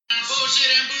Bullshit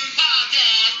and Booze Podcast.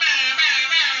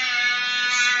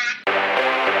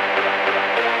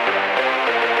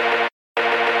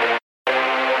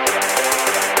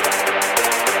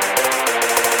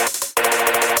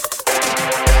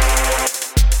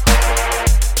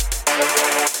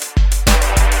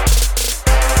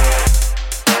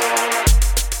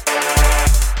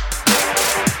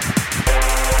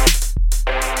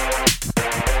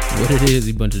 What it is,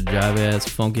 you bunch of jive ass,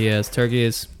 funky ass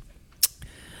turkeys.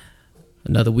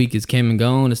 Another week has came and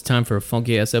gone. It's time for a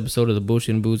funky ass episode of the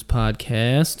Bullshit and Booze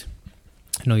Podcast.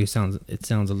 I know it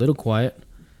sounds a little quiet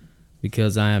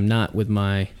because I am not with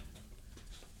my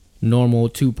normal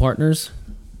two partners.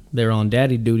 They're on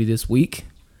daddy duty this week.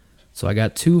 So I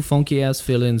got two funky ass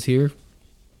fill-ins here.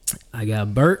 I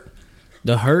got Bert,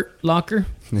 the Hurt Locker.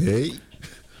 Hey.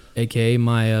 AKA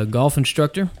my golf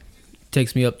instructor.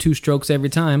 Takes me up 2 strokes every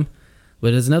time,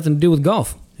 but it has nothing to do with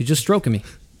golf. He's just stroking me.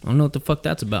 I don't know what the fuck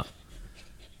that's about.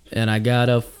 And I got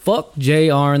a fuck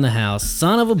JR in the house.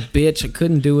 Son of a bitch. I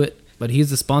couldn't do it, but he's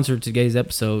the sponsor of today's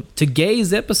episode.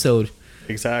 Today's episode.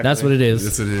 Exactly. That's what it is.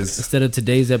 Yes, it is. Instead of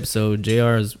today's episode,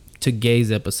 JR is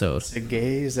today's episode.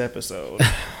 Today's episode.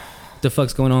 The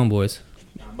fuck's going on, boys?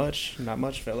 Not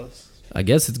much, fellas. I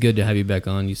guess it's good to have you back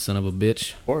on, you son of a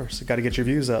bitch. Of course, got to get your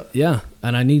views up. Yeah,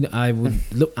 and I would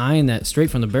look eyeing that straight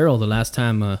from the barrel the last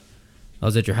time I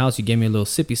was at your house. You gave me a little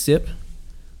sippy sip.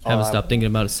 Haven't stopped thinking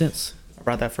about it since. I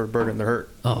brought that for Bird and the Hurt.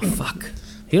 Oh, fuck.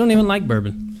 He don't even like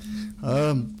bourbon.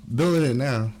 Building it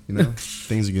now, you know.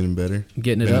 Things are getting better.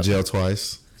 Getting it Been up. to jail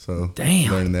twice, so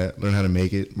Damn. learn how to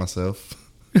make it myself.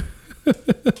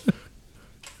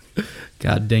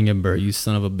 God dang it, Bert, you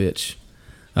son of a bitch.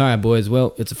 All right, boys.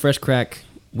 Well, it's a fresh crack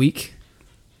week.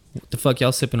 What the fuck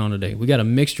y'all sipping on today? We got a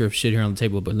mixture of shit here on the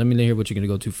table, but let me hear what you're going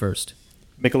to go to first.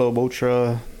 Michelob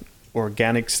Ultra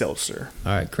Organic Seltzer.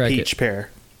 All right, crack Peach it.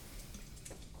 pear.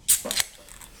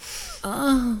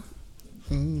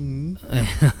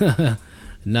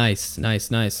 Nice.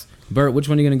 Bert, which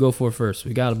one are you going to go for first?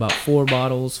 We got about 4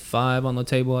 bottles, 5 on the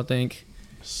table, I think.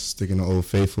 Sticking to Old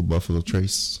Faithful Buffalo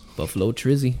Trace. Buffalo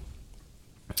Trizzy.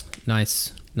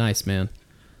 Nice, man.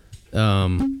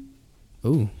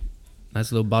 Ooh,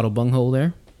 nice little bottle bunghole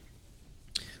there.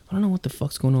 I don't know what the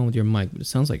fuck's going on with your mic, but it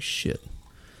sounds like shit.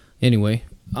 Anyway,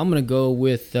 I'm gonna go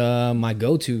with my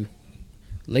go-to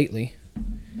lately.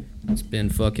 It's been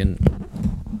fucking.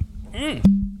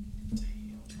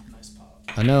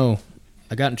 I know.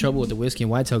 I got in trouble with the whiskey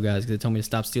and whitetail guys because they told me to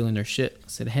stop stealing their shit. I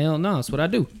said, hell no, that's what I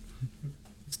do.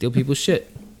 Steal people's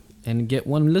shit and get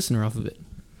one listener off of it.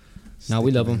 Now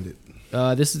we love them.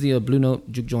 This is the Blue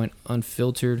Note Juke Joint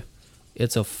Unfiltered.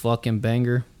 It's a fucking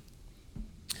banger.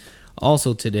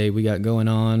 Also today we got going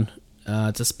on.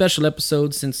 It's a special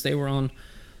episode since they were on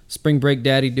spring break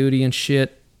daddy duty and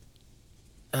shit.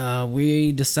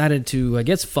 We decided to, I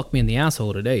guess, fuck me in the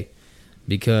asshole today.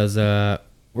 Because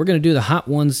we're going to do the Hot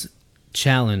Ones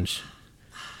Challenge.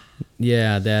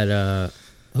 Yeah, that,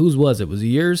 whose was it? Was it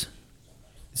yours?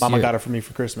 Mama got it for me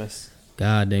for Christmas.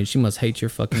 God dang, she must hate your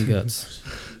fucking guts.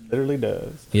 Literally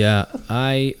does. Yeah,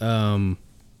 I don't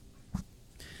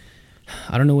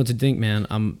know what to think, man.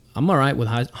 I'm all right with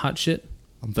hot shit.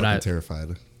 I'm fucking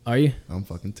terrified. Are you? I'm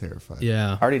fucking terrified.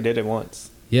 Yeah. I already did it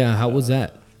once. Yeah, how was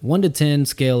that? 1 to 10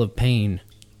 scale of pain.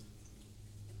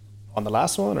 On the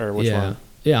last one or which one?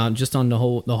 Yeah, just on the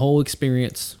whole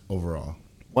experience. Overall.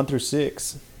 1 through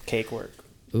 6, cake work.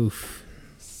 Oof.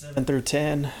 7 through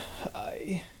 10,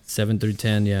 7 through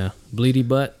 10, yeah. Bleedy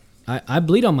butt. I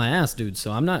bleed on my ass, dude,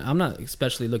 so I'm not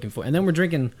especially looking for. And then we're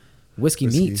drinking whiskey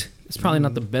neat. It's probably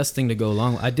not the best thing to go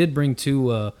along. I did bring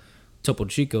 2 Topo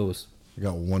Chicos. I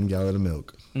got 1 gallon of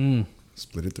milk.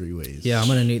 Split it 3 ways. Yeah, I'm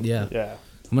gonna need I'm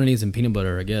gonna need some peanut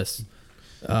butter, I guess.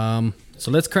 So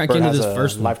let's crack Bert into has this a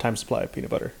first one. lifetime supply of peanut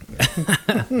butter.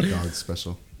 Dog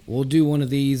special. We'll do one of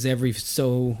these every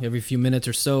few minutes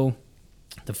or so.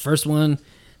 The first one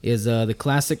is the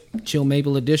classic Chill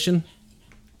Maple Edition,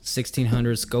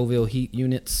 1600 Scoville heat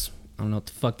units. I don't know what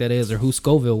the fuck that is or who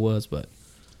Scoville was, but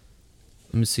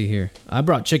let me see here. I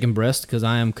brought chicken breast because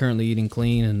I am currently eating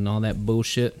clean and all that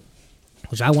bullshit,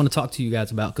 which I want to talk to you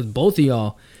guys about because both of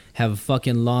y'all have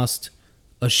fucking lost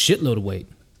a shitload of weight.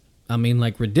 I mean,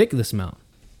 like, ridiculous amount.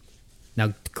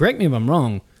 Now, correct me if I'm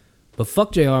wrong, but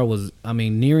fuck JR was,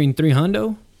 nearing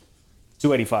 300?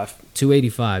 285.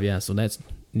 285, yeah, so that's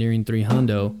nearing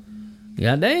 300.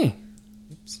 God dang.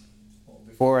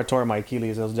 Before I tore my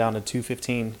Achilles, I was down to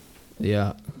 215.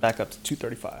 Yeah. Back up to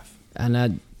 235.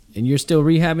 And you're still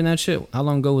rehabbing that shit? How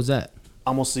long ago was that?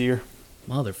 Almost a year.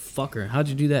 Motherfucker, how'd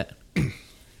you do that?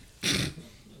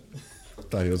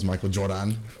 Thought he was Michael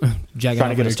Jordan. Jagging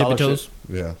Trying to off get on a your tippy scholarship. toes?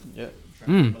 Yeah.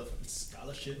 Yeah.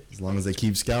 As long as they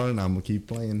keep scouting, I'm gonna keep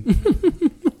playing.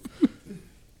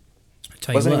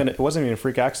 Tell you what. It wasn't even a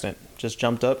freak accident. Just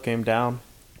jumped up, came down,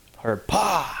 heard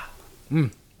 "pa."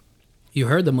 You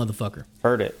heard the motherfucker.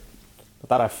 Heard it. I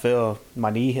thought I fell. My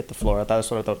knee hit the floor. I thought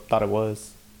that's what I thought it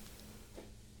was.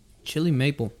 Chili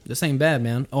maple. This ain't bad,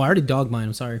 man. Oh, I already dogged mine.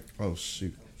 I'm sorry. Oh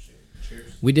shoot.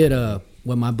 We did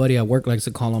what my buddy at work likes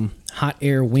to call them hot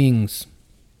air wings.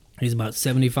 He's about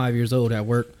 75 years old at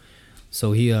work,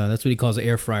 so he that's what he calls an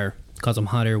air fryer. He calls them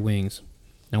hot air wings.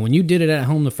 Now, when you did it at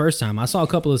home the first time, I saw a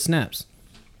couple of snaps.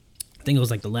 I think it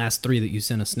was like the last 3 that you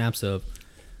sent us snaps of.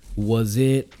 Was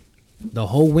it the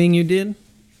whole wing you did?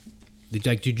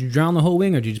 Did you drown the whole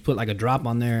wing, or did you just put like a drop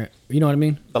on there? You know what I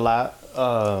mean?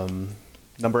 The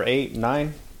number 8,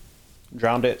 9,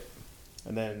 drowned it,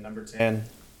 and then number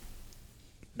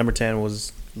 10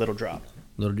 was little drop.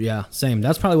 Yeah, same.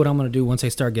 That's probably what I'm gonna do once I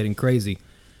start getting crazy,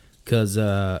 cause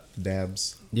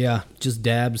Dabs. yeah, just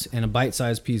dabs and a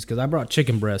bite-sized piece. Cause I brought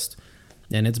chicken breast,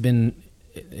 and it's been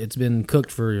cooked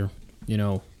for, you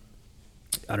know,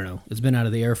 I don't know. It's been out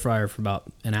of the air fryer for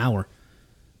about an hour,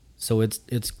 so it's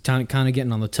kind of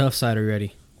getting on the tough side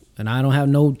already. And I don't have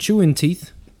no chewing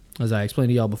teeth, as I explained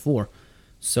to y'all before,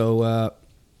 so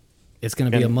it's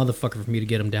gonna be a motherfucker for me to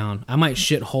get them down. I might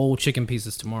shit whole chicken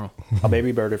pieces tomorrow. I'll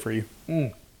baby bird it for you.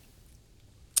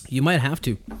 You might have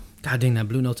to. God dang, that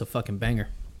Blue Note's a fucking banger.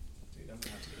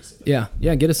 Yeah,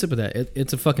 get a sip of that.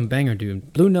 It's a fucking banger,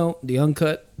 dude. Blue Note, the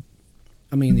uncut.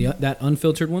 I mean, that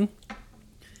unfiltered one,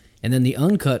 and then the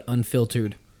uncut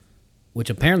unfiltered,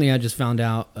 which apparently I just found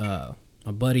out.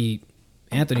 My buddy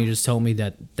Anthony just told me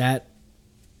that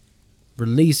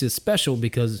release is special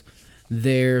because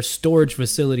their storage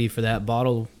facility for that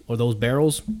bottle or those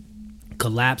barrels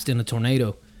collapsed in a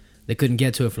tornado. They couldn't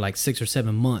get to it for like 6 or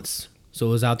 7 months. So it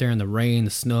was out there in the rain,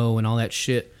 the snow, and all that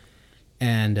shit.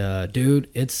 And dude,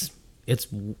 it's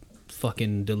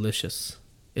fucking delicious.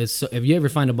 If you ever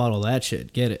find a bottle of that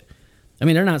shit, get it. I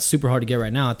mean, they're not super hard to get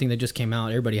right now. I think they just came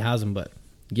out. Everybody has them, but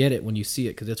get it when you see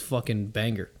it because it's fucking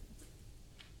banger.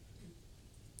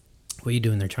 What are you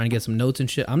doing there? Trying to get some notes and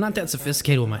shit? I'm not that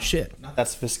sophisticated with my shit. Not that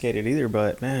sophisticated either,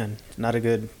 but man, not a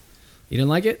good. You didn't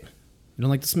like it? You don't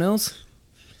like the smells?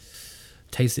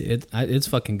 Taste it. It's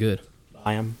fucking good.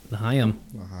 I am. The Hayam.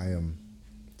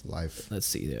 Life. Let's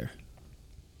see there.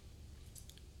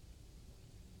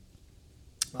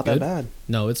 Not that bad.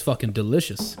 No, it's fucking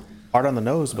delicious. Hard on the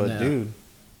nose, but Yeah. dude,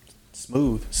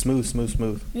 smooth.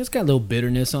 It's got a little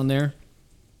bitterness on there.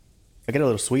 I get a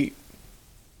little sweet.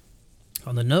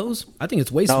 On the nose? I think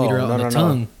it's way sweeter on the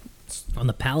tongue. On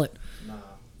the palate.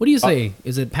 What do you say?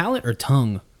 Is it palate or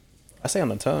tongue? I say on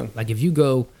the tongue. Like if you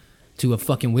go to a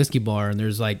fucking whiskey bar and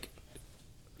there's like,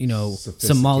 you know,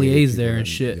 Sophisticated sommeliers there people and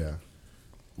shit. Yeah.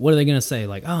 What are they gonna say?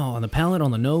 Like, oh, on the palate,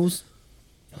 on the nose?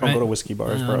 I don't go to whiskey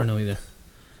bars, bro. I don't know either.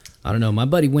 I don't know. My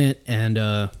buddy went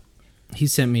and he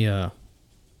sent me a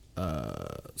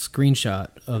screenshot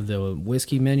of the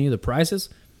whiskey menu, the prices.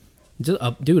 Just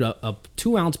a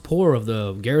 2-ounce pour of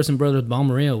the Garrison Brothers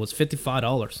Balmeria was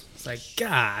 $55. It's like,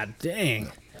 god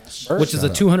dang. Which is a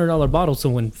 $200 bottle.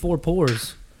 So when 4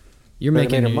 pours, you're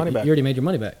making your money back. You already made your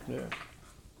money back. Yeah.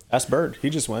 That's Bird. He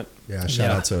just went. Yeah,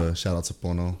 shout out to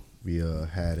Pono. We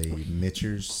had a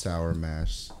Mitchell's Sour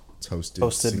Mash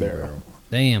toasted single barrel.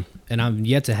 Damn, and I'm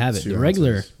yet to have it. 2 The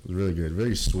regular, ounces. It was really good,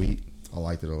 very sweet. I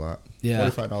liked it a lot. Yeah.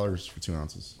 $45 for 2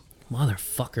 ounces.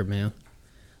 motherfucker, man,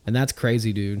 and that's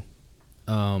crazy, dude.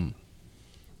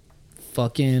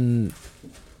 Fucking,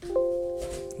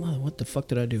 what the fuck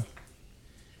did I do?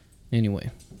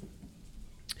 Anyway,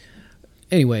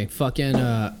 fucking,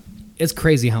 it's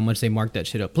crazy how much they mark that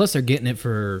shit up. Plus, they're getting it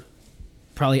for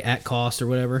probably at cost or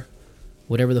whatever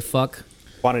the fuck.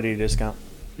 Quantity discount.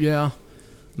 Yeah,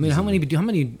 I mean, how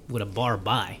many would a bar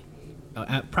buy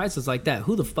at prices like that?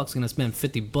 Who the fuck's gonna spend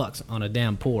 $50 on a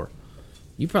damn pour?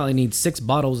 You probably need 6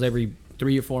 bottles every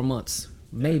 3 or 4 months,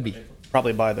 maybe.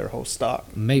 Probably buy their whole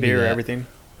stock. Maybe beer, that. everything.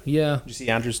 Yeah. Did you see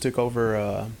Andrews took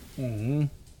over? Mm-hmm.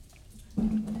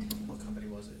 What company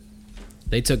was it?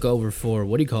 They took over for,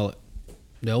 what do you call it?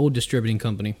 The old distributing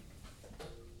company.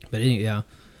 But yeah,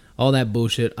 all that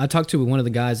bullshit. I talked to one of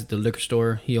the guys at the liquor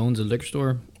store. He owns a liquor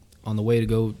store on the way to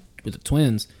go with the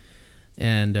twins.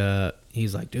 And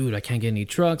he's like, dude, I can't get any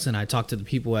trucks. And I talked to the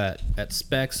people at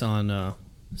Specs on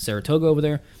Saratoga over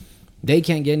there. They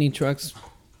can't get any trucks.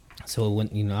 So, when,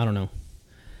 I don't know.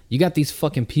 You got these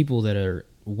fucking people that are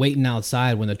waiting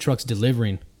outside when the truck's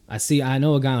delivering. I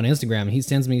know a guy on Instagram, and he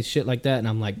sends me shit like that, and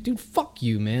I'm like, dude, fuck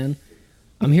you, man.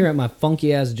 I'm here at my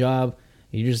funky-ass job,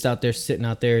 and you're just out there sitting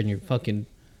out there in your fucking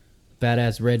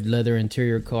badass red leather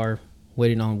interior car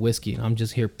waiting on whiskey. I'm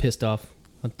just here pissed off,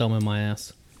 a thumb in my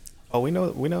ass. Oh, we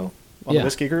know. On Yeah. the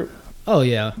whiskey group. Oh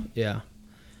yeah.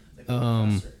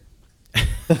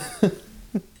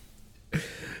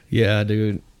 Yeah,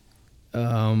 dude.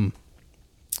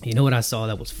 You know what I saw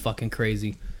that was fucking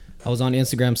crazy? I was on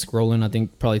Instagram scrolling, I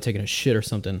think probably taking a shit or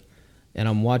something, and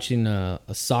I'm watching a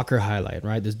soccer highlight,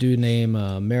 right? This dude named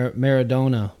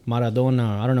Maradona, I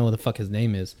don't know what the fuck his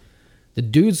name is. The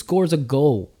dude scores a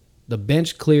goal. The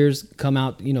bench clears, come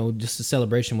out, just a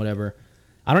celebration, whatever.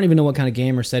 I don't even know what kind of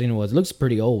game or setting it was. It looks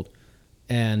pretty old.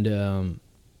 And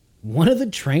one of the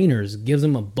trainers gives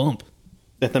him a bump.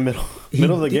 At the middle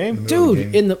of the game?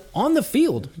 Dude, on the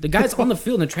field. The guy's on the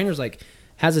field and the trainer's like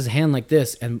has his hand like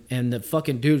this and the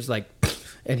fucking dude's like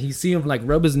and he see him like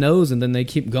rub his nose and then they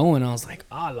keep going. I was like,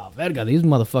 la verga, these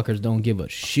motherfuckers don't give a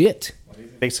shit.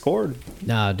 They scored.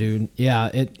 Nah, dude. Yeah,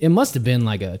 it must have been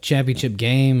like a championship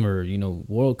game or,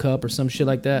 World Cup or some shit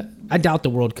like that. I doubt the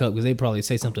World Cup because they probably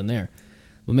say something there.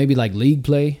 But maybe like league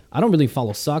play. I don't really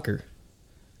follow soccer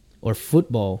or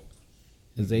football,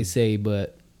 as they say,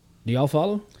 but do y'all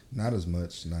follow? Not as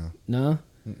much, no. No?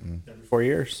 Every 4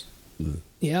 years.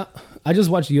 Yeah. I just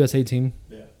watched the USA team.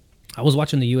 Yeah. I was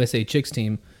watching the USA Chicks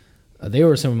team. They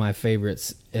were some of my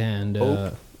favorites. And,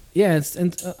 yeah,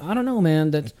 I don't know,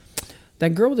 man.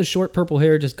 That girl with the short purple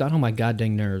hair just got on my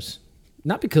goddamn nerves.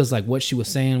 Not because, like, what she was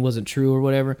saying wasn't true or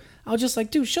whatever. I was just like,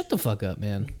 dude, shut the fuck up,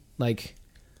 man. Like,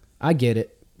 I get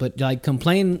it. But, like,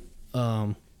 complain,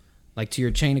 like, to your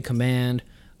chain of command.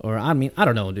 Or, I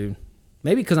don't know, dude.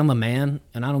 Maybe because I'm a man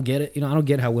and I don't get it. I don't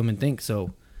get how women think.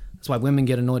 So that's why women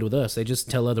get annoyed with us. They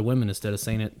just tell other women instead of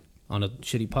saying it on a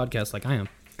shitty podcast like I am.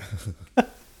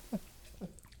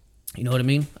 You know what I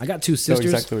mean? I got two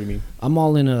sisters. Know exactly what you mean. I'm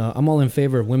all in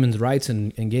favor of women's rights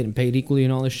and getting paid equally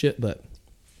and all this shit. But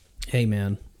hey,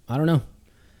 man, I don't know.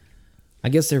 I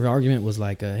guess their argument was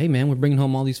like, hey, man, we're bringing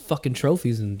home all these fucking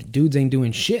trophies and dudes ain't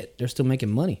doing shit. They're still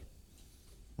making money.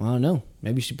 Well, I don't know.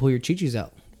 Maybe you should pull your chichis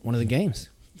out one of the games.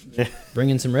 Yeah.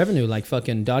 Bring in some revenue like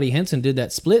fucking Dottie Henson did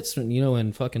that splits,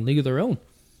 in fucking League of Their Own.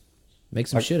 Make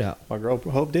some shit out. My girl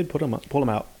Hope did pull them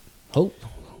out. Hope?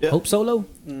 Yeah. Hope Solo?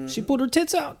 She pulled her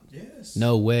tits out? Yes.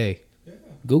 No way. Yeah.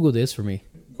 Google this for me.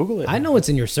 Google it. I know it's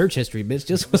in your search history, bitch.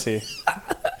 Just see.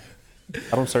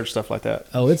 I don't search stuff like that.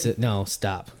 Oh, it's it. No,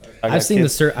 stop. I've I've seen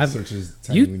kids. the search. Searches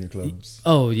Tiny Wiener Clubs.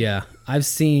 Oh yeah, I've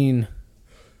seen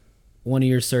one of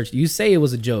your search. You say it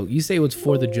was a joke. You say it was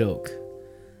for the joke.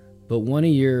 But one of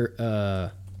your,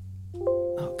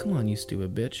 oh, come on, you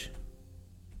stupid bitch.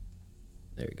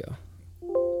 There you go.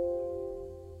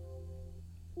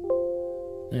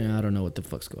 Yeah, I don't know what the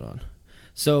fuck's going on.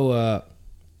 So,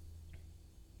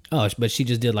 but she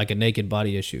just did like a naked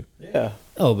body issue. Yeah.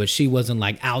 Oh, but she wasn't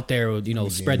like out there,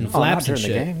 spreading flaps and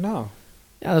shit. During the game, no.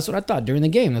 Yeah, that's what I thought. During the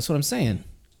game, that's what I'm saying.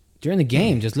 During the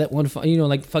game, just let one,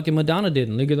 like fucking Madonna did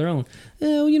in League of Their Own.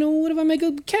 What if I make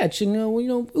a catch and,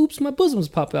 oops, my bosoms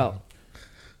pop out.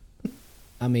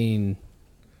 I mean...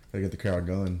 Gotta get the crowd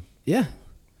going. Yeah.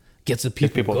 Gets the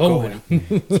people going.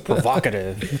 It's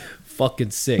provocative.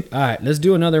 Fucking sick. All right, let's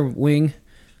do another wing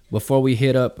before we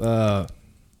hit up the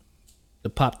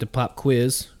pop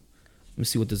quiz. Let me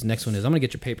see what this next one is. I'm going to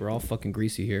get your paper all fucking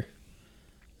greasy here.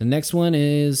 The next one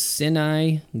is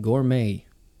Sinai Gourmet.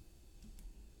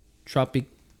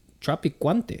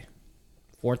 Tropiquante,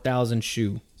 4,000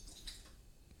 shoe.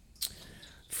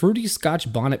 Fruity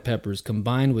Scotch bonnet peppers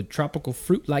combined with tropical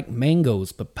fruit like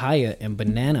mangoes, papaya, and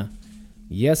banana.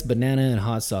 Yes, banana and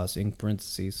hot sauce in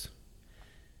parentheses.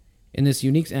 In this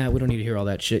unique... we don't need to hear all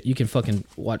that shit. You can fucking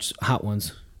watch Hot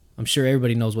Ones. I'm sure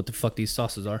everybody knows what the fuck these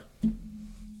sauces are.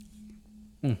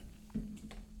 Let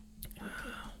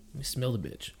me smell the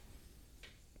bitch.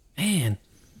 Man,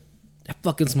 that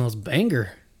fucking smells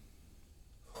banger.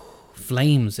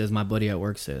 Flames, as my buddy at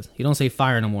work says. He don't say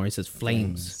fire no more. He says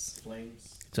flames.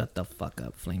 Flames. Shut the fuck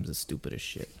up. Flames is stupid as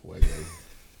shit.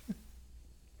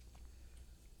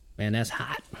 Man, that's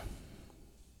hot.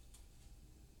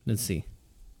 Let's see.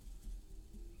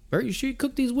 Bert, you sure you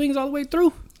cooked these wings all the way through?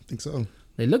 I think so.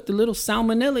 They looked a little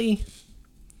salmonella-y.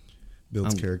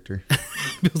 Builds character.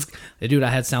 Dude, I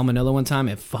had salmonella one time.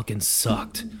 It fucking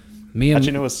sucked. How'd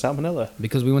you know it was salmonella?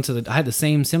 Because we went to I had the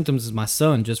same symptoms as my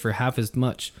son, just for half as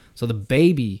much. So the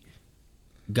baby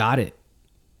got it.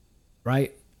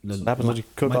 Right? What happens when you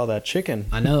cook all that chicken?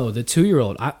 I know. The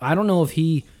 2-year-old. I don't know if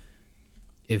he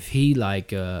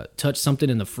touched something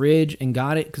in the fridge and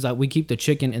got it. Because we keep the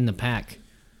chicken in the pack.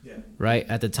 Yeah. Right?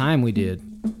 At the time we did.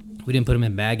 We didn't put them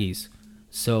in baggies.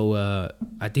 So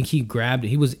I think he grabbed it.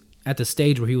 He was at the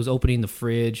stage where he was opening the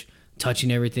fridge, touching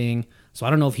everything. So I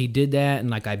don't know if he did that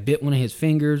and I bit one of his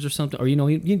fingers or something. Or,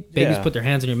 babies put their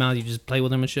hands in your mouth. You just play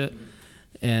with them and shit.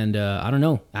 And I don't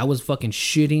know. I was fucking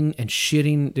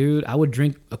shitting, dude. I would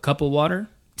drink a cup of water.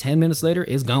 10 minutes later,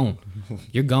 it's gone.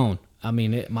 You're gone. I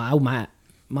mean,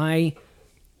 my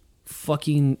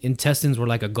fucking intestines were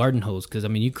like a garden hose. Because, I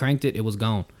mean, you cranked it, it was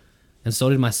gone. And so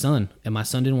did my son. And my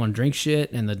son didn't want to drink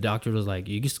shit. And the doctor was like,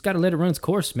 you just got to let it run its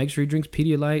course. Make sure he drinks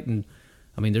Pedialyte. And,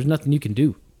 I mean, there's nothing you can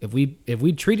do. If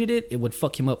we treated it, it would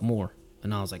fuck him up more.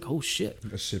 And I was like, oh, shit.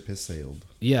 The ship has sailed.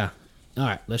 Yeah. All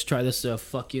right, let's try this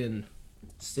fucking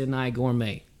Sinai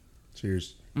Gourmet.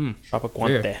 Cheers.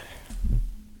 Tropiquante.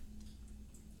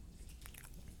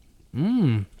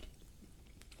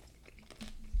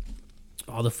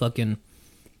 All the fucking,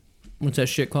 what's that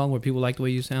shit called where people like the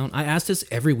way you sound? I ask this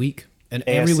every week. And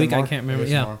every week I ASMR? can't remember.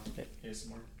 Yeah.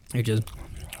 It just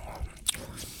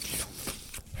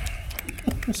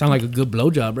sound like a good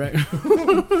blowjob, right?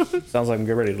 Sounds like I'm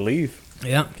getting ready to leave.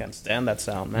 Yeah. Can't stand that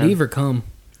sound, man. Leave or come.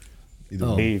 Either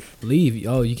Oh, way. Leave.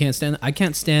 Oh, you can't stand. I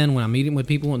can't stand when I'm eating with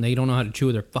people and they don't know how to chew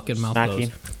with their fucking mouth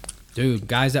Smacking. closed. Dude,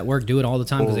 guys at work do it all the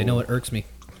time because they know it irks me.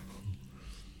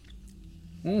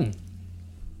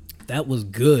 That was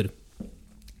good.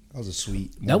 That was a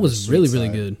sweet. That was really, really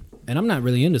good. And I'm not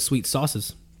really into sweet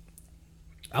sauces.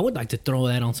 I would like to throw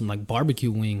that on some like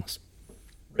barbecue wings.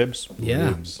 Ribs. Yeah.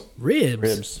 Ribs.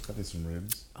 Ribs. I think some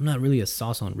ribs. I'm not really a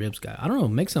sauce on ribs guy. I don't know.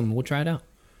 Make something. We'll try it out.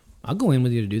 I'll go in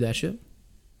with you to do that shit.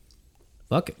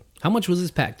 Fuck it. How much was this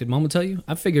pack? Did Mama tell you?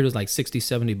 I figured it was like 60,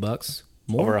 70 bucks.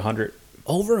 More? Over 100.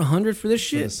 Over 100 for this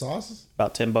For the shit? sauces?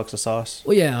 About $10 a sauce.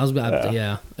 Well, yeah.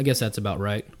 Yeah. I guess that's about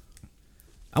right.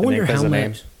 I The wonder name how has a much.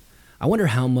 name. I wonder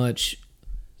how much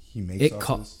He makes it sauces?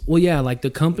 costs. Well, yeah, like the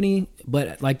company,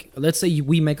 but like let's say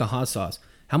we make a hot sauce.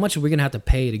 How much are we gonna have to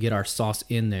pay to get our sauce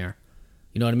in there?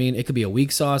 You know what I mean? It could be a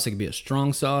weak sauce. It could be a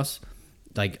strong sauce.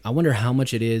 Like I wonder how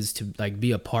much it is to like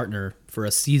be a partner for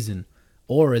a season,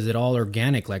 or is it all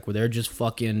organic? Like where they're just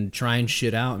fucking trying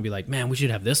shit out and be like, man, we should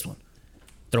have this one.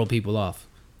 Throw people off.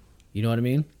 You know what I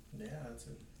mean? Yeah, that's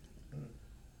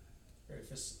very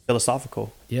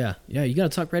Philosophical. Yeah, yeah. You gotta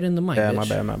talk right in the mic. Yeah,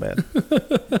 bitch. my bad.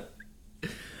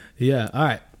 Yeah, all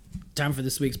right. Time for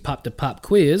this week's Pop to Pop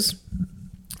quiz.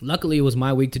 Luckily, it was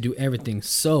my week to do everything.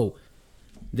 So,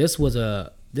 this was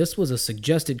a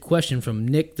suggested question from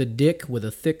Nick the Dick with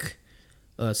a thick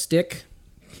stick.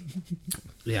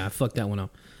 Yeah, I fucked that one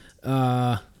up.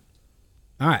 All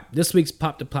right, this week's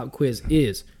Pop to Pop quiz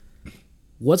is: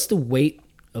 what's the weight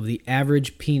of the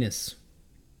average penis?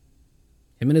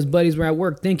 Him and his buddies were at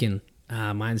work thinking,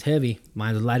 mine's heavy,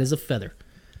 mine's light as a feather.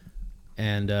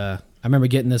 And I remember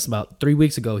getting this about 3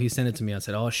 weeks ago. He sent it to me. I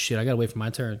said, oh shit, I gotta wait for my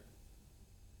turn.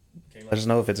 Let us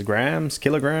know if it's grams,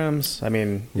 kilograms. I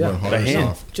mean, Yeah. Went hard a as hint.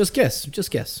 off. Just guess.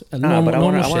 A Nah, normal, but I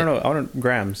want normal to shit. know. I want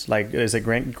grams. Like, is it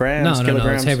grams, No, it's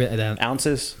kilograms, heavy.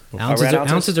 ounces? Ounces, Around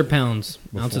ounces or pounds?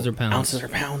 Ounces or pounds? Ounces or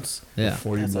pounds? Yeah.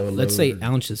 Before you blow Let's say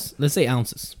ounces. Let's say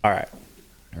ounces. All right.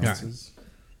 ounces.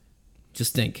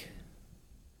 Just think.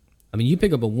 I mean, you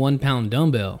pick up a 1 pound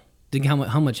dumbbell. Think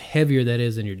how much heavier that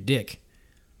is than your dick,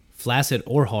 flaccid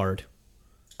or hard.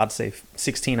 I'd say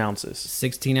 16 ounces.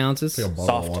 16 ounces. Like a bottle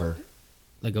Soft. of water.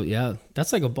 Yeah,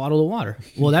 that's like a bottle of water.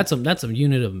 Well, that's a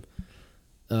unit of,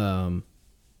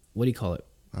 what do you call it?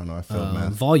 I don't know. I failed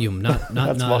math. Volume, not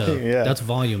That's volume, yeah. That's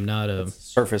volume, not a.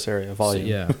 Surface area, volume.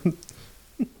 Yeah.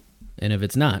 And if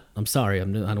it's not, I'm sorry. I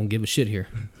don't give a shit here.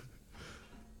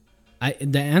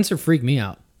 The answer freaked me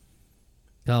out.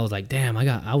 I was like, damn,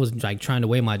 I was like trying to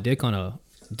weigh my dick on a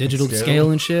digital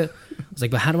scale and shit. I was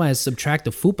like, but how do I subtract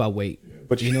the fupa weight?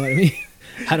 But You know what I mean?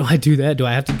 How do I do that? Do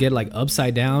I have to get like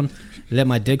upside down, let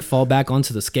my dick fall back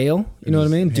onto the scale? You know what I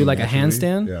mean? Do like a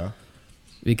handstand? Yeah.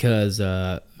 Because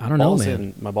I don't know,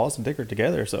 man. My balls and dick are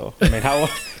together, so I mean, how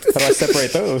do I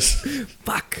separate those?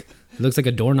 Fuck. It looks like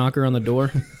a door knocker on the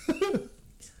door.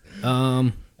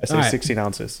 I say All right. 16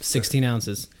 ounces. 16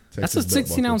 ounces. That's a Texas belt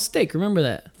 16 ounce steak. Remember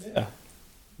that. Yeah.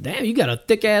 Damn, you got a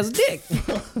thick ass dick.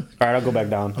 All right, I'll go back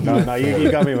down. No, you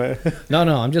got me, man. No,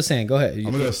 I'm just saying. Go ahead. I'm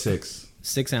going to go 6.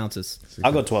 6 ounces.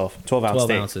 I'll go 12. 12 ounce 12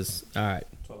 steak. ounces. All right.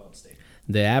 12 ounce steak.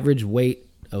 The average weight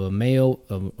of a male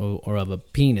or of a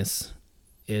penis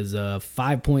is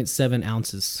 5.7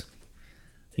 ounces.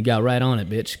 You got right on it,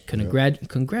 bitch.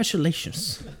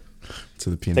 Congratulations To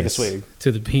the penis. Take a swig.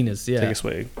 to the penis. Yeah. Take a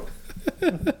swig.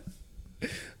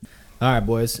 All right,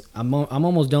 boys. I'm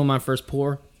almost done with my first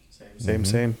pour. Same.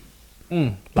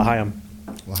 L'chaim.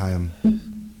 L'chaim.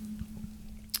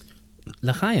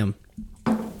 L'chaim.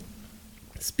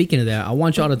 Speaking of that, I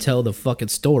want y'all to tell the fucking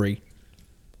story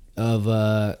of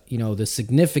the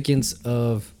significance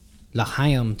of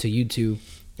L'chaim to you two.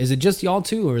 Is it just y'all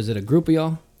two, or is it a group of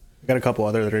y'all? Got a couple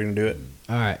other that are going to do it.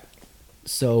 All right.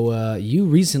 So you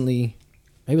recently,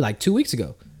 maybe like 2 weeks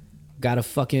ago, got a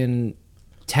fucking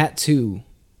tattoo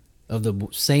of the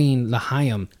saying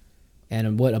L'chaim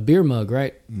and what, a beer mug,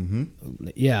 right? Mm-hmm.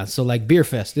 Yeah, so like Beer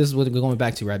Fest. This is what we're going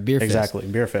back to, right? Beer Fest. Exactly,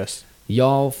 Beer Fest.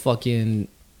 Y'all fucking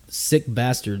sick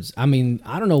bastards. I mean,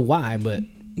 I don't know why, but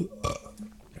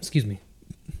excuse me.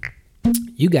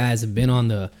 You guys have been on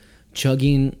the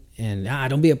chugging and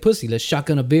don't be a pussy. Let's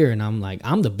shotgun a beer. And I'm like,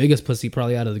 I'm the biggest pussy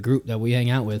probably out of the group that we hang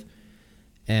out with.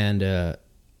 And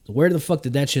where the fuck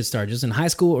did that shit start? Just in high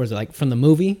school, or is it like from the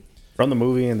movie? From the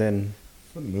movie, and then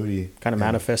From the movie. kind of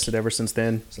manifested ever since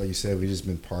then. It's like you said, we just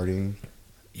been partying,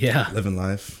 Yeah. living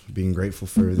life, being grateful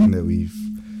for everything that we've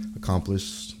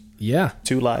accomplished. Yeah.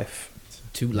 To life.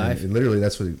 To And life. literally,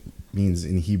 that's what it means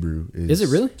in Hebrew. Is it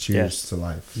really? Cheers Yes. to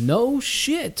life. No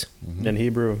shit. In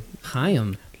Hebrew,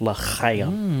 Chaim.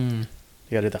 L'chaim. You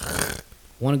gotta do the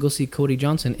Want to go see Cody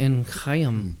Johnson in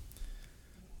Chaim.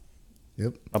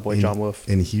 Yep. My boy John Wolf.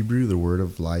 In Hebrew, the word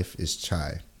of life is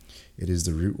chai. It is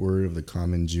the root word of the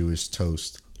common Jewish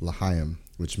toast, l'chaim,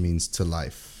 which means to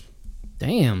life.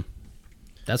 Damn.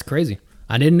 That's crazy.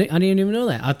 I didn't even know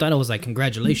that. I thought it was like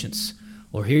congratulations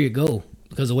or here you go.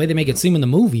 Because the way they make it seem in the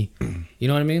movie, you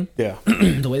know what I mean? Yeah.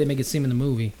 The way they make it seem in the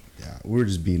movie. Yeah, we were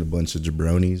just being a bunch of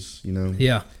jabronis, you know?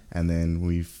 Yeah. And then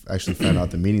we've actually found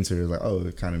out the meaning to it. Like, oh,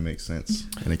 it kind of makes sense.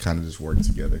 And it kind of just worked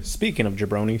together. Speaking of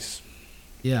jabronis,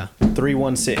 Yeah.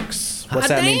 316. What's Hot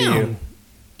that mean to damn. you?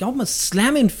 Y'all must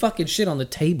slamming fucking shit on the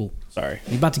table. Sorry.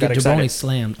 You about to Got get excited. jabroni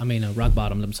slammed. I mean, rock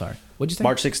bottomed. I'm sorry. What'd you say?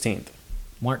 March 16th.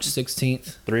 March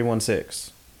 16th,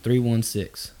 316.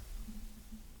 316.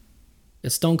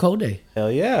 It's Stone Cold Day.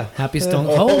 Hell yeah. Happy Stone.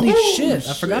 Holy shit!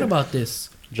 I forgot about this.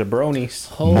 Jabronis.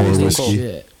 Holy whiskey.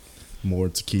 shit! More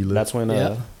tequila, That's when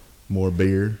Yeah. more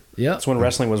beer, Yep. that's when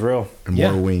wrestling was real. and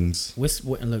Yeah. more wings.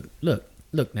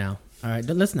 Look now. All right,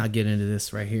 let's not get into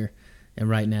this right here and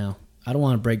right now. I don't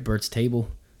want to break Bert's table.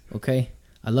 Okay,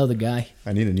 I love the guy.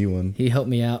 I need a new one. He helped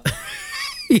me out.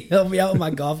 He helped me out with my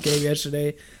golf game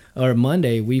yesterday or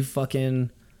Monday. We fucking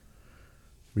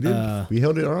We did. We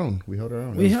held it our own. We held our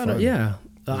own. It we was had fun. it. Yeah, was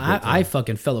a great I time.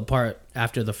 fucking fell apart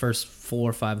after the first 4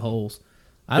 or 5 holes.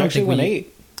 I You don't actually think went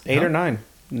we 8 Huh? or 9.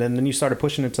 And then you started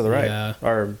pushing it to the right. Yeah.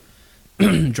 Or,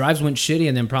 drives went shitty,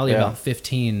 and then probably Yeah. about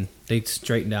 15 they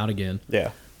straightened out again.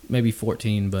 yeah. Maybe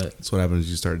 14, but That's what happens when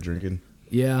you start drinking.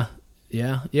 yeah.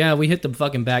 We hit the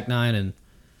fucking back 9, and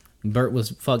Bert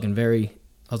was fucking very.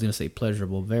 I was gonna say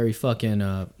pleasurable, very fucking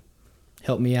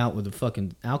helped me out with the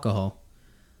fucking alcohol.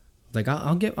 Like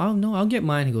I'll get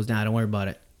mine. He goes, nah, don't worry about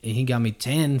it. And he got me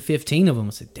 10, 15 of them. I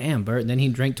said, damn, Bert. And then he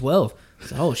drank 12. I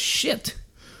said, oh shit.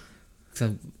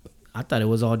 So I thought it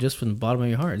was all just from the bottom of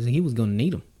your heart. He was gonna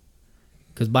need them.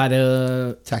 Cause by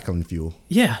the Tackling fuel.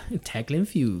 tackling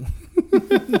few.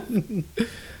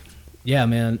 Yeah,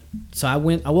 man. So I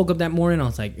woke up that morning. I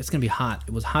was like, it's gonna be hot.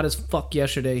 It was hot as fuck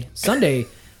yesterday. Sunday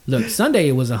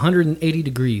it was 180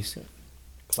 degrees.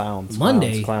 Clowns.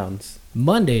 Monday. Clowns.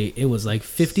 Monday it was like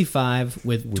 55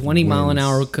 with 20 mile an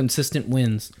hour consistent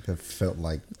winds, That felt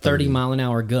like 30 mile an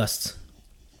hour gusts.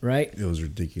 Right? It was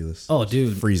ridiculous. Oh,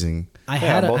 dude. Freezing. I Yeah,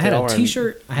 had both a y'all were in-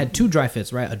 t-shirt. I had 2 dry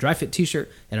fits, right? A dry fit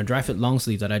t-shirt and a dry fit long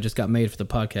sleeve that I just got made for the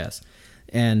podcast.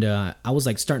 And I was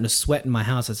like starting to sweat in my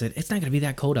house. I said, it's not gonna be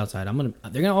that cold outside.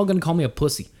 They're all gonna call me a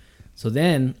pussy. So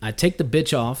then I take the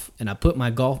bitch off and I put my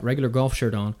regular golf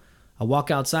shirt on. I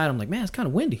walk outside. I'm like, man, it's kind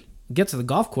of windy. Get to the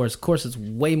golf course. Of course, it's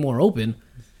way more open.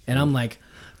 And I'm like,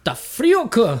 the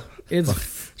frioca.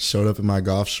 It's Showed up in my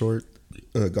golf shirt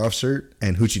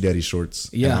and Hoochie Daddy shorts.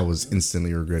 Yeah. And I was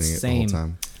instantly regretting it Same. the whole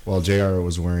time. While JR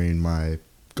was wearing my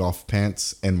golf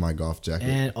pants and my golf jacket.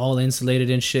 and all insulated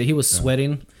and shit. He was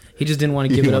sweating. He just didn't want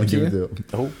to give it up to you.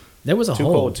 Oh, There was a too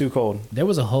hole. cold. Too cold. There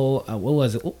was a hole. What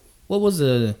was it? What was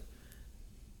the?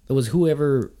 It was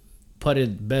whoever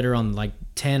putted better on like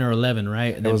 10 or 11,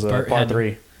 right? And It was a Bert par had to-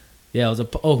 3. Yeah, it was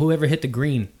whoever hit the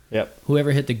green. Yep.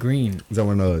 Whoever hit the green. Is that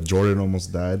when Jordan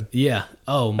almost died? Yeah.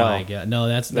 Oh my No. god. No,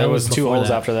 that There was 2 before holes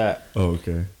that. after that. Oh,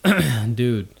 okay.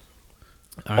 Dude.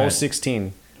 All Hole right.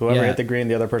 16. Whoever Yeah. hit the green,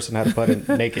 the other person had to put it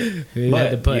naked. He had But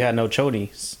to put- you had no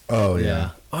chonies. Oh, yeah. Yeah.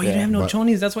 Oh, you Yeah, didn't have no but-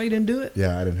 chonies. That's why you didn't do it.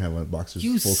 Yeah, I didn't have my boxers.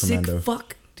 You full sick commando.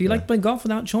 fuck. Do you like playing golf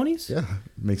without chonies? Yeah,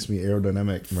 makes me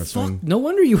aerodynamic in my Fuck. swing. No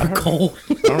wonder you were cold.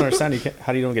 I don't understand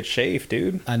how you don't get shaved,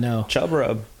 dude. I know. Chub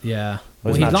rub. Yeah. Well,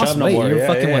 Well, he's he not lost chub no weight. more. You're Yeah,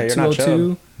 fucking yeah, what, you're not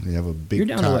 202? You have a big You're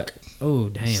down to cock. what? Oh,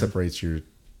 damn. Separates your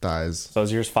thighs. So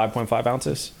is yours 5.5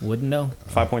 ounces? Wouldn't know.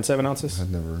 5.7 ounces? I've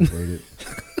never weighed it.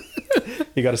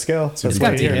 You got a scale? It's That's got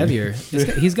to what be I hear. heavier.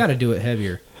 He's got to do it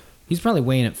heavier. He's probably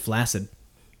weighing it flaccid.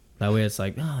 That way it's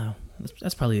like, oh,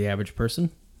 that's probably the average person.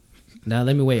 Now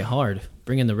let me weigh it hard.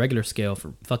 Bring in the regular scale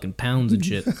for fucking pounds and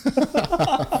shit.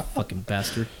 Fucking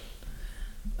bastard.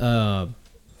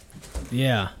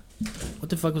 Yeah. What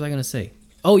the fuck was I gonna say?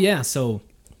 Oh yeah, so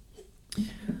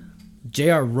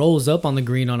JR rolls up on the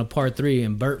green on a par 3,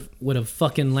 and Bert would have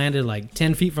fucking landed like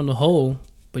 10 feet from the hole,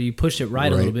 but you pushed it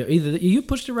right a little bit. Either you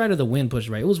pushed it right or the wind pushed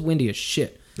it right. It was windy as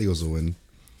shit. I think it was the wind.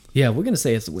 Yeah, we're gonna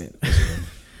say it's the wind.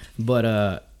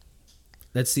 But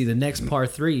let's see, the next par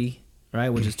 3, right,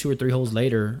 which is 2 or 3 holes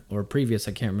later or previous,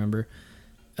 I can't remember.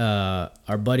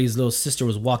 Our buddy's little sister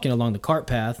was walking along the cart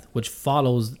path, which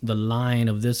follows the line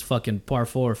of this fucking par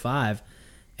 4 or 5,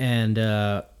 and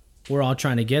we're all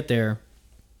trying to get there.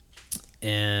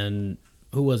 And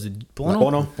who was it?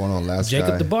 Bono, last Jacob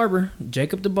guy. the barber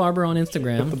on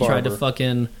Instagram the tried to barber.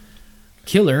 fucking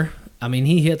kill her. I mean,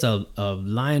 he hits a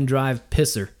line drive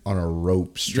pisser On a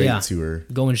rope straight to her.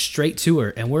 going straight to her,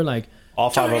 and we're like, All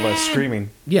 5 of us screaming.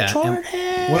 yeah, and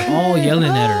we're all yelling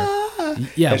at her.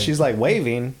 Yeah, And she's like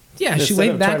waving. yeah, she instead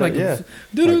waved of back trying like, to- yeah.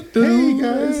 doo-doo-doo. Hey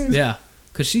guys. Yeah,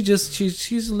 because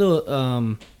she's a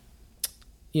little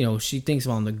she thinks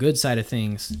on the good side of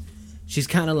things. She's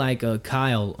kind of like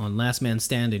Kyle on Last Man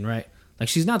Standing, right? Like,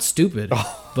 she's not stupid,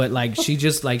 but like she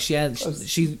just like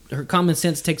her common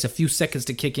sense takes a few seconds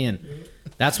to kick in.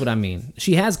 That's what I mean.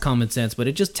 She has common sense, but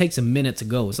it just takes a minute to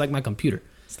go. It's like my computer.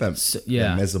 It's that, yeah.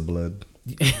 that mess of blood.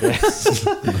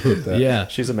 Yeah,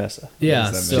 She's a messa.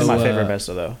 yeah. She's So She's my favorite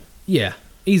messa, though. Yeah,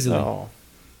 easily. Oh,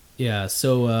 Yeah.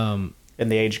 So in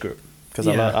the age group. Because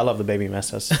Yeah. I love the baby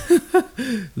messas.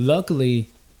 luckily,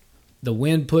 the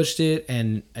wind pushed it,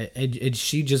 and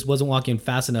she just wasn't walking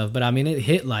fast enough. But I mean, it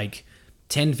hit like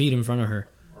 10 feet in front of her.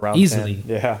 Around Easily. 10.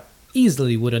 Yeah.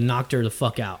 Easily would have knocked her the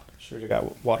fuck out. Should have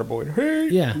got waterboarded. Hey.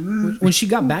 Yeah. When she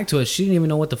got back to us, she didn't even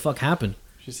know what the fuck happened.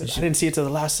 She said, I didn't see it till the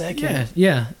last second. Yeah,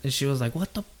 yeah. And she was like,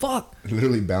 what the fuck? It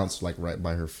literally bounced like right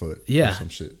by her foot. Yeah. Or some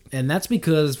shit. And that's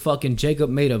because fucking Jacob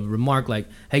made a remark like,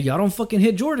 hey, y'all don't fucking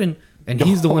hit Jordan. And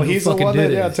he's the one who he's the fucking one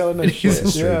did that- it. yeah, telling the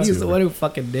he's shit. Yeah. he's the one who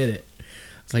fucking did it.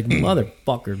 It's like,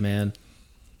 motherfucker, man.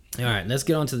 All right, let's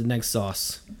get on to the next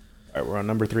sauce. All right, we're on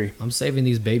number 3. I'm saving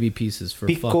these baby pieces for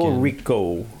Pico fucking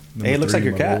Rico. Hey, it looks like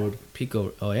your cat.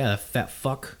 Pico. Oh, yeah, that fat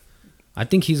fuck. I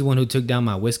think he's the one who took down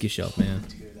my whiskey shelf, man.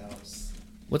 Dude, that was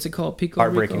What's it called? Pico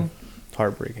Heartbreaking. Rico?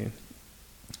 Heartbreaking.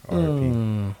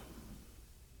 RIP.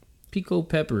 Pico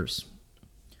peppers.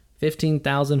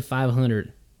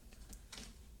 15,500.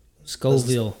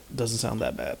 Scoville. Doesn't sound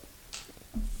that bad.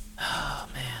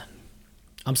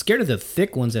 I'm scared of the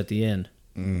thick ones at the end.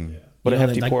 Put You a know,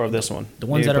 hefty like pour of this one. the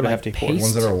ones You that put are a like hefty pour. paste.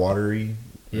 Ones that are watery.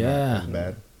 they're Yeah. not as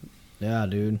bad. Yeah,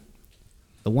 dude.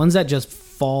 The ones that just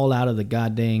fall out of the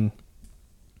goddamn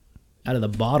out of the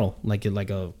bottle like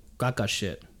a caca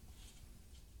shit.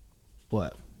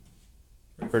 What?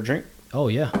 For a drink? Oh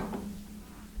yeah.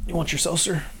 You want your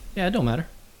seltzer? Yeah, it don't matter.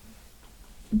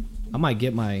 I might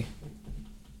get my.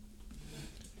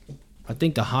 I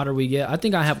think the hotter we get, I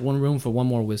think I have one room for one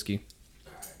more whiskey.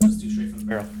 let's do straight from the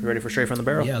Barrel. You ready for straight from the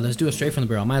barrel? Yeah, let's do it straight from the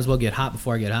barrel. Might as well get hot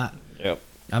before I get hot. Yep.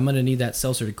 I'm gonna need that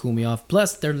seltzer to cool me off.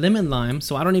 Plus, they're lemon lime,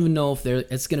 so I don't even know if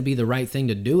it's gonna be the right thing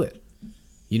to do it.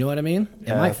 You know what I mean? It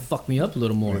Yeah. might fuck me up a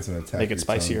little more. It's an attack Make your it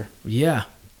spicier. Yeah,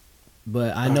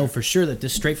 but I know for sure that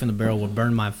this straight from the barrel would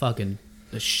burn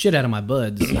the shit out of my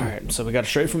buds. All right, so we got it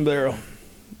straight from the barrel.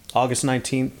 August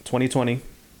 19th, 2020.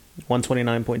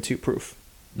 129.2 proof.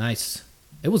 Nice.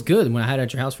 It was good when I had it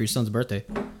at your house for your son's birthday.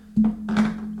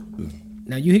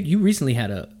 Now you recently had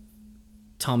a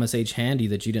Thomas H. Handy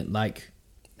that you didn't like,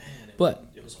 but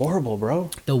It was horrible, bro.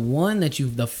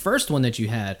 the first one that you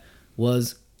had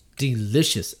was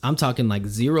delicious. I'm talking like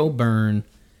zero burn,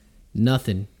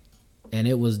 nothing, and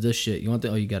it was this shit. You want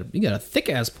you got a thick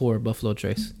ass pour of Buffalo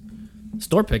Trace,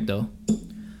 store pick though.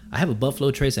 I have a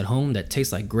Buffalo Trace at home that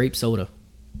tastes like grape soda.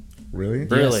 Really?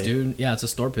 Really? Yes, dude. Yeah, it's a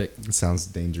store pick. It sounds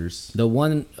dangerous. The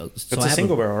one. It's a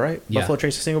single barrel, right? Yeah. Buffalo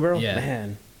Trace a single barrel? Yeah.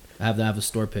 Man. I have a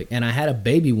store pick, and I had a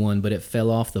baby one, but it fell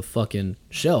off the fucking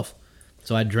shelf.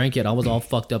 So I drank it. I was all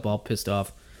fucked up, all pissed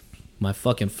off. My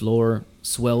fucking floor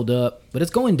swelled up, but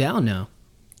it's going down now.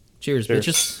 Cheers, Cheers.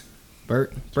 bitches.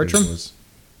 Bertram. Was-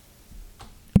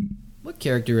 What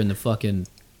character in the fucking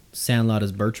Sandlot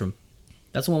is Bertram?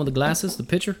 That's the one with the glasses, the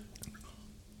pitcher.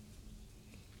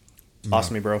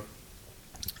 Lost me, bro.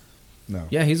 No.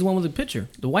 Yeah, he's the one with the pitcher,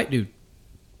 the white dude.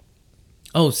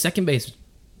 Oh, second base.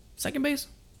 Second base.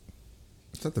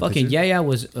 Is that the Fucking picture? Yaya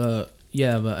was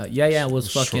Yaya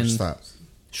was fucking Shortstop.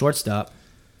 shortstop,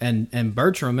 and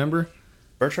Bertram, remember?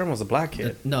 Bertram was the black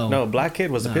kid. No. No, black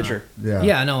kid was the No. pitcher. Yeah.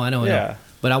 Yeah, I know. Yeah.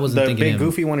 But I wasn't The thinking big him.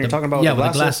 goofy one you're talking about with Yeah, the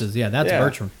with the glasses? glasses. Yeah, that's Yeah.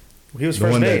 Bertram. He was The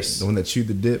first one base. that chewed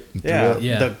the dip and threw Yeah. up.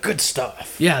 Yeah. The good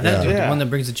stuff. Yeah, that Yeah. dude, the Yeah. one that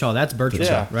brings the chaw. That's Bertram,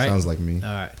 Yeah. right? Sounds like me.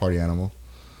 All right. Party animal.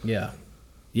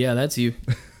 Yeah, that's you.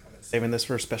 Saving this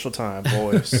for a special time,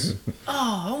 boys.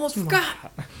 Oh, I almost forgot.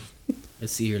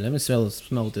 Let's see here. Let me smell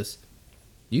this.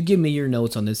 You give me your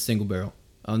notes on this single barrel.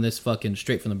 On this fucking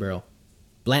straight from the barrel.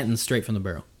 Blanton straight from the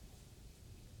barrel.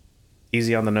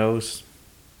 Easy on the nose.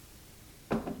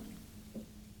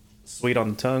 Sweet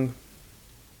on the tongue.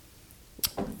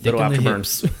 Thick Little in the afterburn.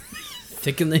 hips.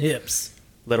 Thick in the hips.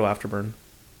 Little afterburn.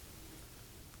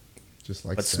 Just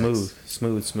like But sex.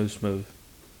 smooth.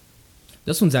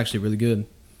 This one's actually really good.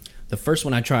 The first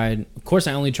one I tried, of course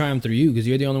I only try them through you because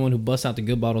you're the only one who busts out the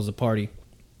good bottles at party.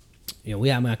 You know, we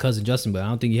have my cousin Justin, but I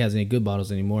don't think he has any good bottles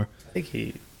anymore. I think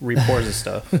he repours his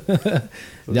stuff.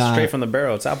 Nah. Straight from the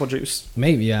barrel. It's apple juice.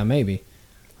 Maybe.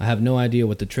 I have no idea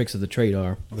what the tricks of the trade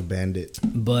are. The Bandit.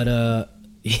 But,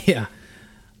 yeah.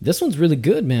 This one's really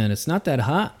good, man. It's not that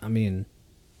hot. I mean,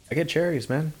 I get cherries,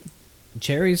 man.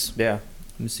 cherries. Yeah.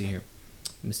 Let me see here.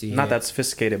 Not that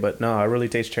sophisticated, but no, I really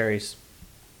taste cherries.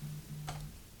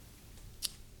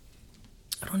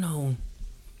 I don't know.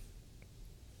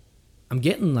 I'm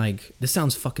getting like, this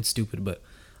sounds fucking stupid, but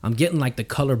I'm getting like the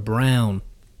color brown,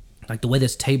 like the way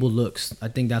this table looks. I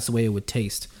think that's the way it would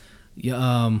taste. Yeah,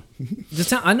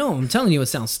 I know I'm telling you it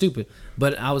sounds stupid,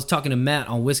 but I was talking to Matt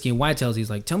on Whiskey and Whitetails. He's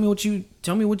like, tell me what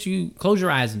you close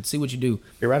your eyes and see what you do.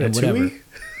 You're right, and a Tui?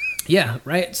 Yeah,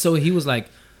 right. So he was like,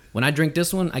 when I drink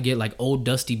this one, I get like old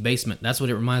dusty basement. That's what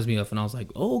it reminds me of. And I was like,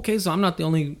 oh, okay, so I'm not the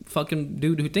only fucking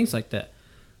dude who thinks like that.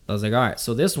 I was like, all right,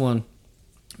 so this one,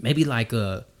 maybe like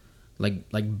a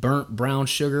like burnt brown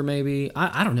sugar, maybe.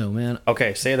 I don't know, man.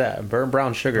 Okay, say that. Burnt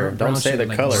brown sugar. Burnt Don't brown say sugar, the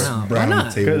like color. brown. Why Brown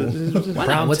not? table. Why Brown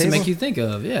not? What's it table? make you think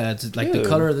of? Yeah, it's like Dude. the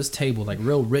color of this table, like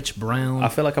real rich brown. I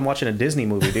feel like I'm watching a Disney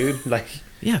movie, dude. Like,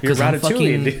 Yeah, you're 'cause I'm Ratatouille,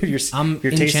 fucking- dude. You're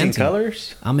tasting enchanting.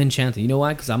 colors. I'm enchanted. You know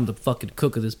why? Because I'm the fucking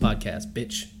cook of this podcast,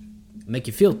 bitch. Make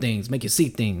you feel things, make you see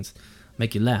things,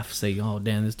 make you laugh. Say, oh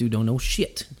damn, this dude don't know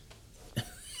shit.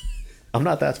 I'm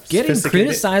not that Getting sophisticated.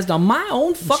 criticized on my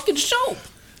own fucking show.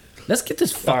 Let's get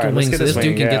this fucking right, let's wing get so this this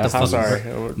dude wing, can yeah, get the I'm fucking.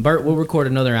 sorry. Bert, we'll record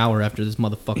another hour after this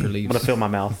motherfucker I'm leaves. gonna fill my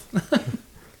mouth.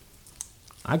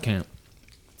 I can't.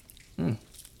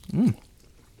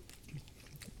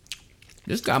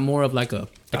 This got more of like a.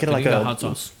 I get like hot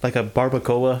sauce. a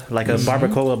barbacoa, like a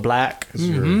barbacoa black. It's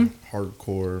your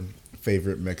hardcore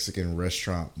favorite Mexican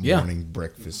restaurant Yeah. morning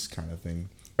breakfast kind of thing.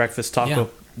 Breakfast taco. Yeah,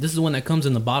 this is the one that comes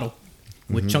in the bottle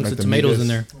with chunks Like of the tomatoes migas in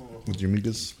there. With your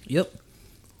migas. Yep.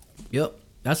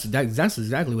 That's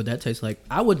exactly what that tastes like.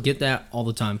 I would get that all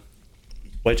the time.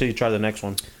 Wait till you try the next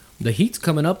one. The heat's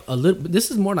coming up a little. This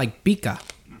is more like pica,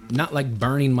 not like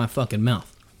burning my fucking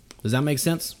mouth. Does that make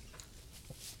sense?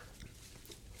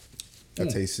 That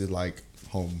tasted like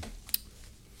home.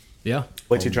 Yeah.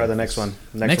 Wait till you try the next one.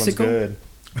 Next Mexico? one's good.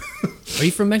 Are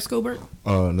you from Mexico, Bert?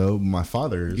 No, my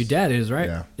father is. Your dad is, right?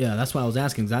 Yeah. Yeah, that's why I was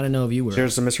asking, because I didn't know if you were.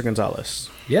 Cheers to Mr. Gonzalez.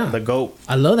 Yeah. The GOAT.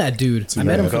 I love that dude. I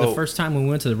met him for the Goat. first time when we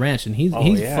went to the ranch, and he's Oh,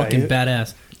 yeah, fucking he-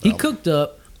 badass. He cooked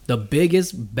up the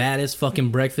biggest, baddest fucking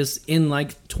breakfast in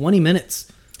like 20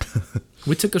 minutes.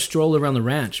 We took a stroll around the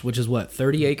ranch, which is what,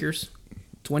 30 acres?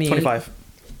 25.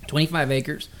 25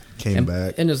 acres. Came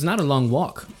back. And it's not a long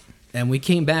walk. And we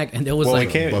came back, and there was Well, like...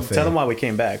 we came. buffet. Tell them why we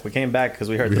came back. We came back because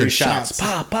we heard We 3 heard shots. shots.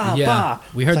 Pa, pa, Yeah, pa.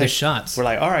 we heard the Like, shots. We're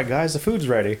like, all right, guys, the food's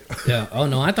ready. Yeah. Oh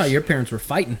no, I thought your parents were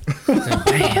fighting. I said,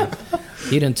 damn.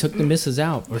 He done took the missus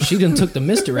out, or she done took the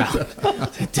mister out. I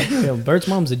said, damn, Bert's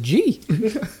mom's a G.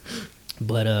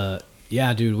 But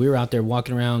yeah, dude, we were out there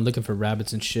walking around looking for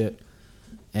rabbits and shit.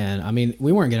 And I mean,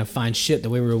 we weren't gonna find shit the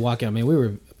way we were walking. I mean, we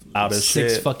were Out of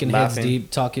 6 shit, fucking laughing. heads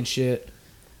deep talking shit.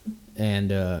 And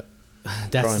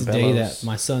that's Throwing the day pillows. that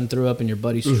my son threw up in your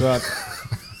buddy's truck.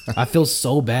 I feel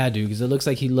so bad, dude, because it looks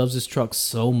like he loves his truck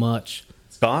so much.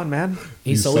 It's gone, man.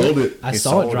 He sold it. I He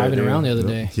saw sold it it, driving dude. around the other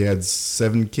day. He had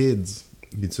 7 kids.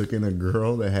 He took in a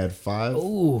girl that had 5.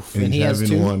 Oof, and and he he's has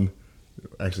having 2? one.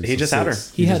 Actually, He so just had her.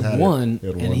 6. He just had it. one, He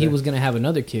had and one he there. was gonna have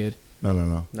another kid. No.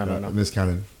 No.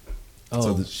 Miscounted.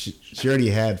 Oh, So she already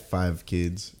had 5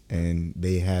 kids, and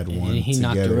they had one and he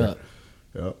together. knocked her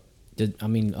up. Yep. I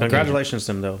mean, okay. Congratulations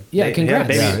to him, though. Yeah, He had a congrats.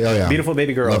 baby, Yeah. Beautiful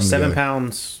baby girl. Love him 7 together.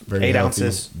 pounds, Very 8 healthy,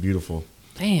 ounces. Beautiful.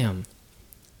 Damn.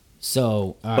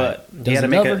 So, all But right. he Does had to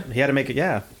he make love it. her? He had to make it.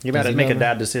 Yeah, he Does had to he make a love her?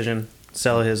 dad decision.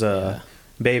 Sell his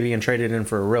baby and trade it in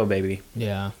for a real baby.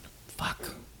 Yeah.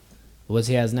 Fuck. What's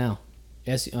he has now?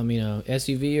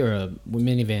 SUV or a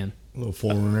minivan? A little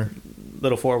forerunner.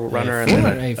 Little 4Runner Hey, and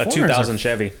then Hey, a Foreigners 2000 are-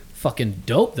 Chevy. Fucking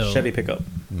dope though. Chevy pickup.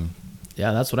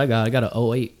 Yeah, that's what I got. I got a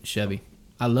 '08 Chevy.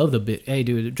 I love the bit. Hey,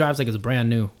 dude, it drives like it's brand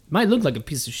new. Might look like a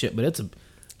piece of shit, but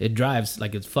it drives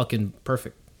like it's fucking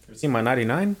perfect. You seen my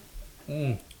 99?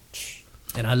 And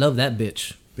I love that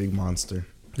bitch. Big monster.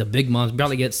 The big monster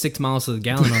probably get 6 miles to the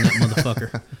gallon on that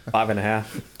motherfucker.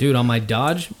 5.5. Dude, on my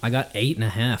Dodge, I got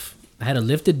 8.5. I had a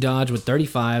lifted Dodge with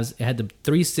 35s. It had the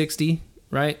 360,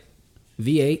 right?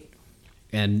 V8.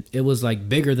 And it was like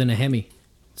bigger than a Hemi.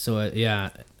 So, yeah.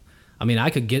 I mean, I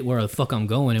could get where the fuck I'm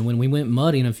going. And when we went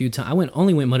mudding a few times,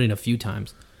 only went mudding a few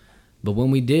times. But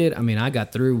when we did, I mean, I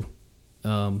got through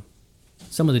some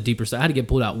of the deeper stuff. I had to get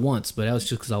pulled out once, but that was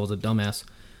just because I was a dumbass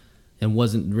and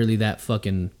wasn't really that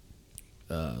fucking...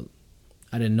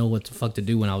 I didn't know what the fuck to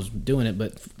do when I was doing it,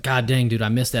 but god dang, dude, I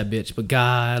missed that bitch. But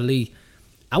golly,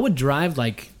 I would drive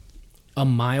like a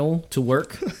mile to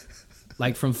work,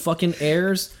 like from fucking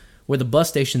Ayers, where the bus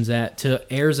station's at, to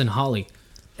Ayers and Holly,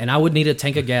 and I would need a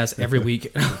tank of gas every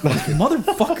week. Like,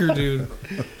 motherfucker, dude.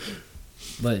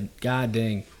 But god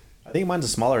dang. I think mine's a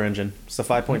smaller engine. It's a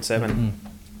 5.7.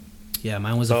 Yeah,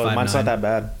 mine was a So 5.9. mine's not that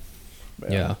bad.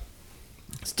 Yeah.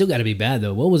 Still got to be bad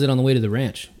though. What was it on the way to the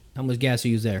ranch? How much gas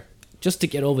you use there just to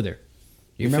get over there?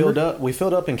 You remember? We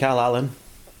filled up in Cal Island,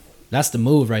 That's the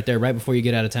move right there, right before you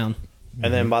get out of town.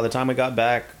 and then by the time we got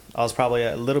back, I was probably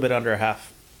a little bit under a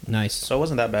half. Nice. So it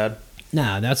wasn't that bad.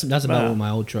 Nah, that's about Nah. what my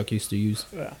old truck used to use.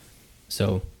 Yeah.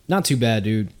 So not too bad,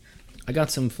 dude. I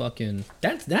got some fucking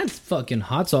that fucking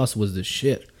hot sauce was the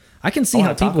shit. I can see I how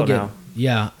want a people taco get. now.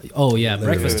 Yeah. Oh yeah.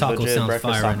 Breakfast Dude, taco legit sounds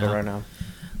breakfast fire taco right now.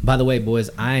 By the way, boys,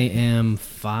 I am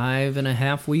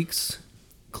 5.5 weeks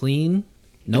clean.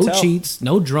 No tell. cheats.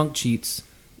 No drunk cheats.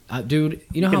 Dude,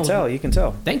 you know You how can tell. You can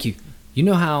tell. Thank you. You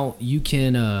know how you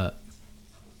can,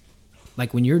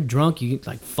 like when you're drunk, you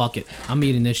like, fuck it. I'm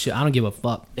eating this shit. I don't give a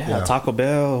fuck. Yeah, Taco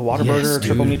Bell, Yes, Whataburger,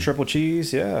 triple dude. meat, triple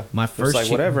cheese. Yeah, My It's first like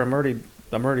cheat- whatever. I'm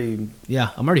already Yeah,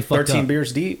 I'm already fucked 13 up.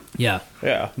 beers deep. Yeah.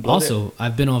 Yeah. bloated. Also,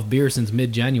 I've been off beer since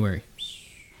mid-January.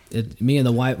 Me and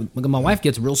the wife, my wife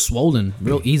gets real swollen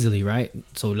real easily, right?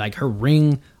 So like her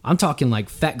ring, I'm talking like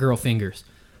fat girl fingers,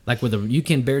 like with you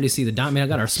can barely see the diamond. I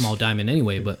got our small diamond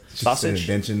anyway, but Sausage?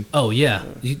 Indention. oh yeah,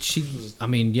 I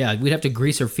mean, yeah, we'd have to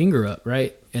grease her finger up,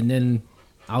 right? And then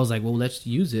I was like, well, let's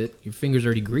use it. Your finger's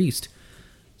already greased,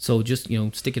 so just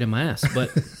stick it in my ass.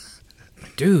 But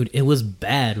dude, it was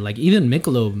bad. Like even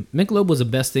Michelob was the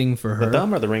best thing for her. The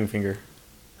thumb or the ring finger?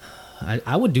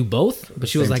 I would do both, but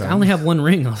she was same like, I time. only have one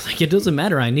ring. I was like, it doesn't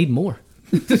matter. I need more.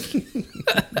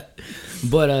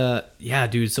 But yeah,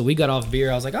 dude. So we got off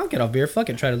beer. I was like, I'll get off beer. Fuck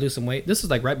it. Try to lose some weight. This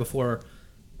was like right before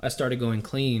I started going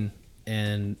clean.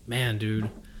 And man, dude,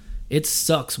 it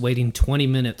sucks waiting 20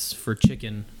 minutes for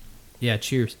chicken. Yeah,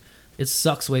 cheers. It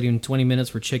sucks waiting 20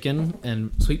 minutes for chicken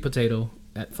and sweet potato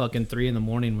at fucking 3 a.m.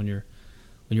 when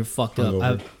you're fucked up.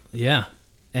 Hungover. Yeah,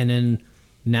 and then.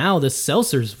 Now the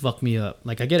seltzers fuck me up.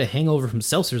 Like I get a hangover from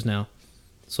seltzers now.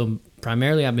 So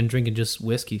primarily I've been drinking just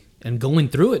whiskey and going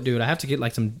through it, dude. I have to get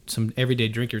like some everyday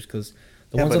drinkers because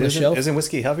the ones on the shelf. Isn't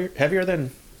whiskey heavier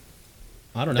than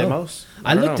I don't than know. most?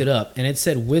 I don't looked know. it up and it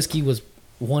said whiskey was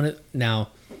one. Now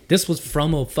this was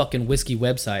from a fucking whiskey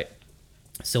website,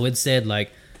 so it said like,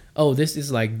 oh, this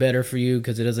is like better for you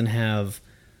because it doesn't have,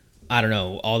 I don't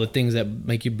know, all the things that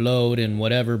make you bloat and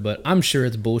whatever. But I'm sure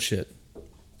it's bullshit.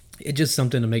 It's just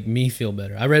something to make me feel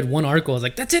better. I read one article. I was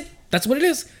like, that's it. That's what it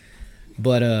is.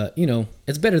 But,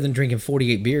 it's better than drinking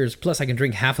 48 beers. Plus, I can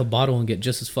drink half a bottle and get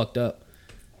just as fucked up.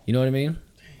 You know what I mean?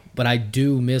 But I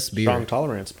do miss beer. Strong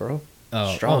tolerance, bro.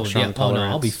 Strong tolerance. Oh, no,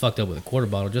 I'll be fucked up with a quarter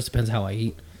bottle. Just depends how I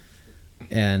eat.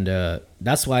 And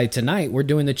that's why tonight we're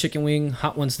doing the chicken wing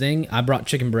hot ones thing. I brought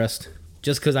chicken breast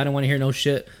just because I don't want to hear no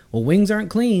shit. Well, wings aren't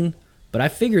clean. But I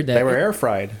figured that They were air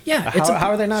fried. Yeah,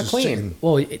 How are they not It's clean? chicken.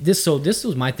 well, this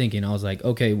was my thinking. I was like,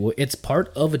 okay, well, it's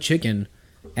part of a chicken,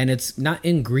 and it's not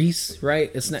in grease,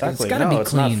 right? It's not. Exactly. It's gotta No, be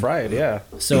it's clean. not fried. Yeah.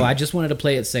 So I just wanted to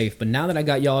play it safe. But now that I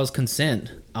got y'all's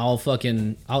consent,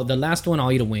 the last one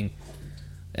I'll eat a wing,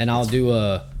 and I'll do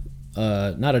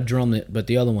not a drumlet, but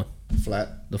the other one,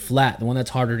 Flat. the flat, the one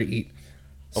that's harder to eat.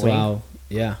 So wing?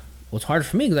 yeah. Well, it's harder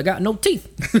for me because I got no teeth.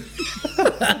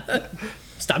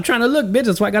 Stop trying to look, bitch.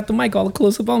 That's why I got the mic all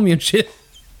close up on me and shit.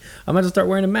 I'm about to start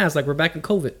wearing a mask like we're back in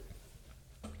COVID.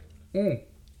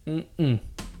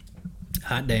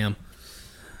 Hot damn.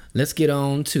 Let's get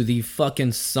on to the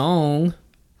fucking song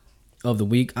of the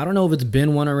week. I don't know if it's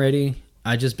been one already.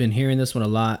 I just been hearing this one a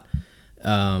lot.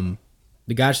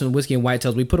 The guys from the Whiskey and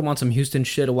Whitetails, we put them on some Houston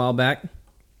shit a while back.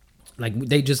 Like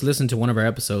they just listened to one of our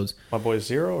episodes. My boy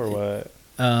Zero or what?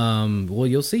 Well,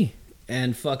 you'll see.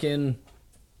 And fucking,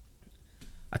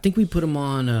 I think we put him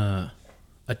on a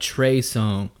Trey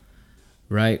song,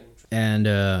 right? And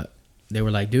they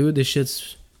were like, dude,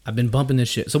 I've been bumping this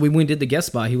shit. So we went and did the guest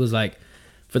spot. He was like,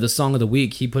 for the song of the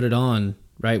week, he put it on,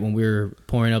 right, when we were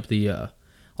pouring up the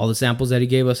all the samples that he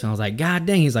gave us. And I was like, God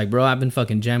dang. He's like, bro, I've been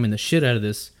fucking jamming the shit out of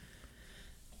this.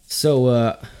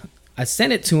 So I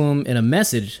sent it to him in a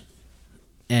message,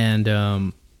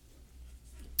 and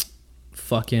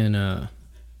fucking I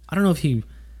don't know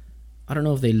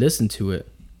if they listened to it.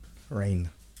 Rain.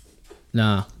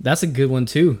 Nah, that's a good one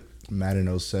too.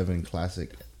 Madden 07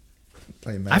 classic.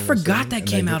 Play Madden I forgot 07, that and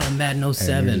came then- out on Madden and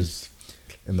 07.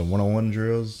 in the 101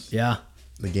 drills, Yeah.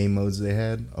 the game modes they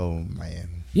had. Oh man.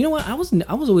 You know what? I was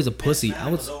always a pussy.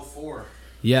 I was 04.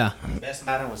 yeah. Best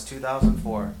Madden was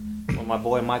 2004 when my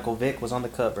boy Michael Vick was on the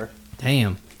cover.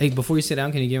 Damn. Hey, before you sit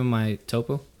down, can you give him my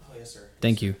topo? Oh yes sir.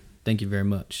 Thank you very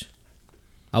much.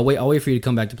 I'll wait for you to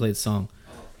come back to play the song.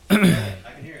 I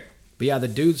can hear it. But yeah, the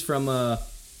dudes from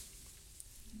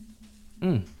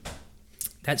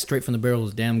that straight from the barrel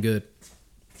is damn good.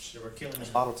 We're killing this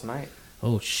bottle tonight.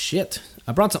 Oh shit!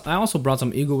 I also brought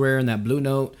some Eagle Rare and that Blue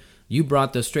Note. You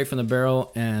brought the straight from the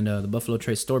barrel and the Buffalo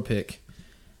Trace store pick.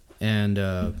 And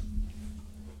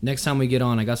next time we get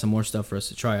on, I got some more stuff for us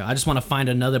to try. I just want to find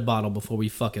another bottle before we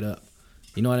fuck it up.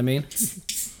 You know what I mean?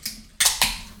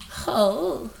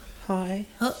 Oh. Hi.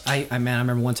 I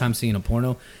remember one time seeing a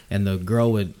porno and the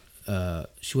girl would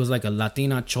she was like a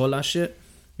Latina chola shit,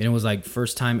 and it was like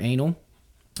first time anal,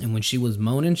 and when she was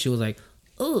moaning, she was like,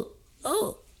 oh,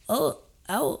 ow.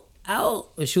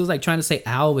 And she was like trying to say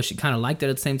ow, but she kind of liked it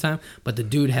at the same time. But the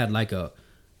dude had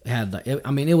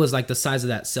it was like the size of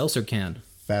that seltzer can.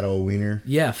 Fat old wiener.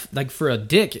 Yeah, like for a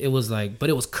dick, it was like, but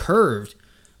it was curved,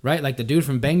 right? Like the dude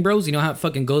from Bang Bros, you know how it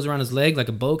fucking goes around his leg like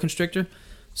a boa constrictor?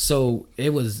 So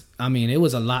it was a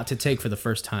lot to take for the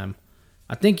first time.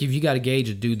 I think if you got to gauge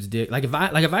a dude's dick, if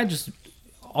I just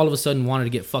all of a sudden wanted to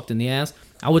get fucked in the ass,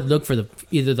 I would look for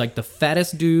either like the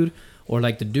fattest dude or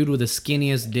like the dude with the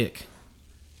skinniest dick,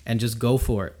 and just go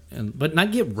for it. But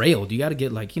not get railed. You got to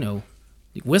get like,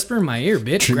 whisper in my ear,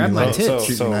 bitch. Grab my tits.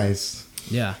 Treat me nice.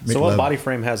 Yeah. Make So what love. body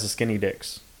frame has the skinny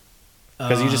dicks?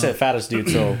 Because you just said fattest dude,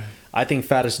 so I think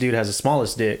fattest dude has the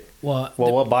smallest dick. Well,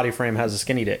 what body frame has a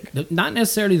skinny dick? not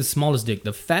necessarily the smallest dick.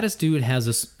 The fattest dude has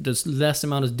this less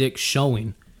amount of dick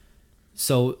showing.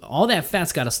 So all that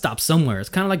fat's got to stop somewhere. It's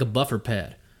kind of like a buffer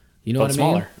pad. You know But what I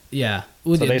smaller. mean? Yeah.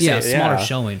 So they say, Smaller yeah.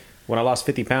 showing. When I lost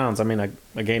 50 pounds,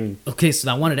 I gained. Okay,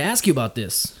 so I wanted to ask you about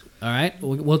this. All right,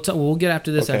 we'll get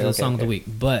after this after the song of the week.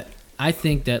 But I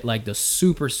think that like the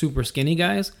super skinny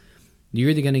guys, you're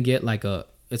either gonna get like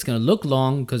it's gonna look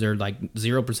long because they're like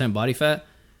 0% body fat,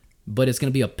 but it's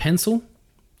gonna be a pencil,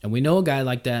 and we know a guy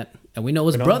like that, and we know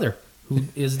his brother who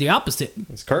is the opposite.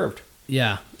 It's curved.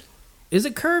 Yeah, is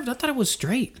it curved? I thought it was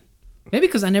straight. Maybe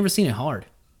because I never seen it hard.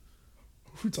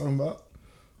 Who you talking about?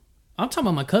 I'm talking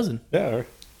about my cousin. Yeah.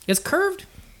 It's curved?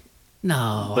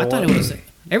 No, I thought it was.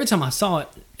 Every time I saw it,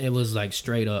 it was like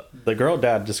straight up. The girl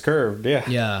dad just curved. Yeah.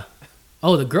 Yeah.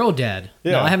 Oh, the girl dad.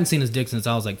 No, Yeah. I haven't seen his dick since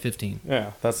I was like 15.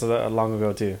 Yeah. That's long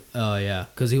ago too. Oh, yeah.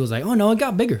 Because he was like, oh, no, it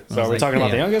got bigger. I So was are we like, talking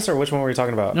about the yeah. youngest, or which one were we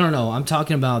talking about? No. I'm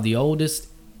talking about the oldest,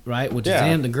 right? Which is Yeah.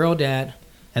 him, the girl dad,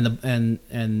 and the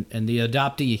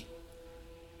adoptee,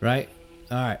 right?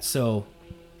 All right. So,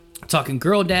 talking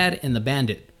girl dad and the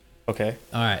bandit. Okay.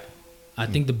 All right. I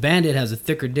think the bandit has a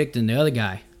thicker dick than the other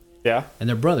guy, Yeah. and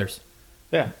they're brothers.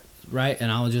 Yeah. Right?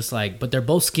 And I was just like, but they're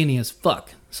both skinny as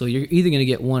fuck. So you're either going to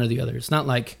get one or the other. It's not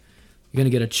like you're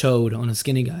going to get a chode on a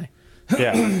skinny guy.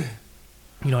 Yeah. You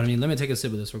know what I mean? Let me take a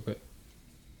sip of this real quick.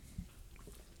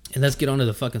 And let's get on to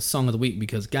the fucking song of the week,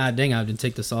 because god dang, I didn't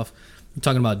take this off. I'm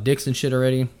talking about dicks and shit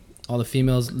already. All the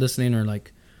females listening are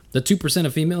like, the 2%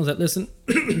 of females that listen,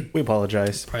 We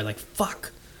apologize. probably like,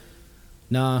 fuck.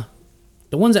 Nah.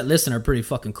 The ones that listen are pretty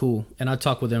fucking cool. And I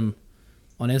talk with them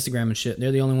on Instagram and shit.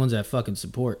 They're the only ones that fucking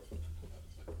support.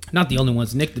 Not the only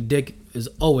ones. Nick the Dick is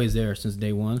always there since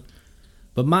day one.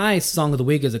 But my song of the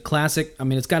week is a classic. I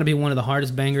mean, it's got to be one of the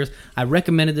hardest bangers. I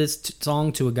recommended this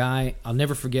song to a guy. I'll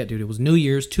never forget, dude. It was New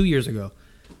Year's 2 years ago.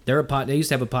 They used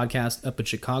to have a podcast up in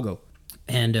Chicago.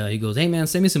 And he goes, hey, man,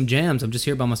 send me some jams. I'm just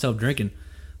here by myself drinking.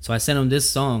 So I sent him this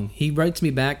song. He writes me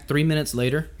back 3 minutes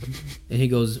later. And he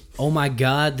goes, oh, my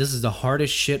God, this is the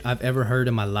hardest shit I've ever heard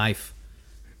in my life.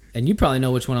 And you probably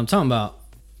know which one I'm talking about.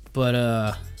 But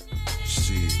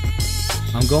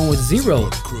I'm going with Zero,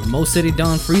 Mo City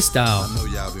Dawn freestyle.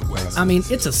 I mean,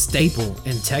 it's a staple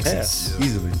in Texas.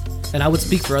 Easily. And I would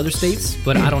speak for other states,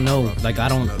 but I don't know. Like,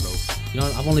 I've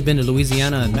only been to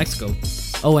Louisiana and Mexico.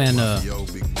 Oh, and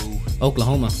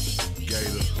Oklahoma.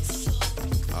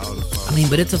 I mean,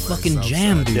 but it's a fucking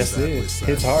jam, dude. Yes, it is.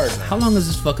 It's hard. How long is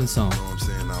this fucking song?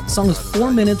 The song is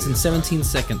 4 minutes and 17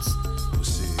 seconds.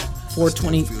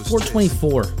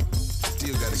 424.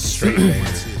 Straight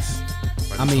bangers.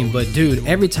 I mean, but dude,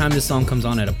 every time this song comes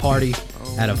on at a party,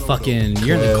 at a fucking,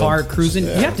 you're in the car cruising,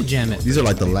 you have to jam it. These are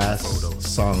like the last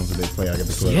songs that they play like at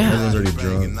the club. Yeah. Everyone's already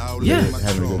drunk. Yeah. They're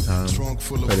having a good time.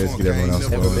 Play this, get everyone else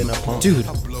Never been going. a punk. Dude,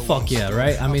 fuck yeah,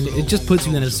 right? I mean, it just puts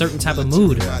you in a certain type of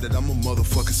mood.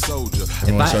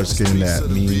 Everyone I- starts getting that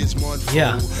mean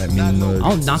Yeah. mug.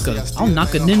 I'll knock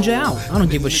a ninja out. I don't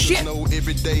give a shit.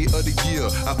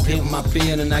 Pimp my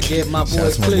pen and I get my boy Shout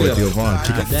out to my boy clear. Theo Vaughn.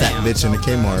 Kick a fat Damn. bitch in the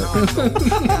Kmart.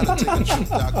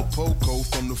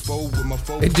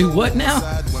 It do what now?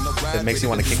 It makes you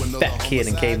want to kick that kid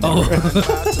in cave. Oh.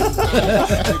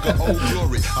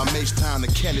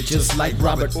 Just like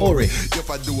Robert Ory.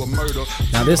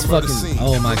 Now this fucking,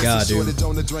 oh my god, dude.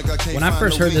 When I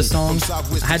first heard this song,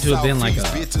 I had to have been like a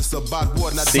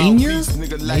senior?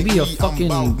 Maybe a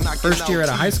fucking first year out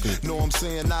of high school.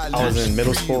 I was in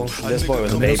middle school. This boy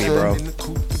was a baby, bro.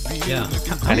 Yeah.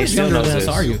 How And he much still younger knows than us this.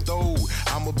 are you?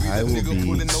 I will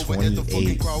be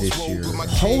 28 this year.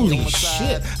 Holy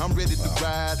shit. I'll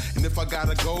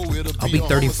be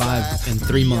 35 in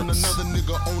 3 months.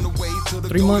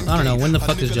 3 months? I don't know. When the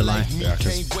fuck is July? Yeah,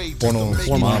 because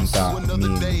 4 months thought me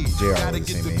and JR were the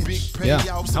same age. Yeah.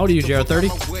 How old are you, JR? 30?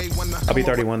 I'll be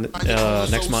 31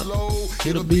 next month.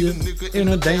 It'll be in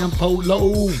a damn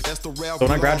polo. So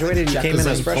when I graduated, you came in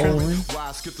as freshman?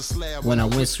 When I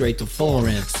went straight to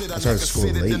foreign. I started school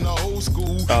late.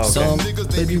 Oh, Some okay.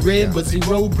 baby red, but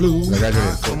zero blue. I graduated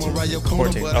at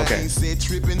 14. Okay.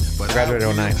 I graduated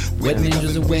 09. Wet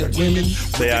ninjas and wet women.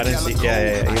 So yeah, I didn't see.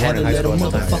 Yeah. You Had weren't to in high let a school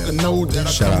at the time. motherfucker know that I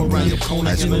Shout come out around me, the corner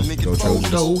high in school, a go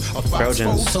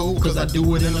Trojans. Trojans. Cause I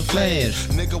do it in a flash.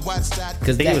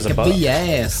 Cause think he was that a could buck. be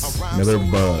ass. Another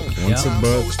bug. Once Yeah. a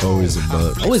bug, always a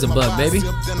bug. Always a bug, baby.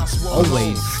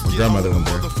 Always. My grandmother went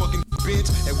there.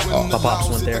 My pops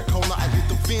went there.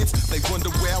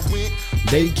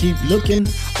 They keep looking.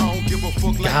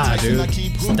 God, dude.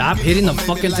 Stop hitting the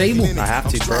fucking table. I have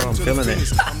to, bro. I'm feeling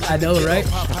it. I know, right?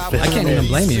 I can't even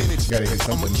blame you. You gotta hit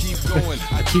something.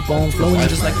 I keep on flowing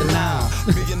just like the Nile.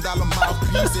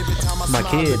 My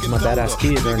kids, my badass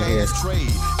kids are in here.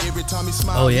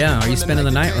 Oh yeah, are you spending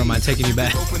the night or am I taking you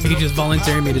back? Are you just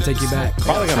volunteering me to take you back?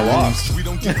 Probably gonna walk.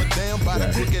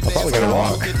 I'm probably gonna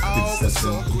walk.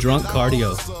 Drunk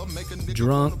cardio.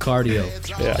 Drunk cardio.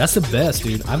 Yeah. That's the best,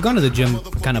 dude. I've gone to the gym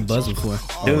kind of buzzed before.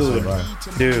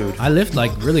 Dude. I lift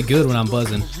like really good when I'm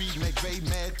buzzing.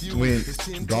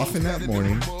 Went golfing that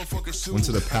morning. Went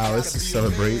to the Palace to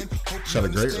celebrate. Shot a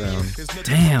great round.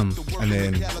 Damn. And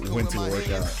then went to a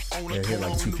workout. And hit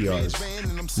like 2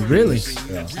 PRs. Really?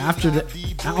 Yeah. After the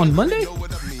on Monday?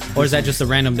 Or is that just a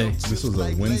random day? This was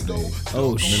a Wednesday.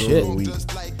 Oh Middle shit. of the week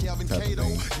type of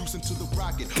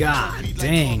thing. God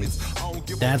dang.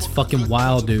 That's fucking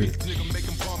wild, dude.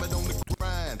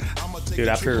 Dude,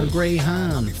 after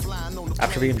Greyhound.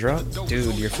 being drunk,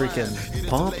 dude, you're freaking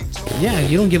pumped. Yeah,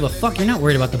 you don't give a fuck. You're not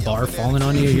worried about the bar falling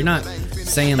on you. You're not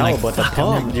saying No, like, but the fuck, I'm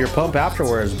pump, never- you're pumped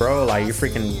afterwards, bro. Like you're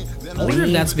freaking I wonder if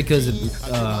lean. that's because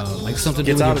of like something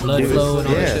to do Gets with your out- blood dude, flow and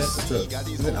all yes. that shit.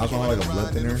 Isn't alcohol like a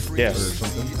blood thinner? Yes. Or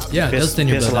something? Yeah, it does thin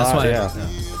your piss blood. a lot, That's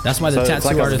why. That's why the So it's tattoo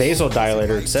like a artist.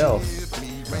 vasodilator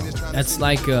itself. That's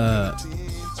like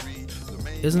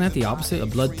isn't that the opposite? A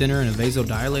blood thinner and a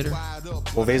vasodilator.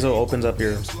 Well, vaso opens up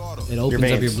your. It opens up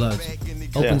your veins. blood.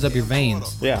 Opens up your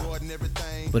veins. Yeah.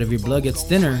 But if your blood gets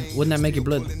thinner, wouldn't that make your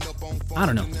blood? I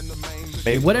don't know.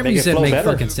 Whatever make you it said flow makes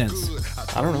better. fucking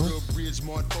sense. I don't know.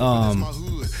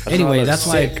 Anyway, another that's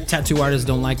why sick- tattoo artists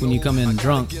don't like when you come in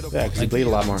drunk. Yeah, because you bleed a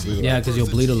lot more. Yeah, because you'll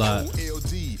bleed a lot.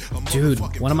 Dude,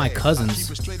 one of my cousins,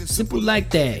 simple like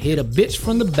that, hit a bitch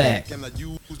from the back.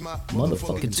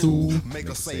 Motherfucking tool.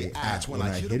 Say, when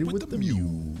I hit it with the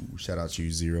mule. Shout out to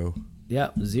you, Zero. Yeah,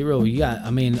 zero. You got,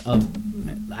 I mean,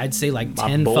 I'd say like My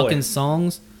 10 boy. fucking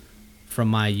songs from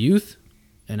my youth.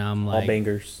 And I'm All like,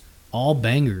 bangers. all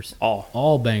bangers.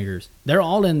 All bangers. They're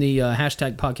all in the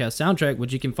hashtag podcast soundtrack,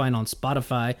 which you can find on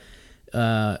Spotify.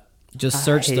 Just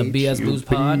search the hate BS you, Blues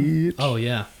Pod. bitch. Oh,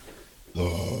 yeah.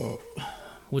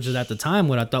 Which is at the time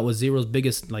what I thought was Zero's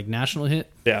biggest like national hit.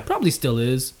 Yeah. Probably still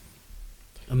is.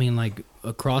 I mean, like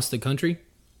across the country.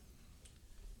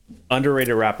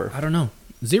 Underrated rapper. I don't know.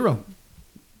 Zero.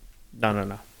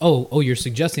 No. Oh, you're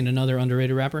suggesting another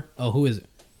underrated rapper? Oh, who is it?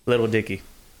 Little Dicky.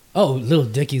 Oh, Lil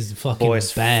Dicky's fucking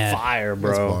Boy's bad. fire,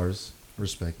 That's bro. bars.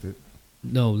 Respect it.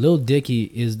 No, Lil Dicky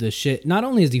is the shit. Not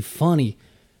only is he funny,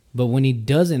 but when he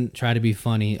doesn't try to be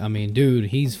funny, I mean, dude,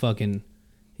 he's fucking.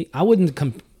 I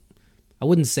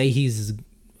wouldn't say he's.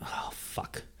 Oh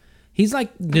fuck. He's like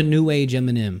the new age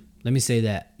Eminem. Let me say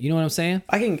that. You know what I'm saying?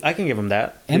 I can give him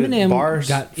that. Dude, Eminem bars,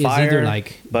 is fire, either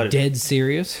like but dead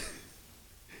serious.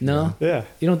 No, Yeah.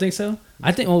 you don't think so?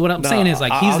 I think. Well, what I'm No, saying is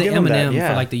like he's I'll the give him that, Eminem yeah.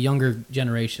 for like the younger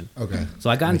generation. Okay. So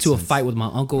I got Makes into a sense. fight with my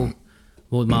uncle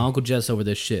Jess over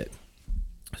this shit.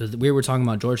 So we were talking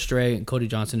about George Strait and Cody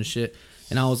Johnson and shit.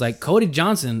 And I was like, Cody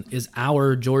Johnson is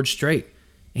our George Strait.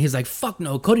 And he's like, fuck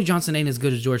no, Cody Johnson ain't as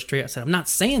good as George Strait. I said, I'm not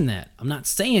saying that. I'm not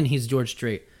saying he's George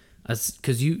Strait.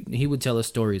 Because he would tell us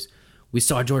stories. We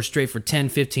saw George Strait for $10,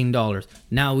 $15.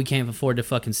 Now we can't afford to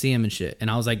fucking see him and shit. And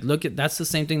I was like, look, that's the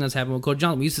same thing that's happening with Cody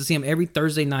Johnson. We used to see him every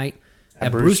Thursday night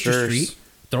at Brewster Street.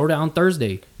 Throw down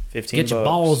Thursday. 15 Get your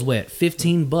balls wet.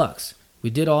 $15. We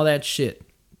did all that shit.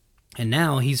 And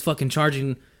now he's fucking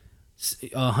charging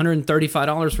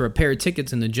 $135 for a pair of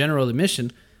tickets in the general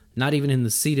admission, not even in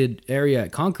the seated area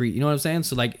at Concrete. You know what I'm saying?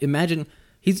 So like, imagine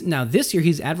this year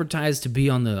he's advertised to be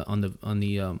on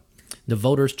the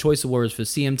Voters' Choice Awards for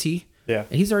CMT. Yeah.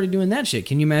 And he's already doing that shit.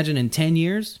 Can you imagine in 10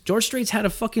 years? George Strait's had a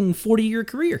fucking 40-year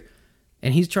career,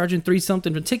 and he's charging $3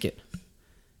 something a ticket.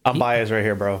 I'm biased right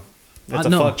here, bro. It's a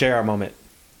no. fuck JR moment.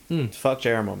 Fuck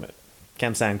JR moment.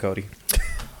 Can't stand Cody.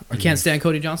 I can't stand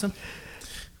Cody Johnson.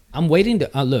 I'm waiting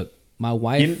to look. My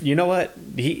wife. You know what?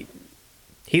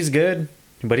 He's good,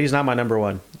 but he's not my number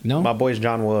one. No, my boy's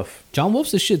John Wolf. John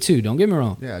Wolf's the shit too. Don't get me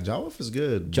wrong. Yeah, John Wolf is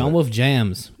good. John Wolf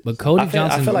jams, but Cody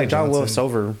Johnson. I feel like John Wolf's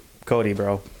over Cody,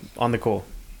 bro. On the cool.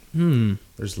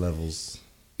 There's levels.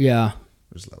 Yeah.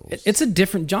 There's levels. It's a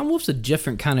different. John Wolf's a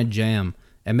different kind of jam,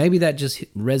 and maybe that just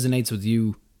resonates with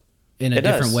you in a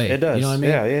different way. It does. You know what I mean?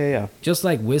 Yeah. Just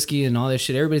like whiskey and all that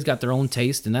shit, everybody's got their own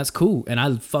taste, and that's cool. And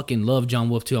I fucking love John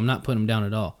Wolf too. I'm not putting him down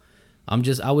at all. I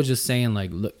was just saying, like,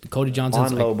 look, Cody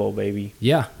Johnson's on like, Lobo, baby.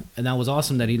 Yeah, and that was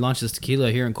awesome that he launched his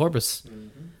tequila here in Corpus.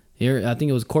 Here, I think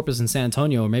it was Corpus in San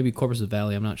Antonio, or maybe Corpus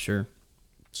Valley. I'm not sure.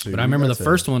 So but I remember the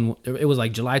first one. It was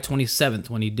like July 27th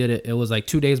when he did it. It was like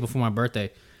 2 days before my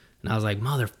birthday, and I was like,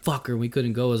 motherfucker, we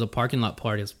couldn't go as a parking lot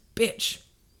party. It's bitch.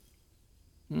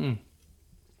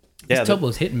 This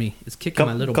Tobo's hitting me. It's kicking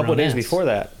my little couple brown days ass. before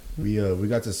that. We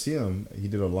got to see him. He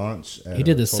did a launch. He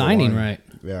did the Total signing, Wine. right?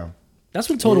 Yeah. That's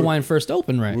when Total Wine first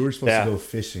opened, right? We were supposed to go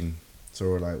fishing, so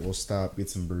we're like, we'll stop, get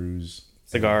some brews,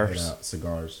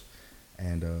 cigars,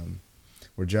 and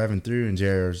we're driving through, and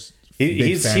JR's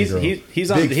he's on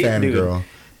big fan girl.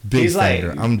 Big he's fan like,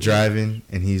 girl. I'm driving,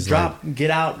 and he's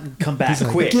get out, come back like,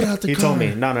 quick. Get out the car. He told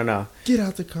me, no. Get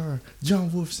out the car.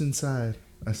 John Wolf's inside.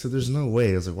 I said, "There's no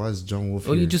way." I was like, "Why is John Wolf?"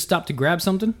 Oh, here? you just stopped to grab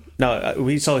something?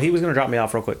 No, so he was gonna drop me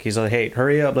off real quick. He's like, "Hey,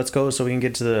 hurry up, let's go, so we can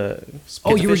get to the."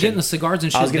 Oh, you were getting the cigars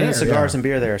and shit. I was getting there. the cigars and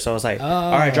beer there, so I was like,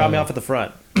 "All right, drop me off at the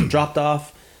front." Dropped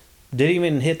off. Didn't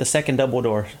even hit the second double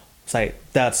door. It's like,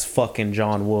 that's fucking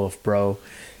John Wolf, bro.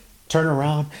 Turn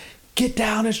around, get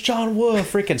down, it's John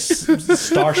Wolf. Freaking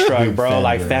starstruck, bro.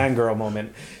 Like fangirl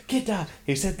moment. Get down.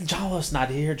 He said, John Wolf's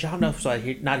not here. John Wolf's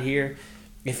not here.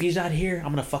 If he's not here,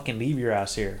 I'm gonna fucking leave your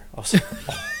ass here. I was like,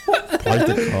 Parked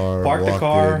the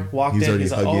car. Walked He's in. already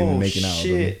He's like, hugging oh and making out with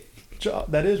him. shit.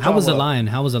 That is. John How was the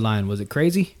Wolf. line? Was it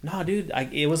crazy? No, dude.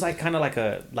 It was like kind of like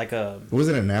a. It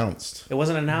wasn't announced. It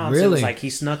wasn't announced. Really? It was like he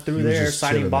snuck through He was there just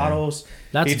signing chilling, bottles.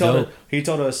 That's dope. He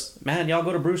told us, man, y'all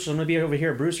go to Brewster's. I'm gonna be over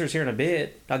here at Brewster's here in a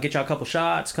bit. I'll get y'all a couple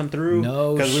shots. Come through.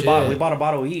 No because we bought a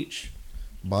bottle each.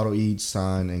 Bottle each,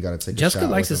 sign, and got to take Jessica a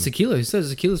shot likes with his him. tequila. He says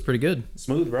his tequila's pretty good.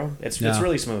 Smooth, bro. It's Yeah.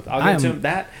 really smooth. I'll get to him.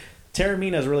 That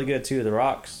Terramina is really good too. The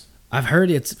rocks. I've heard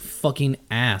it's fucking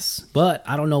ass, but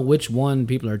I don't know which one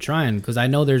people are trying because I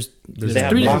know there's They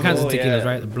have three different Blanco, kinds of tequilas, yeah.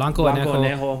 right? Blanco, Blanco,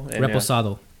 Anejo, Anejo, and,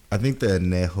 Reposado. I think the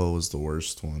Anejo is the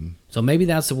worst one. So maybe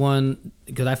that's the one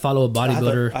because I follow a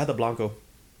bodybuilder. I had the Blanco.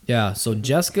 Yeah, so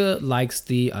Jessica likes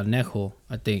the Anejo,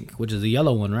 I think, which is the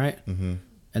yellow one, right? Mm-hmm.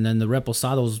 And then the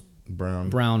Reposado's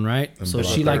brown, right? And so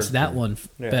black. she likes that one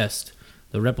best,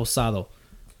 the Reposado.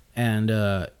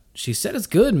 And she said it's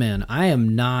good, man. I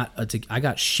am not I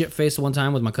got shit faced one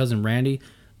time with my cousin Randy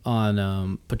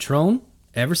on Patron.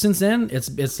 Ever since then,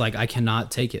 it's like I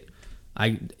cannot take it.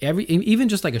 Even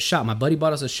just like a shot. My buddy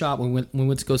bought us a shot when we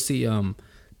went to go see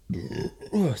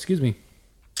excuse me.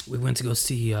 We went to go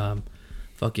see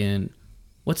fucking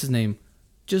what's his name?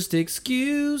 Just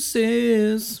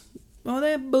excuses. All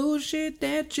that bullshit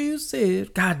that you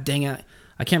said. God dang it.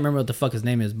 I can't remember what the fuck his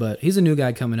name is, but he's a new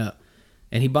guy coming up.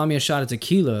 And he bought me a shot of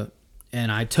tequila,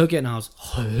 and I took it, and I was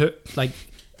like,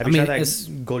 Have you tried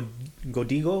that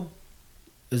Godigo?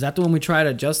 Is that the one we tried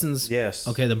at Justin's? Yes.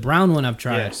 Okay, the brown one I've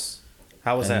tried. Yes.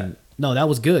 How was that? No, that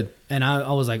was good. And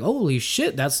I was like, holy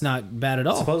shit, that's not bad at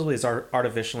all. Supposedly it's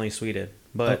artificially sweetened,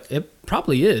 but it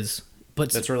probably is.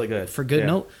 But it's really good. For good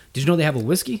note, did you know they have a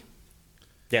whiskey?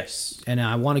 Yes. And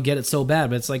I want to get it so bad,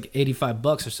 but it's like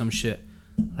 $85 or some shit.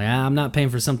 Like, I'm not paying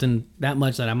for something that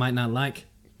much that I might not like.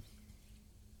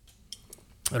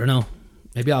 I don't know.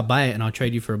 Maybe I'll buy it and I'll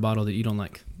trade you for a bottle that you don't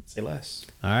like. Say less.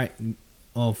 All right.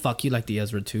 Oh, fuck, you like the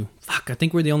Ezra too. Fuck, I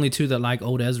think we're the only two that like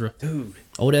Old Ezra. Dude.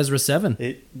 Old Ezra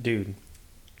 7. Dude.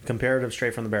 Comparative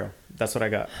straight from the barrel. That's what I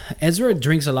got. Ezra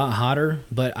drinks a lot hotter,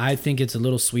 but I think it's a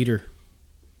little sweeter.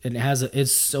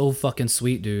 It's so fucking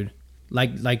sweet, dude.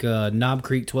 Like a Knob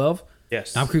Creek 12.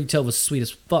 Yes. Knob Creek 12 was sweet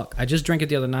as fuck. I just drank it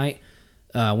the other night.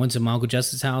 Went to my Uncle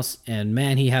Justice's house, and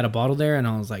man, he had a bottle there, and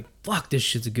I was like, fuck, this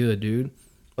shit's good, dude.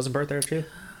 Wasn't Bert there too?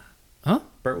 Huh?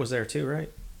 Bert was there too,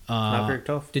 right? Knob Creek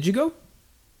 12. Did you go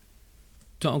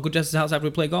to Uncle Justice's house after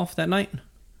we played golf that night?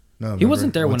 No, He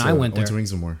wasn't there when I went there. I went to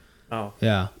Wings and More. Oh.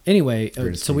 Yeah. Anyway,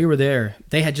 Great to so see. we were there.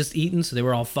 They had just eaten, so they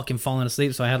were all fucking falling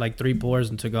asleep. So I had like 3 pours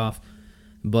and took off.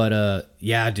 But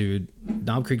yeah, dude,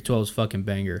 Knob Creek 12 is fucking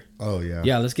banger. Oh yeah.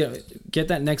 Yeah, let's get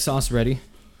that next sauce ready.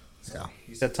 Yeah.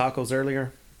 You said tacos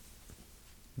earlier.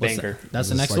 What's Banger. that? That's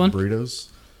the Just next like one. Burritos,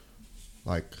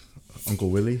 like Uncle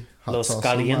Willie. Hot Los sauce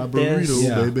on my Calientes burrito,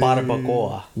 Yeah. baby.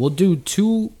 Barbacoa. We'll do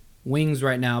 2 wings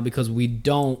right now because we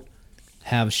don't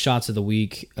have shots of the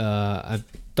week. I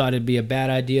thought it'd be a bad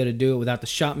idea to do it without the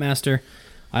shot master.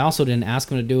 I also didn't ask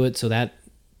him to do it, so that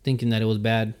thinking that it was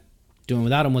bad doing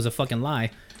without him was a fucking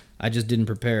lie. I just didn't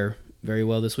prepare very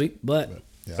well this week, but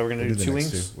Yeah, So we're gonna we'll do the 2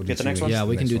 next wings? two. We'll do Get the two next wings. one? yeah,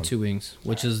 we can Next do one. 2 wings,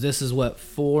 which is this is what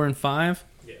 4 and 5.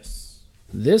 Yes.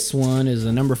 This one is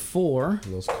the number 4.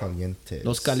 Los Calientes.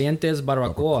 Los Calientes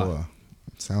Barbacoa.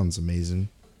 Sounds amazing.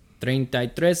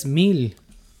 33,000.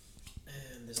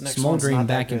 This next one's Smoldering not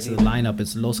that back good into the either. lineup.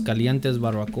 It's Los Calientes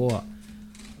Barbacoa.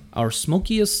 Our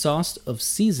smokiest sauce of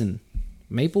season.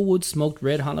 Maplewood smoked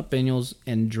red jalapenos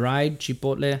and dried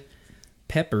chipotle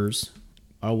peppers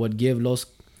are what give Los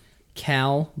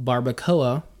Cal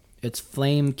Barbacoa its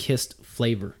flame-kissed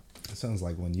flavor. It sounds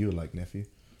like one you would like, nephew.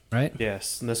 Right?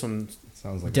 Yes. And this one,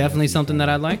 Sounds like a Definitely nephew something that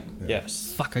kinda- I'd like.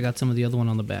 yes. Fuck, I got some of the other one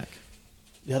on the back.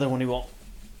 The other one he won't.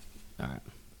 All right.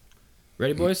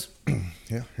 Ready, boys?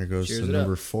 Yeah, here goes Cheers to it up.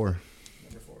 number 4.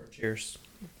 Number 4. Cheers.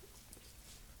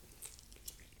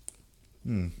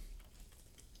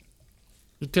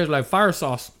 It tastes like fire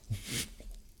sauce.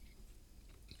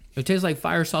 It tastes like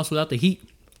fire sauce without the heat.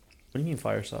 What do you mean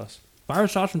fire sauce? Fire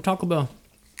sauce from Taco Bell.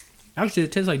 Actually,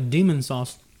 it tastes like demon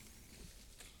sauce.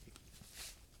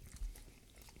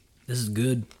 This is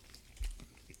good.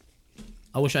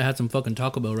 I wish I had some fucking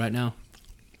Taco Bell right now.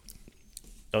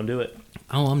 Don't do it.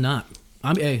 Oh, I'm not.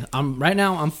 I'm right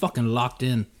now. I'm fucking locked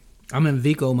in. I'm in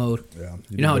Vico mode. Yeah.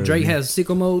 You know how Drake has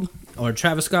sicko mode or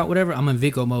Travis Scott, whatever. I'm in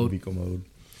Vico mode. Vico mode.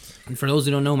 And for those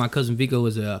who don't know, my cousin Vico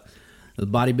is a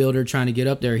bodybuilder trying to get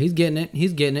up there. He's getting it. He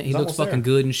looks almost fucking there.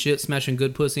 good and shit, smashing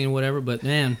good pussy and whatever. But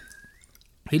man,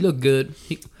 he looked good.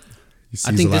 He He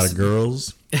I sees think a lot this- of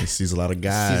girls. He sees a lot of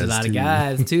guys. sees a lot too. of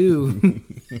guys too.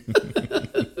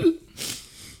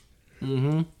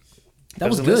 Mm-hmm. That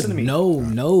was Doesn't listen to good.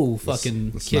 me. No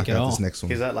fucking Let's kick knock at out all. This next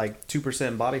one. He's at like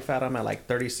 2% body fat. I'm at like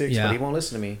 36, Yeah. but he won't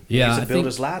listen to me. Yeah, He needs I to build think-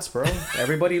 his lats, bro.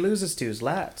 Everybody loses to his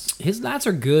lats. His lats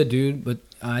are good, dude, but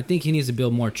I think he needs to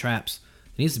build more traps.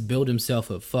 He needs to build himself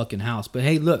a fucking house. But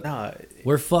hey, look, Nah,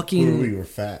 we're fucking we were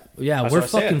fat. yeah, that's we're what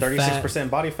I said. fucking 36%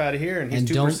 fat body fat here, and he's and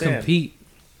 2%. don't compete.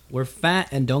 We're fat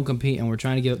and don't compete, and we're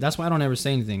trying to get. That's why I don't ever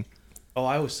say anything. Oh,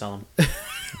 I always tell him.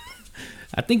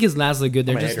 I think his lats look good.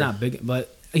 They're I'm a just hater. not big,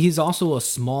 but he's also a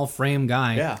small frame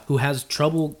guy Yeah. who has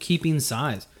trouble keeping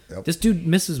size. Yep. This dude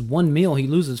misses one meal, he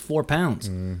loses 4 pounds.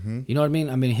 Mm-hmm. You know what I mean?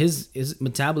 I mean his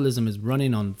metabolism is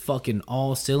running on fucking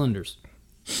all cylinders,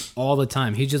 all the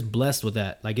time. He's just blessed with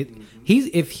that. Like it,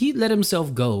 if he let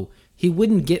himself go, he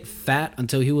wouldn't get fat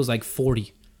until he was like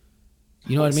 40.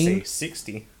 You know what I mean? Say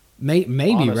 60.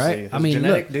 Maybe Honestly. right? His I mean,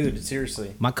 genetic look, dude,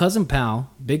 seriously. my cousin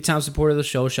Pal, big time supporter of the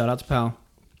show. Shout out to Pal.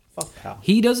 Fuck pal.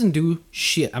 He doesn't do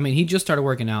shit. I mean, he just started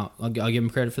working out. I'll give him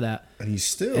credit for that. And he's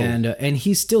still. And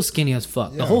he's still skinny as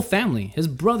fuck. The Yeah. whole family, his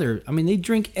brother. I mean, they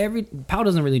drink every. Pal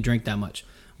doesn't really drink that much.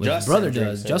 What his Justin brother drinks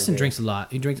does. every Justin day. drinks a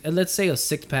lot. He drinks, let's say, a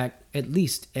 6-pack at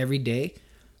least every day,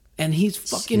 and he's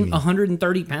fucking Skinny.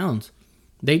 130 pounds.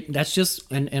 That's just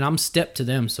and I'm stepped to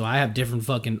them, so I have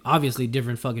obviously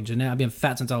different fucking genetics. I've been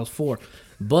fat since I was 4,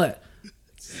 but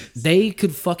they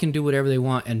could fucking do whatever they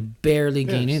want and barely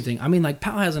gain Yes. anything. I mean, like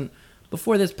Pal hasn't.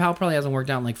 Before this, Pal probably hasn't worked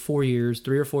out in like 4 years,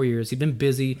 3 or 4 years. He's been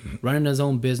busy running his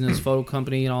own business, photo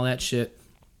company, and all that shit.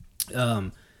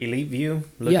 Elite View.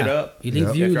 Look Yeah. it up. Elite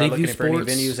Yep. View, If you're Elite looking View for any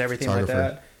Sports. venues, everything like Photographer.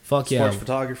 that. Fuck yeah. Sports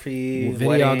photography, Videography,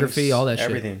 weddings, all that shit.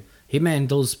 everything. He man,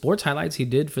 those sports highlights he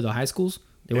did for the high schools,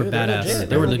 they were Dude, they're badass. legit.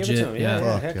 They were We'll give it to legit. him. Yeah.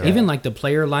 Fuck heck yeah. Even like the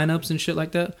player lineups and shit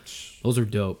like that. Those are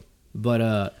dope.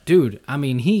 But dude, I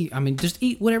mean just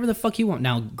eat whatever the fuck he want.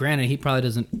 Now, granted, he probably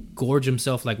doesn't gorge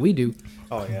himself like we do.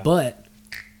 Oh, yeah. But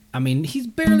I mean, he's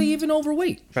barely even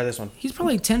overweight. Try this one. He's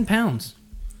probably 10 pounds.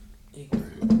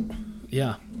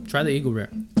 Yeah. Try the Eagle Rare.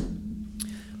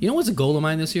 You know what's a goal of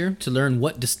mine this year? To learn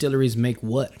what distilleries make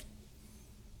what.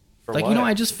 Like, what?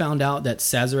 I just found out that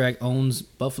Sazerac owns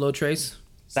Buffalo Trace.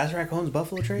 Sazerac owns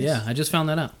Buffalo Trace? Yeah, I just found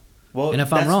that out. Well, and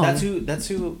if I'm wrong... That's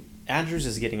who Andrews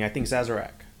is getting, I think,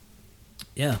 Sazerac.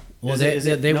 Yeah. Well,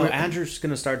 Andrews is going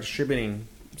to start distributing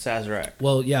Sazerac.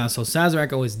 Well, yeah, so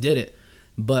Sazerac always did it,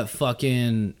 but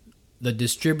fucking the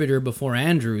distributor before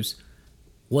Andrews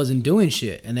wasn't doing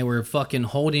shit, and they were fucking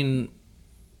holding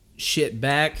shit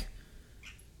back.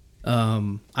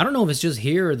 I don't know if it's just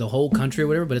here or the whole country or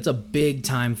whatever, but it's a big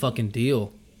time fucking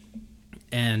deal.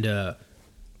 And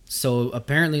so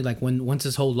apparently, like, once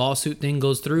this whole lawsuit thing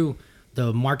goes through,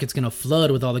 the market's gonna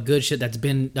flood with all the good shit that's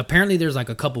been. Apparently, there's like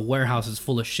a couple warehouses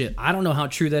full of shit. I don't know how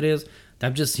true that is.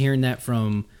 I'm just hearing that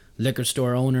from liquor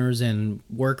store owners and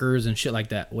workers and shit like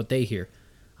that. What they hear.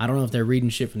 I don't know if they're reading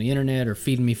shit from the internet or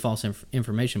feeding me false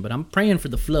information. But I'm praying for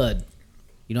the flood.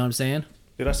 You know what I'm saying?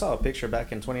 Dude, I saw a picture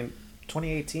back in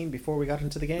 2018 before we got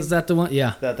into the game. Is that the one?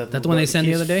 Yeah. That's the one they sent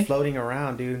the other day? Floating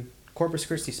around, dude. Corpus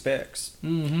Christi specs.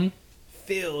 Mm-hmm.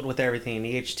 Filled with everything.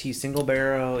 EHT single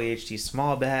barrel, EHT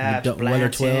small batch, Weller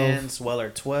 12. Weller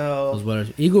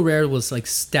 12. Eagle Rare was like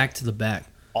stacked to the back.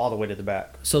 All the way to the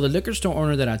back. So the liquor store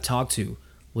owner that I talked to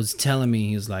was telling me,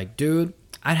 he's like, dude,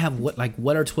 I'd have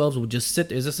Weller 12s would just sit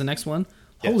there. Is this the next one?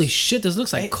 Yes. Holy shit, this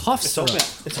looks like cough syrup.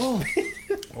 It's open.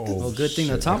 Well, good thing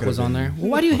the top was on there.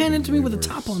 Well, why do you hand it to me with the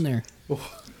top on there?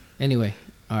 Anyway,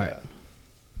 all right.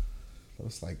 That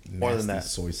was like more than that.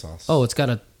 Soy sauce. Oh, it's got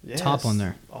a top on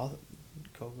there. Go.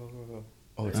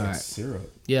 Oh, it's like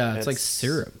syrup. Yeah, it's like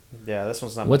syrup. Yeah, this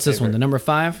one's not. What's this one? The number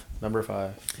 5? Number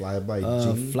 5. Fly by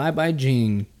Jing. Fly by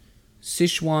Jing.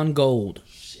 Sichuan Gold.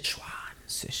 Sichuan?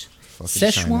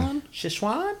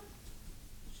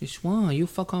 Sichuan, you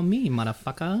fuck on me,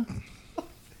 motherfucker.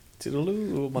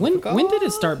 Toodaloo, When did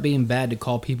it start being bad to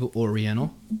call people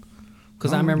Oriental?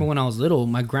 Because I remember when I was little,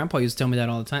 my grandpa used to tell me that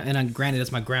all the time. And granted,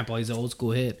 that's my grandpa. He's an old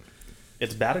school head.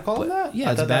 It's bad to call him that?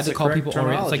 Yeah, it's bad to call people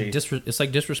Oriental. It's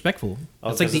like disrespectful.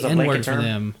 It's like the N-word for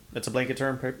them. It's a blanket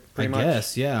term, pretty much?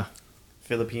 Yes, yeah.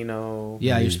 Filipino.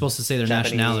 Yeah, you're supposed to say their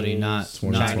Japanese, nationality, not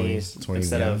Chinese,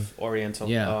 instead of Oriental.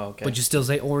 Yeah, oh, okay. But you still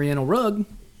say Oriental rug,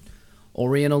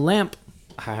 Oriental lamp.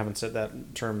 I haven't said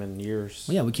that term in years.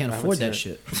 Well, yeah, we can't afford that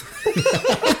shit.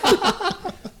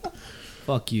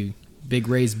 Fuck you, big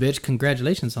raised bitch.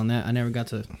 Congratulations on that. I never got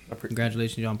to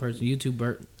congratulations you on person. You too,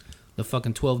 Bert. The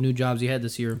fucking 12 new jobs you had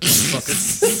this year,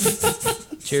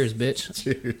 motherfucker. Cheers, bitch.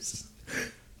 Cheers.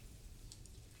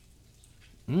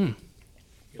 You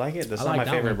like it? That's not my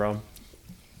favorite, bro.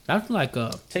 That's like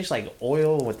a... Tastes like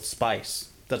oil with spice.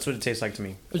 That's what it tastes like to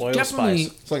me. It's Oil definitely...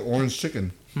 spice. It's like orange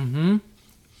chicken. Mm-hmm.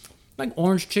 Like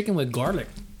orange chicken with garlic.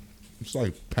 It's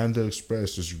like Panda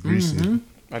Express, just greasy.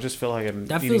 Mm-hmm. I just feel like I'm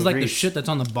That eating feels like grease. the shit that's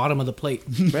on the bottom of the plate.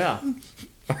 Yeah.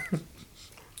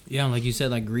 Yeah, like you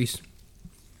said, like grease.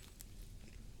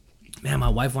 Man, my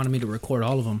wife wanted me to record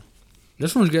all of them.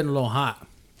 This one's getting a little hot.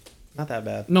 Not that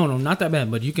bad. No, not that bad,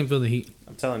 but you can feel the heat.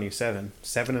 I'm telling you, 7.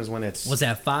 7 is when it's... What's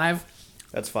that, 5?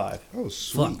 That's 5. Oh,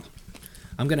 sweet. Fuck.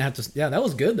 I'm going to have to... Yeah, that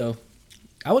was good, though.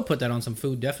 I would put that on some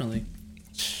food, definitely.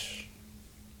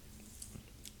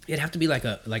 It'd have to be like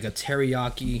a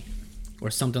teriyaki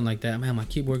or something like that. Man, my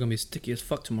keyboard going to be sticky as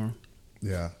fuck tomorrow.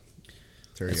 Yeah.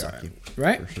 Teriyaki.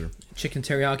 Right? For sure. Chicken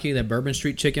teriyaki, that Bourbon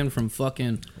Street chicken from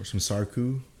fucking... Or some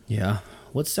sarku. Yeah.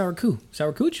 What's sour coo?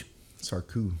 Sour cooch?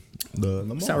 Sarku. The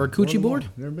mall. Sour coochie board?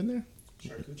 You ever been there?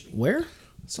 Where?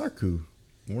 Sarku.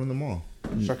 One in the mall.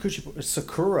 Charcuterie...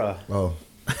 Sakura. Oh.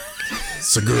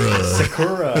 Segura.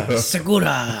 Sakura. Segura.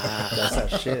 That's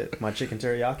that shit. My chicken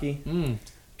teriyaki.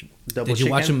 Double Did you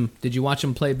chicken. watch him? Did you watch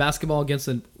him play basketball against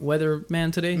the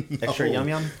weatherman today? Extra yum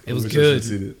yum. It was wish I good.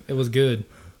 should've seen it. It was good.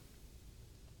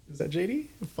 Is that JD?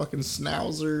 Fucking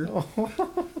schnauzer.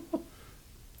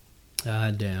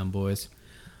 God damn, boys.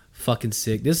 Fucking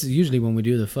sick. This is usually when we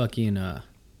do the fucking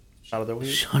Shot of the week.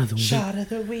 shot of the week. Shot of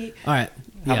the week. All right.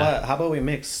 How about we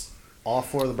mix all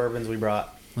 4 of the bourbons we brought?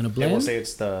 Want to And blend? we'll say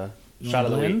it's the You shot wanna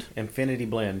of the blend? week. Infinity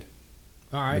blend.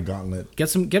 All The right. gauntlet.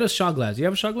 Get a shot glass. You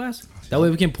have a shot glass? That way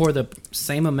we can pour the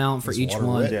same amount for Is each water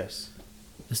one wet? Yes.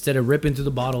 instead of ripping through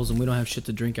the bottles and we don't have shit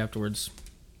to drink afterwards.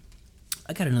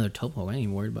 I got another topo. I ain't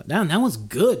even worried about that. That one's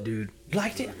good, dude. You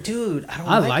liked it? Dude, I don't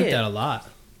I like like it. that a lot.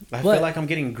 I But- feel like I'm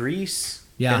getting grease.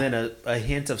 Yeah. And then a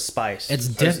hint of spice.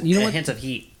 It's Or you know a what? hint of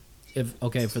heat.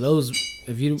 For those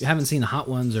if you haven't seen the hot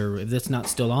ones or if it's not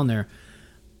still on there,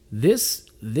 this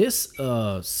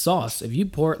sauce, if you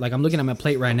pour it, like I'm looking at my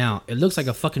plate right now, it looks like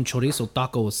a fucking chorizo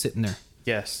taco is sitting there.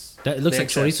 Yes. It looks The like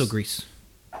excess. chorizo grease.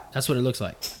 That's what it looks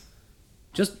like.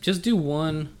 Just do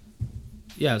one,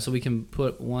 yeah, so we can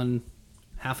put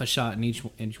half a shot in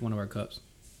each one of our cups.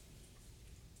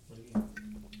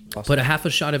 Put a half a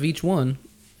shot of each one,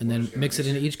 and then mix it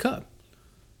into each cup.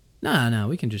 Nah,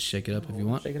 we can just shake it up if you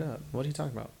want. Shake it up. What are you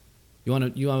talking about? You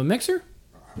want a mixer?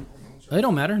 It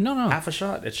don't matter. No. Half a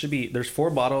shot. It should be. There's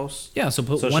 4 bottles. Yeah, so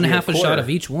put So it one should be a half a shot quarter. of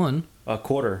each one. A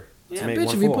quarter. Yeah, to make bitch,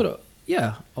 one if you full. put a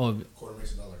Quarter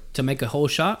makes $1. to make a whole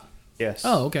shot. Yes.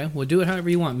 Oh, okay. Well, do it however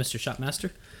you want, Mr.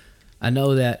 Shotmaster. I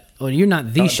know that. Well, you're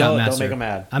not the Don't Shotmaster. make him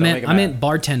mad. I Don't meant make him I meant mad.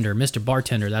 bartender, Mr.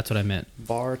 Bartender. That's what I meant.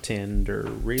 Bartender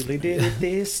really did it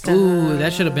this time. Ooh,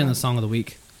 that should have been the song of the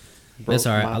week. That's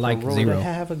all right. I like Roll Zero. to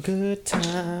have a good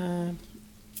time.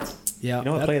 Yeah. You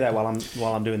know what? Play that while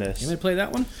I'm doing this. You want me to play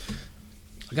that one?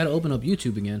 I got to open up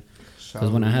YouTube again because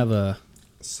when I have a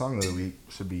Song of the week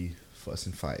should be Fuss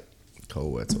and Fight. Cole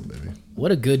Wetzel, baby.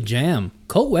 what a good jam.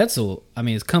 Cole Wetzel, I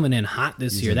mean, is coming in hot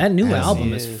this He's year. an That new ass. album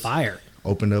He is is. fire.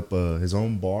 Opened up his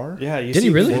own bar. Yeah. You Did see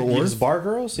he really? Fort Worth bar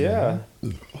girls? Yeah.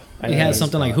 He has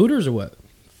something like Hooters or what?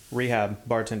 Rehab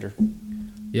bartender.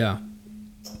 Yeah.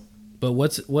 But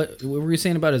what were you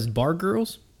saying about his bar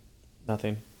girls?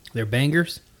 Nothing. They're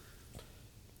bangers.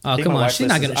 Oh, I think come my on. wife She's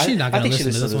not listens- gonna I think she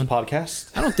listen to listens this one.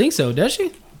 podcast. I don't think so. Does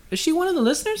she? Is she one of the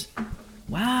listeners?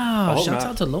 Wow. hope Shouts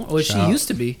not. out to Lauren. Well, she Shout. used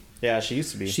to be. Yeah, she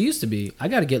used to be. She used to be. I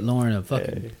got to get Lauren a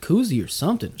fucking Hey. koozie or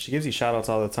something. She gives you shout outs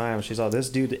all the time. She's all, this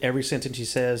dude, every sentence she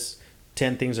says,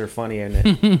 10 things are funny in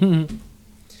it.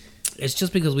 It's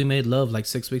just because we made love like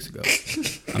 6 weeks ago.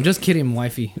 I'm just kidding,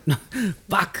 wifey.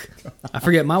 Fuck. I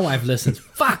forget my wife listens.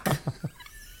 Fuck.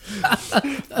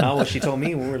 Not what she told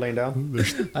me when we were laying down.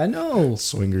 I know.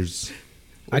 Swingers.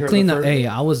 I heard cleaned the up. first- Hey,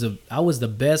 I was the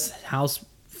best house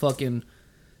fucking.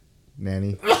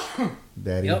 Nanny.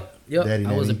 Daddy. Yep. Daddy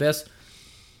I was the nanny. best.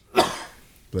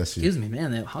 Bless you. Excuse me,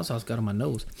 man. That house got on my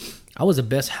nose. I was the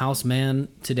best house man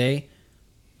today.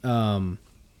 I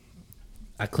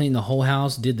cleaned the whole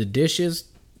house, did the dishes,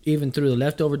 even threw the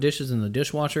leftover dishes in the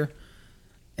dishwasher,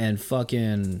 and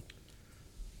fucking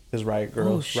His right oh,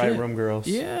 girls, shit. right room girls.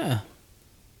 Yeah.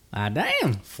 Ah,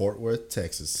 damn. Fort Worth,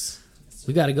 Texas.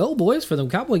 We got to go, boys, for the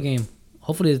Cowboy game.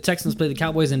 Hopefully the Texans play the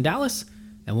Cowboys in Dallas,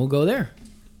 and we'll go there.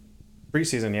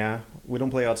 Preseason, yeah. We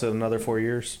don't play out to another 4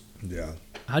 years. Yeah.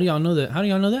 How do y'all know that? How do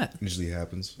y'all know that? Usually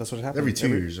happens. That's what happens. Every 2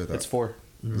 years, I thought. It's 4.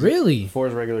 Really? 4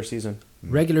 is regular season.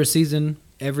 Regular season,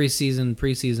 every season,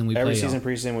 preseason we Every play. season, y'all.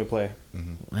 preseason, we play.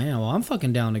 Man, well, I'm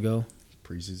fucking down to go.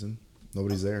 Preseason.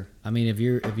 Nobody's there. I mean, if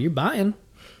you're buying,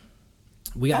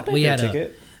 we I'll got pay we for had a a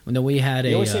ticket. no, we had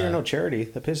You a. always say you're no charity.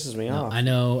 That pisses me off. I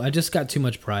know. I just got too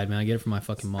much pride, man. I get it from my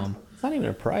fucking mom. It's not even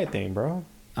a pride thing, bro.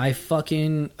 I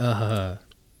fucking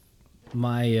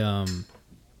my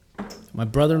my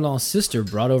brother-in-law's sister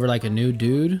brought over like a new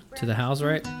dude to the house,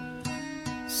 right?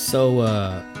 So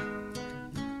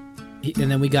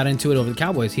and then we got into it over the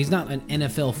Cowboys. He's not an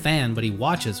NFL fan, but he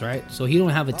watches, right? So he don't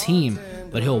have a team,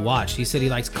 but he'll watch. He said he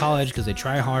likes college because they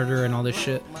try harder and all this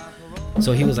shit.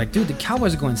 So he was like, dude, the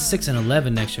Cowboys are going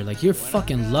 6-11 next year. Like, you're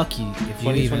fucking lucky if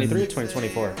you 2023 or even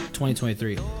 2024?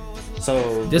 2023.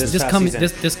 So This past coming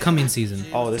season. this coming season.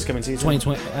 Oh, this coming season?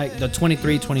 2020 like the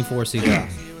 23-24 season.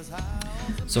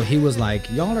 So he was like,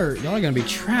 y'all are gonna be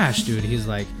trash, dude. He's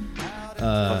like,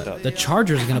 up. the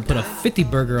Chargers are gonna put a 50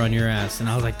 burger on your ass, and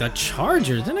I was like, the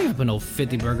Chargers? They're not gonna put no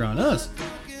 50 burger on us.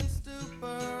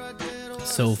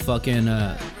 So fucking,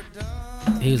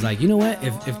 he was like, you know what?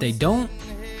 If they don't,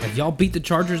 if y'all beat the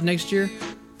Chargers next year,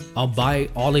 I'll buy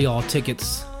all of y'all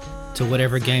tickets to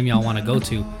whatever game y'all want to go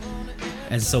to.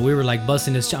 And so we were like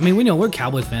busting this. I mean, we know we're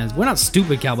Cowboy fans. We're not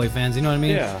stupid Cowboy fans. You know what I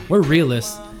mean? Yeah. We're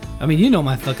realists. I mean, you know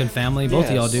my fucking family. Both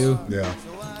of y'all Yes. do. Yeah.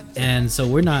 And so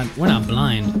we're not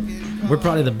blind. We're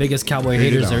probably the biggest Cowboy Hate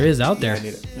it haters there on. is out there. I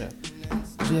need it. Yeah.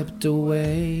 Slipped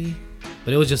away.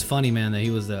 But it was just funny, man, that he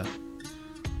was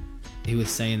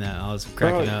saying that. I was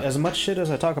cracking Bro, up. as much shit as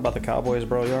I talk about the Cowboys,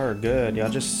 bro, y'all are good. Y'all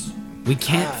just We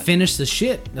can't finish the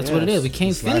shit. That's what it Yes. is. We can't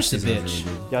This finish last the season was bitch.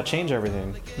 really good. y'all change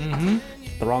everything. Mm-hmm.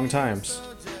 The wrong times.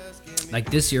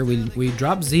 Like this year, we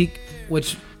dropped Zeke,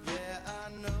 which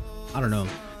I don't know.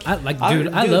 I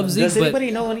love Zeke, Does but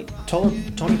anybody know any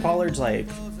Tony Pollard's like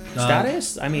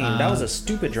status? I mean, that was a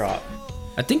stupid drop.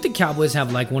 I think the Cowboys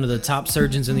have like one of the top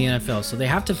surgeons in the NFL, so they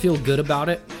have to feel good about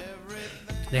it.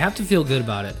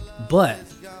 But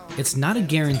it's not a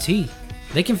guarantee.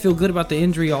 They can feel good about the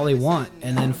injury all they want,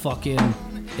 and then fucking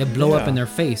it blow up Yeah. in their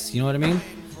face. You know what I mean?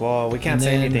 Well, we can't And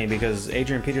say then- anything because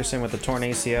Adrian Peterson with the torn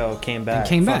ACL came back.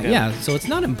 Came back, Fucking yeah. So it's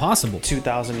not impossible.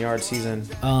 2,000-yard season.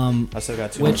 I still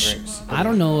got 2 Which drinks. I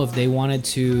don't know if they wanted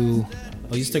to.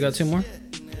 Oh, you still got 2 more?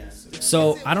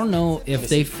 So I don't know if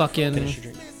they fucking Finish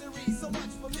your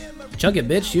drink. chug it,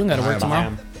 bitch. You don't gotta work tomorrow.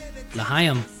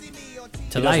 L'chaim. L'chaim.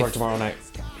 To He does life. work tomorrow night.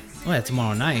 Oh yeah,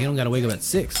 tomorrow night. You don't gotta wake up at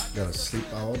 6. Gotta sleep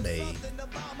all day.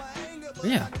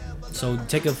 Yeah. So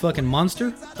take a fucking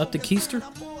monster up to Keister.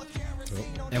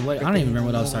 And what I don't even remember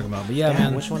what I was talking about, but yeah,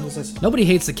 man. Which one is this? Nobody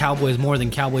hates the Cowboys more than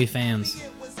Cowboy fans.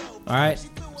 All right.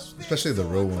 Especially the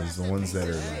real ones, the ones that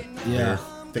are like Yeah.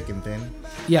 thick and thin.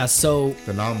 Yeah. So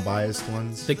The non-biased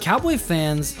ones. the Cowboy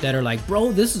fans that are like,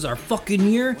 bro, this is our fucking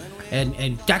year, and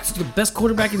Dak's the best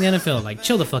quarterback in the NFL. Like,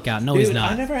 chill the fuck out. No, Dude, he's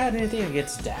not. I never had anything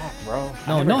against Dak, bro.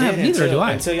 No, neither do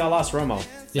I. Until y'all lost Romo.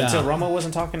 Yeah. Until Romo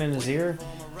wasn't talking in his ear,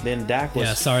 then Dak was.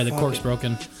 Yeah, sorry, the cork's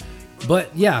fucking- broken.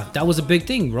 But yeah, that was a big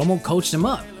thing. Romo coached him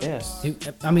up. Yes.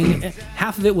 I mean,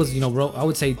 half of it was, I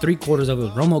would say 3/4 of it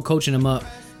was Romo coaching him up.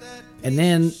 And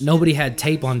then nobody had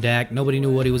tape on Dak. Nobody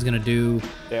knew what he was going to do.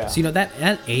 Yeah. So,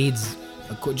 that aids,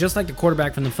 just like the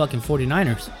quarterback from the fucking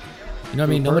 49ers. You know what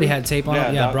I mean? Nobody had tape on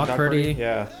him. Yeah, Brock Purdy.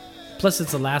 Yeah. Plus,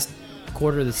 it's the last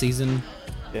quarter of the season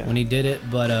Yeah. when he did it.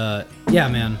 But, yeah,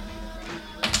 man.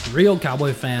 Real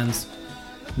Cowboy fans,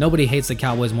 nobody hates the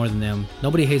Cowboys more than them.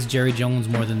 Nobody hates Jerry Jones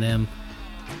more than them.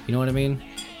 You know what I mean?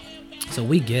 So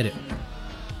we get it.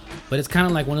 But it's kind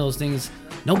of like one of those things,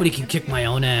 nobody can kick my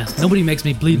own ass. Nobody makes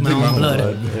me bleed my own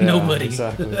blood. Yeah, Nobody.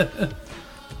 Exactly.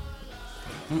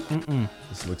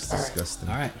 This looks disgusting.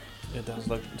 All right. It does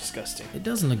look disgusting. It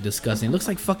doesn't look disgusting. It looks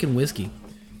like fucking whiskey.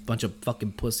 Bunch of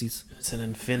fucking pussies. It's an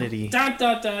infinity. Da,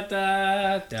 da, da, da,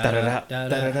 da, Da-da-da, da,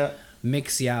 da-da-da. da.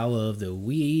 Mix yow of the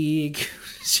week.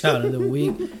 Shot of the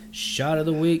week. Shot of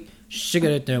the week.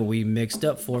 Sugar that we mixed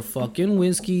up for fucking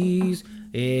whiskeys.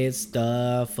 It's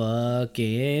the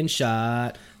fucking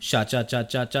shot. Shot, shot, shot,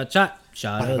 shot, shot, shot.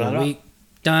 Shot of the week.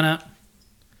 Donna.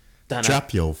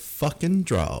 Drop your fucking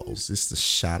draws. It's the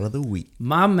shot of the week.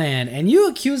 My man. And you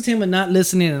accused him of not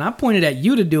listening, and I pointed at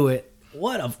you to do it.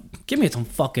 Give me some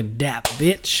fucking dap,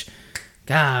 bitch.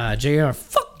 God, JR.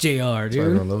 Fuck JR, dude.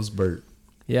 Everyone loves Bert.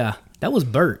 Yeah, that was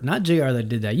Bert, not JR that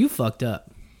did that. You fucked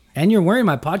up. And you're wearing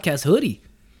my podcast hoodie,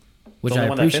 which The I only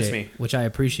one that fits appreciate. me. Which I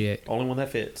appreciate. Only one that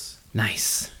fits.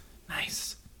 Nice.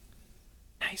 Nice.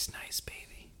 Nice, nice,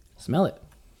 baby. Smell it.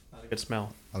 Not a good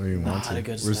smell. I don't even want Not to. a We're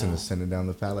good just smell. gonna send it down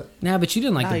the palate. Nah, but you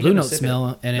didn't like Nah, the you Blue gotta Note sip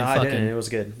smell, and No, it I fucking. didn't. It was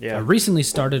good. I Yeah. recently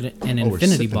started an Oh, we're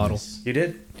infinity sipping bottle. this. You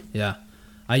did? Yeah.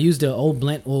 I used an old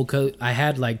Blant. Well, 'cause I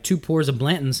had like 2 pours of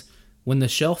Blanton's when the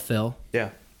shelf fell, Yeah.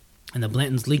 and the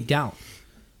Blanton's leaked out.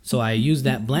 So I used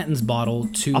that Blanton's bottle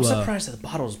to. I'm surprised that the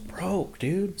bottle's broke,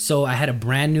 dude. So I had a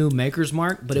brand new Maker's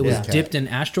Mark, but it was Yeah. dipped in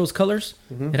Astros colors.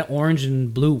 It had orange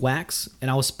and blue wax, and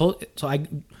I was supposed. So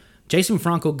Jason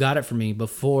Franco got it for me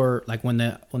before, like when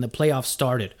the playoffs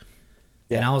started,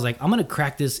 and Yeah. I was like, I'm gonna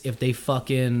crack this if they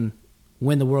fucking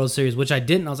win the World Series, which I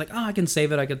didn't. I was like, oh, I can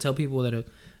save it. I can tell people that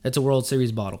it's a World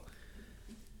Series bottle,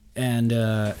 and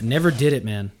never did it,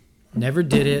 man. Never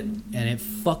did it, and it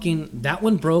fucking that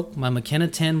one broke. My McKenna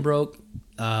 10 broke.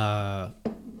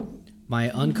 My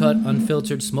uncut,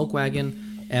 unfiltered smoke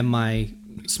wagon, and my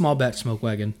small batch smoke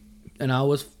wagon, and I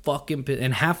was fucking pissed.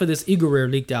 And half of this Eagle Rare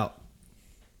leaked out,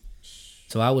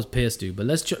 so I was pissed, dude. But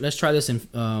let's try this in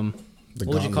what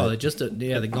would you call gauntlet. it? Just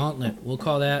the gauntlet. We'll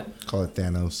call that. Call it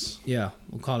Thanos. Yeah,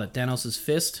 we'll call it Thanos'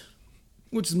 fist,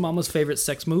 which is Mama's favorite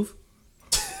sex move.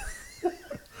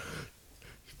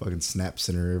 Fucking snap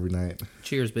center every night.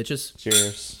 Cheers, bitches.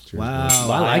 Cheers. Cheers, Wow, boys.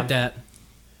 I like that.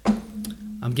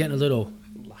 I'm getting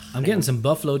I'm getting some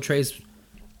Buffalo Trace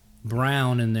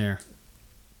brown in there.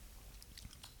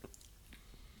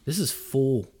 This is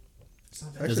full.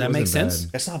 Actually, Does that it make wasn't sense?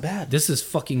 bad. It's not bad. This is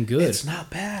fucking good. It's not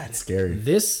bad. Scary.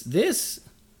 This,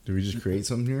 Did we just create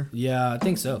something here? yeah, I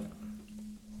think so.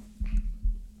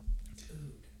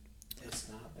 It's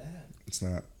not bad. It's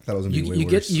not. I thought it was gonna be way You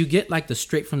worse. get like the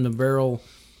straight from the barrel.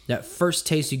 That first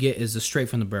taste you get is the straight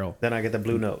from the barrel. Then I get the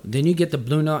blue note. Then you get the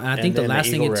blue note, and I And think the then the last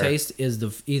thing you Eagle Rare. taste is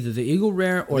either the Eagle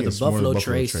Rare I or think the it's more Buffalo, the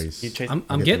Trace. You chase- I'm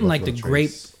I get getting the like the Buffalo grape.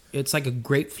 Trace. It's like a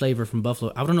grape flavor from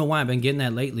Buffalo. I don't know why I've been getting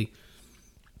that lately.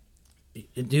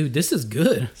 Dude, this is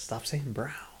good. Stop saying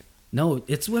brown. No,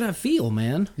 it's what I feel,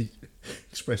 man.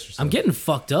 Express yourself. I'm getting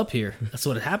fucked up here. That's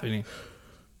what's happening.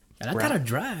 And I gotta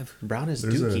drive. Brown is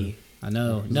There's dookie. I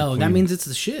know. There's a No, that queen. means it's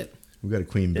the shit. We got a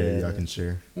queen bee Yeah. I can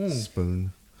share.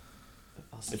 Spoon.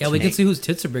 Yeah, we can see whose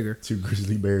tits are bigger. 2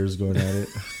 grizzly bears going at it.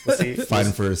 We'll see.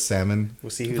 Fighting for a salmon. We'll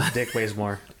see whose dick weighs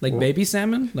more. Like baby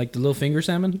salmon? Like the little finger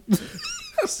salmon?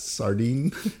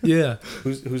 Sardine. Yeah.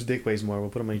 Whose dick weighs more?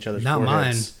 We'll put them on each other's Not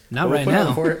foreheads. mine. Not We'll right put it on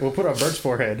now. We'll put it on Bert's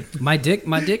forehead. My dick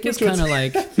is kind of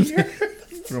like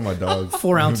From my dog.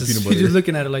 4 ounces. Peanut You're butter. just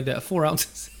looking at it like that. 4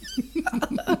 ounces.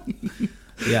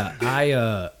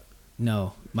 Yeah,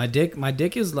 no. My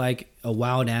dick is like a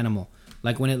wild animal.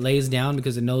 Like when it lays down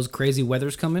because it knows crazy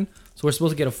weather's coming. So we're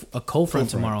supposed to get a cold front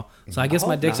tomorrow. So I guess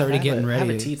my dick's already getting Have a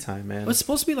ready. tea time, man. It's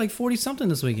supposed to be like 40 something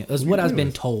this weekend. That's what I've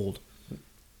been told.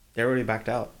 They already backed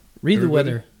out. Read the Everybody?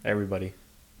 weather. Everybody.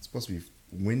 It's supposed to be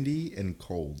windy and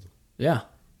cold. Yeah.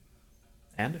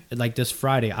 And like this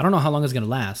Friday. I don't know how long it's gonna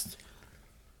last. It's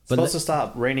But supposed to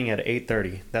stop raining at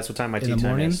 8:30. That's what time my In tea the time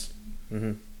morning? is.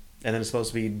 And then it's supposed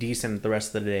to be decent the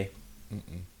rest of the day.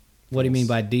 what do you mean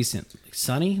by decent? Like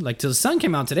sunny? Like the sun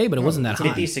came out today, but it wasn't that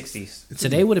hot. 50s, 60s. It's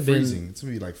Today gonna be would have been- freezing. It's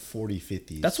gonna be like 40,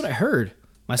 50s. That's what I heard.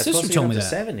 My It's sister supposed to told be me up to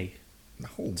that. 70.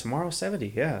 No, Tomorrow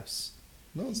 70. Yes.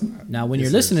 no, it's not. Now, when Yes, you're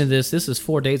it listening is. to this is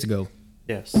 4 days ago.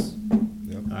 Yes.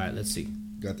 Yep. All right, let's see.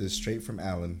 Got this straight from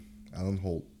Alan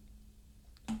Holt,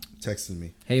 texting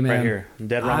me. Hey man, Right here.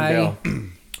 Dead Wrong I- Dell.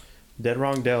 Dead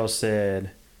Wrong Dell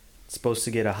said it's supposed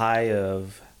to get a high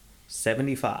of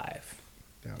 75.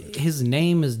 Down there. his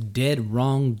name is Dead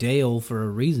Wrong Dale for a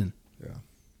reason. Yeah.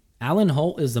 Alan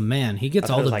Holt is the man. He gets I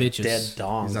thought all it was the like bitches. Dead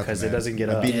Dong He's not the because it man. doesn't get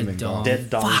I up. beat him in Dead golf. dog. Dead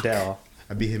Dong Fuck. Dell.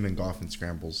 I beat him in golf and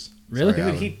scrambles. Really?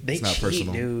 Sorry, Dude, Alan. they It's not cheat,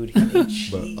 personal. dude. They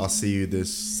cheat. But I'll see you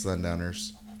this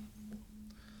Sundowners.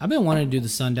 I've been wanting to do the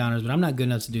Sundowners, but I'm not good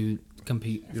enough to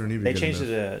compete. You don't even. They get changed enough.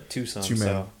 it to Tucson. Two-man.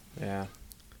 So, yeah.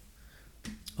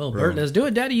 Oh, Bro. Bert, let's do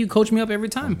it, Daddy. You coach me up every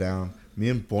I'm time. down. Me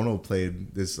and Bono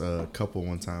played this couple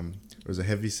one time. There was a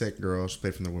heavy set girl. She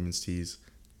played from the women's tees.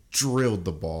 Drilled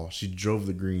the ball. She drove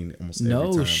the green almost every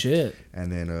time. No shit.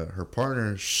 And then her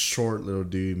partner, short little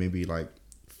dude, maybe like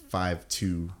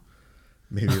 5'2",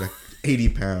 maybe like 80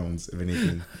 pounds, if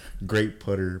anything. Great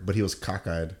putter, but he was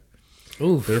cockeyed.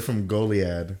 Oof. They're from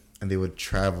Goliad, and they would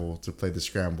travel to play the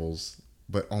scrambles.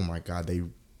 But oh my god, they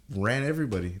ran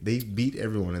everybody. They beat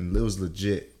everyone, and it was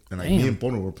legit. And like me Damn. and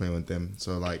Bono were playing with them,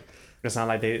 so like It's not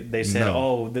like they said,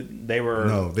 No. they were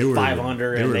no, they were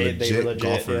 500 and they were legit.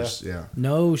 golfers. Yeah.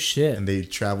 No shit. And they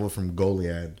traveled from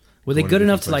Goliad. Were they going good to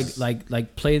enough to different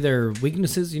like play their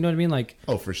weaknesses? You know what I mean? Like,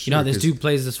 Oh, for sure. you know how this 'cause dude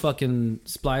plays this fucking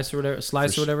slice or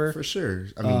whatever. For sure.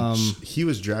 I mean, he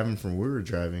was driving from where we were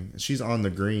driving. She's on the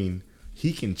green.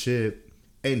 He can chip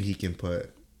and he can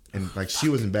putt. And like she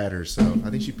wasn't bad herself. I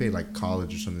think she played like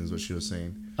college or something is what she was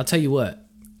saying. I'll tell you what.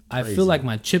 I Crazy. feel like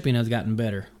my chipping has gotten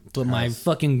better, but my Has.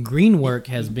 fucking green work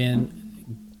has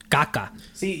been caca.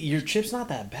 See, your chip's not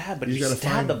that bad, but You you gotta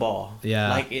stab find- the ball. Yeah.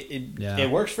 Like Yeah. it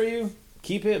works for you.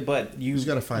 Keep it, but you You just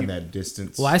got to find that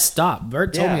distance. Well, I stopped.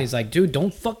 Bert told Yeah. me, he's like, dude,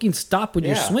 don't fucking stop with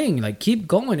your Yeah. swing. Like, keep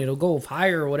going. It'll go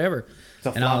higher or whatever.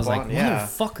 to And I was flop like, on, yeah.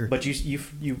 motherfucker. But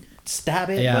you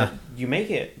stab it, Yeah. but you make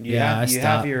it. You Yeah, I have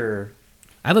stopped. your.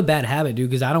 I have a bad habit, dude,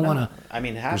 because I don't want to. I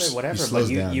mean, have He it, whatever. slows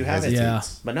But down, you have it.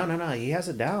 hesitates. Yeah. But no. He has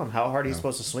it down. How hard he's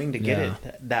supposed to swing to get Yeah.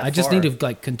 it that I just far. need to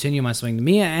like continue my swing.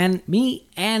 Me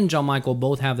and John Michael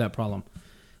both have that problem,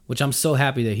 which I'm so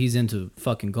happy that he's into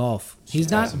fucking golf. He's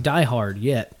not diehard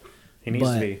yet. He needs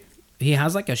but to be. He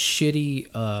has like a shitty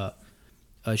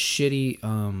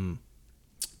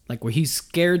like where he's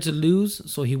scared to lose,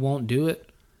 so he won't do it.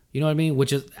 You know what I mean?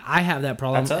 Which is I have that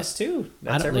problem. That's us too.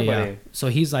 I That's don't- everybody. yeah. So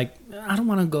he's like, I don't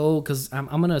want to go because I'm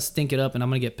gonna stink it up and I'm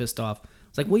gonna get pissed off.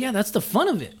 It's like, well, yeah, that's the fun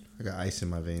of it. I got ice in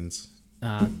my veins.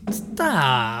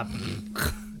 Stop.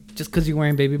 Just because you're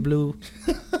wearing baby blue.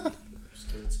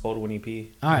 It's cold when you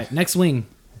pee. All right, next wing.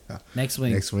 Next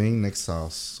wing. Next wing, next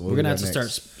sauce. What We're we gonna have got to start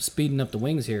next? speeding up the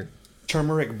wings here.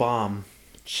 Turmeric bomb,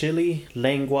 chili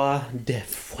lengua de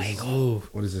fuego. Ooh.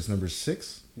 What is this, number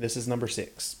 6? This is number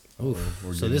 6. Oof.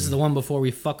 we're So getting- this is the one before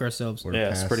we fuck ourselves. We're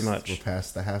Yes, past- pretty much. We're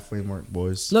past the halfway mark,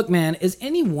 boys. Look, man, is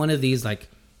any one of these like,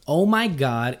 oh my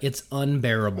god, it's I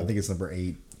unbearable? think it's number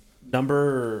 8.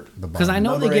 Number The Because I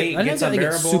know Number they eight get, I know gets they get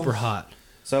unbearable. super hot.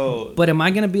 so But am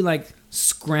I gonna be like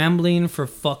scrambling for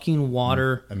fucking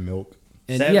water? and milk.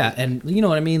 And Seven. yeah, and you know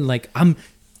what I mean? Like I'm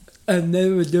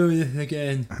never doing this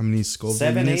again. How many Scoville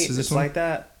 7, 8 units is this it's one? like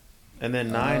that, and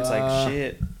then 9's like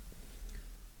shit.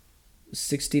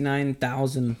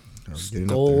 69,000 Oh, getting up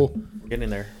goal. there. We're getting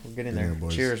there. We're getting there. Yeah,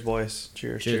 boys. Cheers, boys.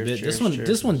 Cheers. Cheers. Cheers, Cheers. bitch.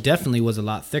 This one definitely was a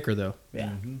lot thicker though.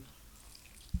 Yeah.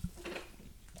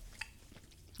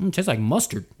 It tastes like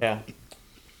mustard. Yeah.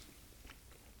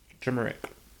 Turmeric.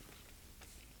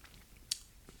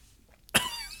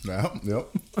 Yep.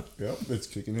 It's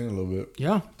kicking in a little bit.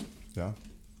 Yeah. Yeah.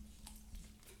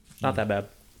 Not that bad.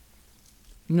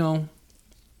 No.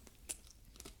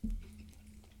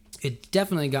 It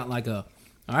definitely got like a,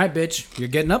 all right, bitch, you're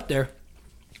getting up there,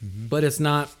 but it's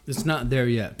not there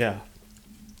yet. Yeah.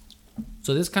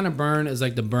 So this kind of burn is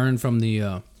like the burn from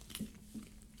the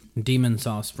demon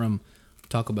sauce from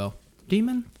Taco Bell.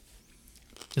 Demon?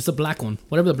 It's the black one,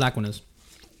 whatever the black one is.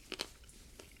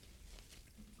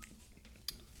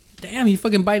 Damn, you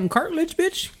fucking biting cartilage,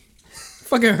 bitch.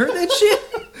 Fucking hurt that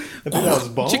shit. That was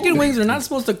bone. Chicken wings are not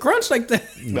supposed to crunch like that.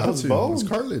 Not was to. bone. It's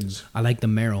cartilage. I like the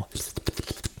marrow.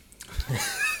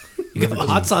 You got the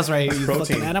hot sauce right here, you Protein.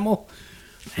 fucking animal.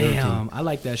 Damn, I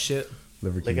like that shit.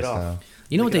 Liver Lick King it off. style.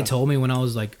 You know what Lick it they off. told me when I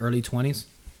was like early 20s?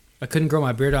 I couldn't grow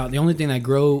my beard out. The only thing I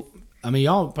grow I mean,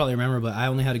 y'all probably remember, but I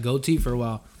only had a goatee for a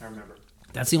while. I remember.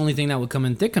 That's the only thing that would come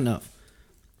in thick enough.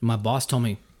 My boss told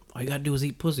me, all you gotta do is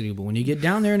eat pussy, but when you get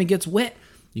down there and it gets wet,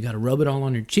 you gotta rub it all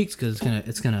on your cheeks because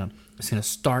it's gonna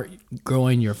start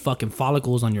growing your fucking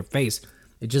follicles on your face.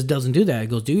 It just doesn't do that. He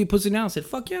goes, do you eat pussy now? I said,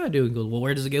 fuck yeah, I do. He goes, well,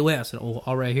 where does it get wet? I said, oh,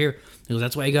 all right here. He goes,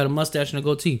 that's why you got a mustache and a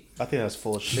goatee. I think that's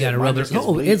full of shit. You gotta rub it.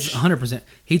 Oh, it's 100%.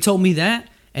 He told me that,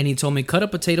 and he told me cut a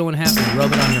potato in half and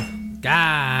rub it on your.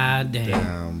 God damn.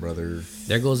 Damn, brother.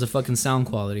 There goes the fucking sound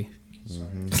quality.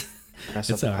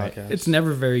 It's all right. It's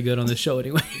never very good on the show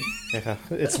anyway. Yeah,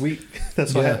 it's weak.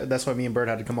 That's why me and Bird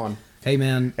had to come on. Hey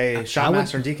man. Hey,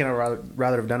 Shotmaster and Deacon, I'd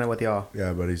rather have done it with y'all.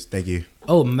 Yeah, buddies. Thank you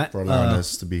Oh, for allowing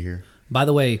us to be here. by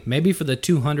the way, maybe for the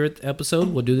 200th episode,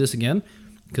 we'll do this again.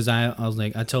 Because I was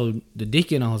like, I told the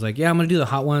deacon, I was like, yeah, I'm going to do the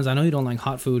hot ones. I know you don't like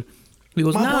hot food. He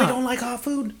goes, My boy don't like hot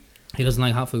food. He doesn't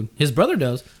like hot food. His brother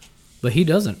does, but he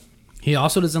doesn't. He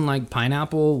also doesn't like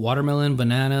pineapple, watermelon,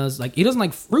 bananas. Like, he doesn't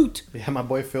like fruit. Yeah, my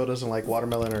boy Phil doesn't like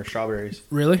watermelon or strawberries.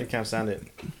 Really? He can't stand it.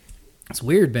 It's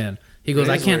weird, man. He goes,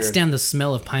 I can't weird. stand the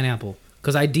smell of pineapple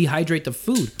because I dehydrate the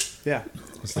food. Yeah.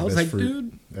 I was like,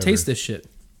 dude, taste this shit.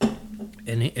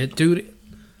 And dude,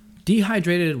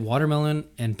 dehydrated watermelon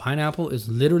and pineapple is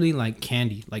literally like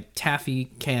candy, like taffy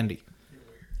candy.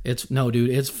 Dude,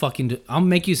 it's fucking. I'll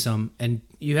make you some, and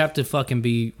you have to fucking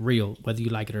be real, whether you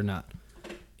like it or not.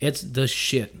 It's the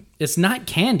shit. It's not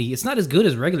candy. It's not as good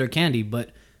as regular candy,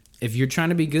 but if you're trying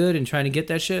to be good and trying to get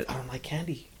that shit, I don't like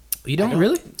candy. You don't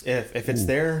really? If it's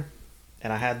there,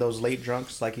 and I had those late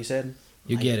drunks, like you said,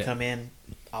 you get it. Come in,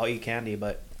 I'll eat candy,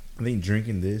 but I think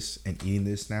drinking this and eating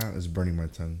this now is burning my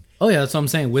tongue. Oh yeah, that's what I'm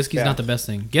saying. Whiskey's not the best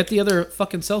thing. Get the other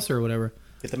fucking seltzer or whatever.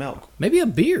 Get the milk. Maybe a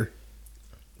beer.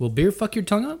 Will beer fuck your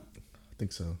tongue up? I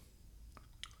think so.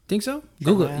 Think so?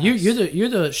 Google it. You're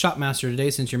the shop master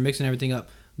today since you're mixing everything up.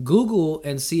 Google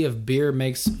and see if beer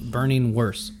makes burning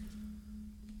worse.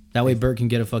 That way Bert can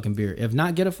get a fucking beer. If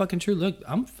not, get a fucking true. Look,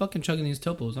 I'm fucking chugging these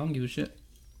topos. I don't give a shit.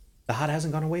 The hot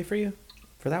hasn't gone away for you?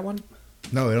 For that one?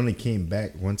 No, it only came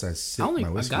back once I sipped my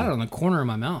whiskey. I got it on the corner of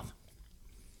my mouth.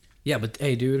 Yeah, but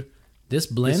hey, dude, this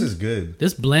blend. This is good.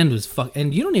 This blend was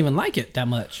and you don't even like it that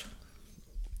much.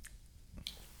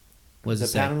 The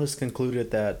panelists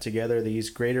concluded that together these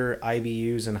greater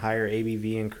IBUs and higher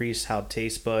ABV increase how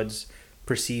taste buds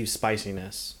perceive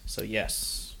spiciness. So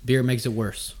yes, beer makes it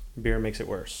worse. Beer makes it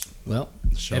worse. Well,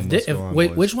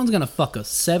 which one's gonna fuck us?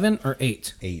 7 or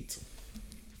 8? 8,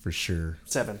 for sure.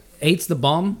 7. 8's the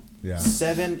bomb. Yeah.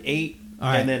 7, 8, all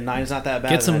right. And then 9's not that bad.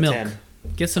 Get some milk. 10.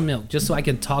 Get some milk, just so I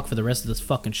can talk for the rest of this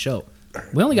fucking show.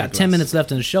 We only got 10 minutes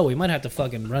left in the show. We might have to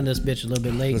fucking run this bitch a little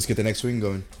bit late. Let's get the next swing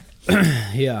going.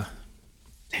 Yeah.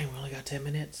 Dang, we only got 10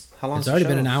 minutes. How long? It's already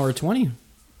been an hour 20. It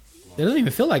doesn't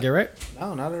even feel like it, right?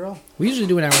 No, not at all. We usually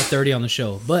do an hour 30 on the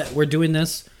show, but we're doing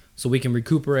this so we can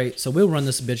recuperate. So we'll run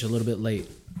this bitch a little bit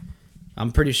late.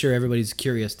 I'm pretty sure everybody's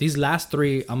curious. These last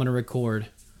 3, I'm gonna record.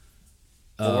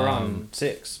 Well, we're on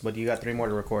 6, but you got 3 more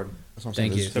to record. That's what I'm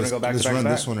Thank saying. you. So we're gonna go back let's to back run to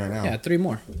back? this one right now. Yeah, 3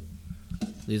 more.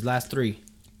 These last 3.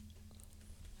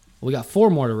 We got 4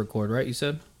 more to record, right? You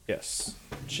said? Yes.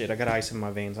 Shit, I got ice in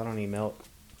my veins. I don't need milk.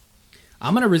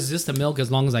 I'm gonna resist the milk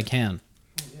as long as I can.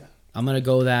 Yeah. I'm gonna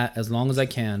go that as long as I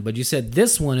can. But you said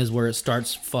this one is where it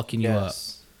starts fucking you up.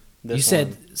 You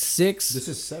said 6. This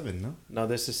is 7, no? No,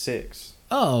 this is 6.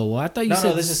 Oh, well, I thought you said.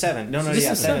 No, this is 7. No, this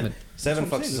is 7. 7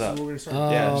 fucks us up.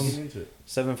 Yeah,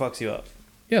 7 fucks you up.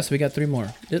 Yeah, so we got 3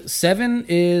 more. 7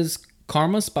 is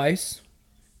Karma Spice.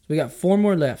 So we got 4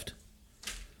 more left.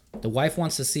 The wife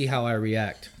wants to see how I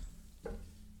react.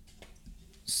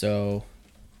 So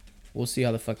we'll see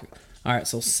how the fuck. All right,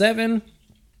 so 7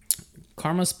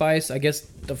 Karma Spice. I guess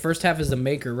the first half is the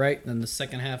maker, right? And the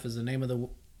second half is the name of the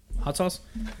hot sauce.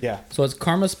 Yeah. So it's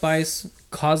Karma Spice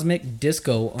Cosmic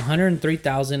Disco,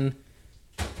 103,000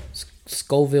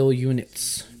 Scoville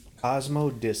units. Cosmo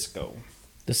Disco.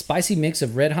 The spicy mix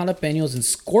of red jalapenos and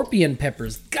scorpion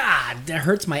peppers. God, that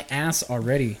hurts my ass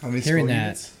already. How many hearing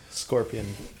scorpions? that.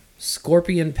 Scorpion.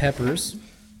 Scorpion peppers.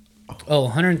 Oh,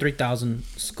 103,000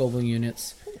 Scoville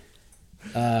units.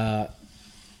 The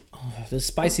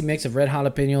spicy mix of red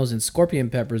jalapenos and scorpion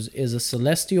peppers is a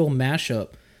celestial mashup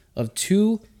of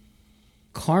 2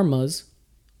 Karma's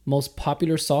most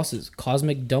popular sauces,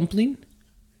 Cosmic Dumpling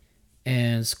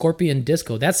and Scorpion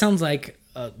Disco. That sounds like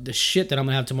the shit that I'm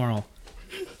going to have tomorrow.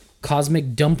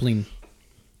 Cosmic Dumpling.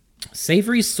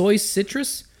 Savory soy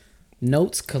citrus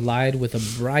notes collide with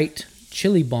a bright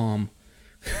chili bomb.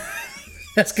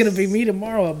 That's going to be me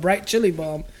tomorrow, a bright chili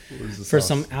bomb for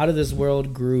some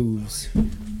out-of-this-world grooves.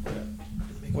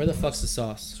 Where the fuck's the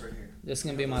sauce? It's right here. This is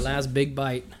going to be my last big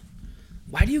bite.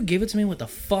 Why do you give it to me with the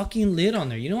fucking lid on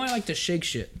there? You know I like to shake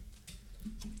shit.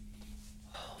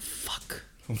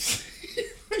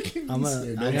 I'm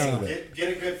a. I know.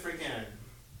 Get a good freaking.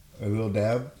 A little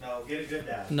dab. No, get a good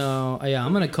dab. No, yeah,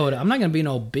 I'm gonna code it. I'm not gonna be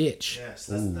no bitch. Yes,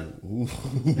 Ooh, ooh.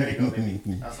 there you go, baby.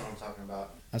 That's what I'm talking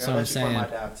about. That's Here, what I'm I'll let you pour saying. my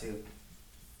dab too.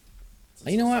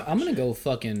 You know what? I'm gonna go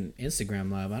fucking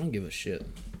Instagram live. I don't give a shit.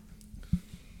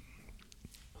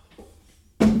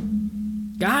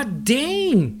 God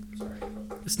dang! Sorry.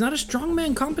 It's not a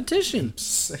strongman competition.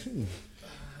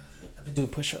 I've been doing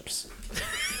push-ups.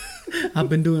 I've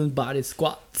been doing body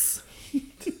squats.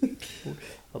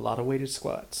 A lot of weighted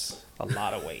squats. A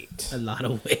lot of weight. A lot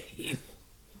of weight.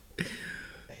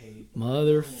 Hey,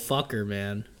 Motherfucker,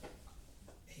 man.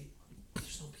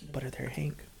 there's no peanut butter there,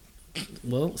 Hank.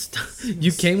 Well,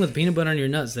 you came with peanut butter on your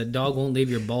nuts. That dog won't leave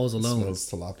your balls alone. Smells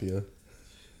tilapia.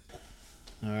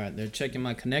 All right, they're checking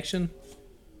my connection.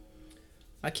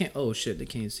 I can't. Oh shit, they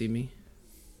can't see me.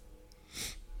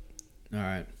 All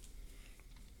right,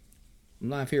 I'm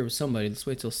live here with somebody. Let's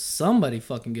wait till somebody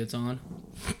fucking gets on.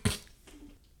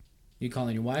 You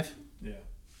calling your wife? Yeah.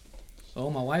 Oh,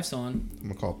 my wife's on. I'm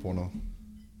gonna call Porno.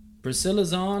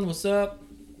 Priscilla's on. What's up?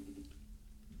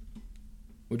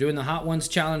 We're doing the Hot Ones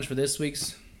challenge for this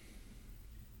week's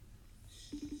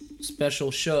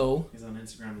special show. He's on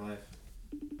Instagram Live.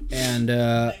 And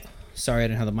sorry, I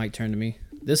didn't have the mic turned to me.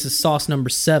 This is sauce number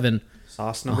 7.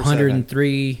 Sauce number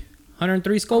 103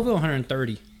 Scoville,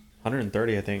 130.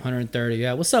 130, I think. 130.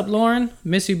 Yeah. What's up, Lauren?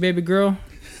 Miss you, baby girl.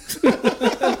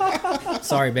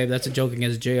 Sorry, babe. That's a joke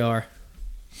against JR.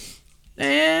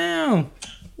 Damn.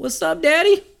 What's up,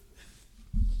 daddy?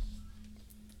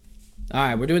 All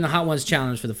right, we're doing the Hot Ones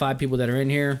challenge for the 5 people that are in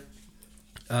here.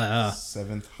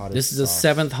 Seventh hottest. This is the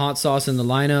sauce. 7th hot sauce in the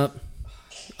lineup.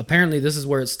 Apparently, this is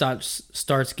where it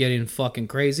starts getting fucking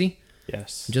crazy.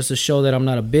 Yes. Just to show that I'm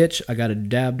not a bitch, I got it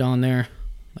dabbed on there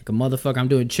like a motherfucker. I'm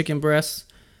doing chicken breasts.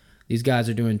 These guys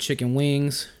are doing chicken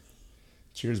wings.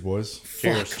 Cheers, boys.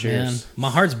 Cheers, Fuck, cheers. man. My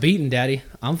heart's beating, daddy.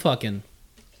 I'm fucking...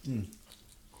 Man,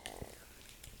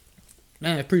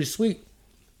 it's pretty sweet.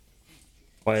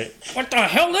 Wait. What the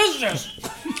hell is this?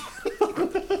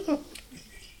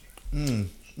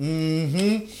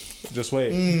 Just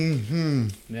wait.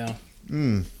 Yeah.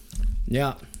 Mmm.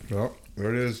 Yeah. Yep,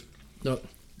 there it is. Look.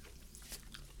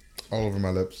 All over my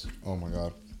lips. Oh my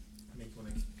god.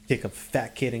 Kick a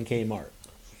fat kid in Kmart.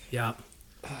 Yeah.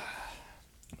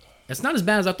 It's not as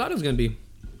bad as I thought it was going to be.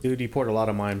 Dude, you poured a lot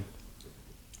of mine.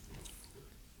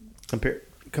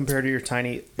 Compared to your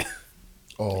tiny...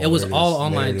 Oh, It was there all is.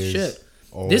 on my There it is. shit.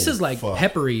 Oh, This is like fuck.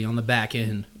 peppery on the back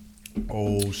end.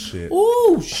 Oh shit.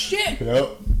 Ooh, shit. Yep.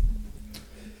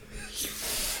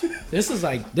 This is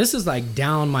like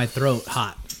down my throat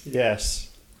hot. Yes.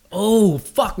 Oh,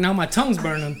 fuck. Now my tongue's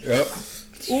burning. Yep.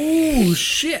 Ooh,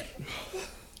 shit.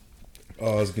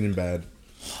 Oh, it's getting bad.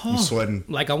 I'm sweating.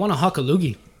 Like I want a huck a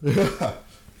loogie.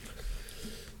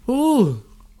 Ooh.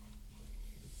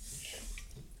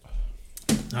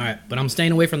 All right, but I'm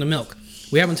staying away from the milk.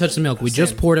 We haven't touched the milk. We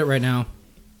just poured it right now.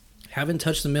 Haven't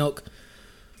touched the milk.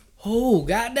 Oh,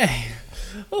 goddamn.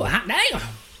 Oh, hot damn.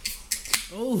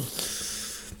 Oh.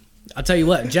 I'll tell you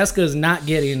what, Jessica's not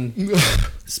getting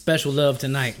special love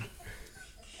tonight.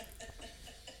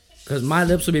 Because my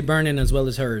lips will be burning as well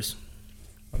as hers.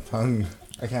 My tongue.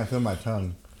 I can't feel my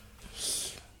tongue.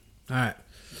 All right.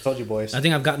 Told you, boys. I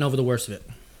think I've gotten over the worst of it.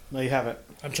 No, you haven't.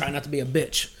 I'm trying not to be a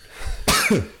bitch.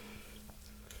 Milk.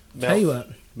 Tell you what.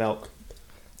 Milk.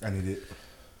 I need it.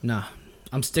 Nah,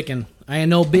 I'm sticking. I ain't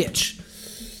no bitch.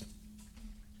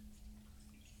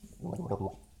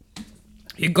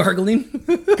 You gargling?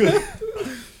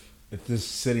 It's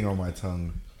just sitting on my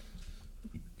tongue.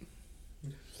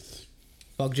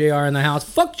 Fuck JR in the house.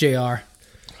 Fuck JR.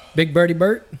 Big Birdie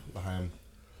Bert. Behind.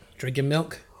 Drinking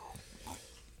milk.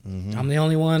 I'm the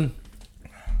only one.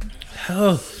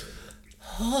 Oh.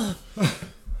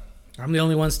 I'm the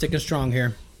only one sticking strong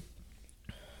here.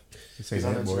 You say He's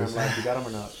on that, Instagram boys. Live. You got him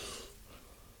or not?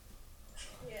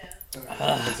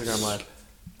 Yeah. Instagram Live.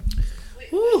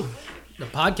 Woo. The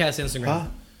podcast Instagram. Huh?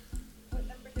 What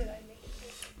number did I make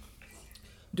it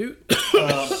Dude.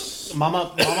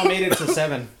 Mama made it to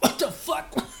 7. What the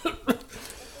fuck?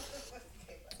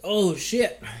 Oh,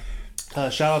 shit.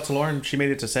 Shout out to Lauren. She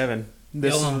made it to 7.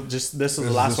 This Yo, is the This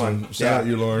last this one. Shout out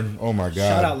you, Lauren. Oh my god.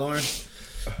 Shout out, Lauren.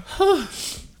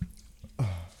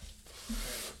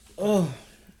 Oh.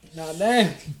 Nah,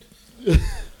 damn.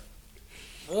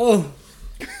 Oh.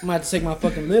 I'm gonna have to take my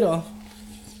fucking lid off.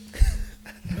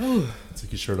 Oh.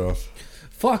 Take your shirt off.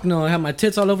 Fuck no, I have my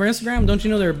tits all over Instagram. Don't you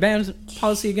know there's a ban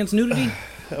policy against nudity?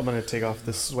 I'm gonna take off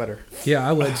this sweater. Yeah,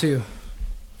 I would too.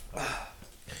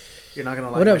 You're not gonna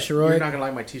like What up, my, Sharoi? You're not gonna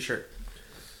like my t-shirt.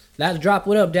 Last drop,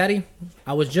 what up, Daddy?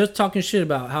 I was just talking shit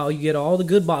about how you get all the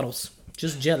good bottles.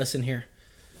 Just jealous in here.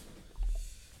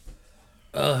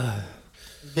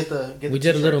 Get the We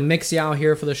did a little mix out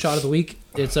here for the shot of the week.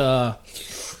 It's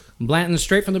Blanton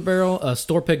straight from the barrel, a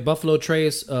store pick Buffalo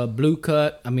Trace, Blue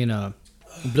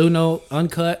Note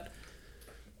uncut,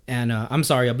 and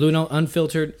a Blue Note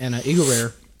unfiltered, and an Eagle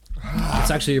Rare.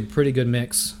 It's actually a pretty good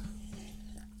mix.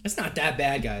 It's not that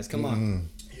bad, guys. Come on.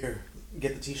 Here,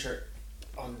 get the t-shirt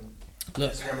on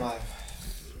Look. Instagram Live.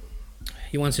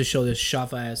 He wants to show this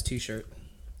Shafa ass t-shirt.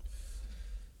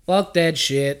 Fuck that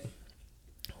shit.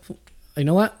 You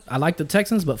know what? I like the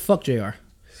Texans, but fuck JR.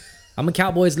 I'm a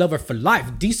Cowboys lover for life.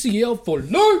 DCL for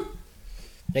life.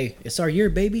 Hey, it's our year,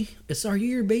 baby. It's our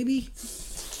year, baby.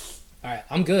 All right,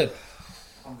 I'm good.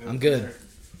 I'm good.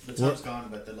 The tongue's gone,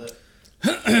 but the lip.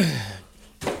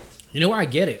 You know where I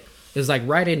get it? It's like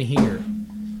right in here.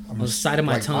 On the side of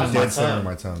my tongue. Dead center of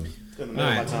my tongue. In the All middle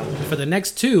right. of my tongue. For the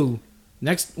next two,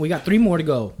 we got 3 more to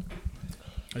go.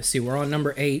 Let's see. We're on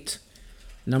number 8.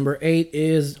 Number 8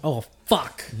 is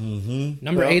fuck. Mm-hmm.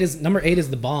 Number 8 is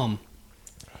the bomb.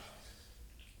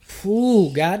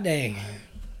 Ooh, god dang.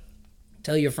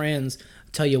 Tell your friends,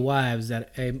 tell your wives that,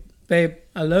 hey, babe,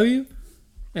 I love you.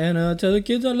 And tell the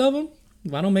kids I love them.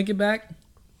 If I don't make it back,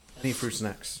 I need fruit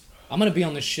snacks. I'm going to be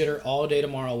on the shitter all day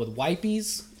tomorrow with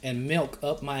wipies and milk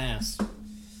up my ass.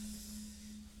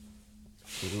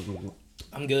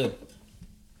 I'm good.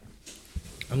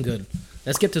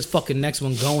 Let's get this fucking next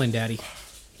one going, Daddy.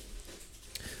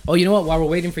 Oh, you know what? While we're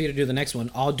waiting for you to do the next one,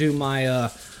 I'll do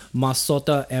my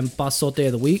masota and pasote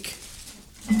of the week.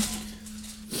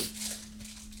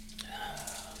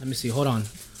 Let me see. Hold on.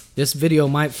 This video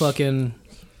might fucking...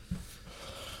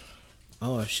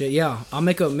 Oh, shit. Yeah. I'll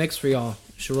make a mix for y'all.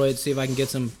 Sharoy, see if I can get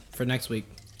some for next week.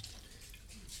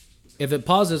 If it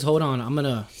pauses, hold on. I'm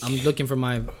looking for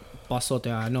my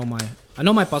pasote. I know my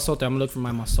pasote. I'm gonna look for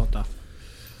my masota.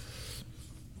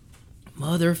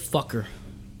 Motherfucker.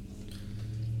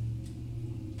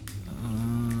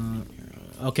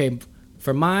 Okay,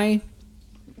 for my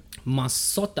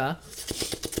masota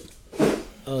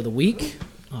of the week.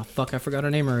 Oh fuck, I forgot her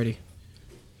name already.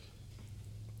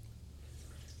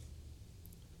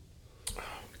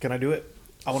 Can I do it?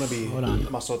 I want to be Hold on.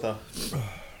 masota.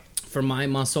 For my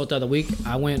masota of the week,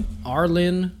 I went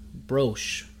Arlen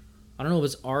Broche. I don't know if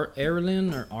it's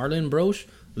Arlen or Arlen Broche.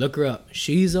 Look her up.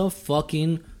 She's a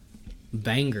fucking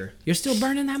banger. You're still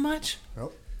burning that much?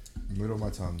 Oh, middle of my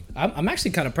tongue. I'm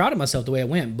actually kind of proud of myself the way it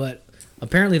went, but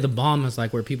apparently the bomb is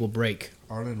like where people break.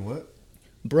 Arlen what?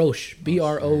 Broche.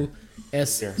 Broschche.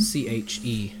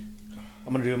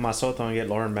 I'm gonna do masota and get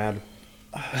Lauren mad.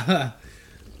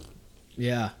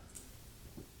 Yeah.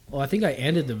 Oh, I think I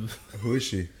ended the... Who is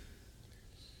she? Let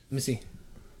me see.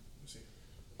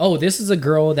 Oh, this is a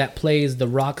girl that plays The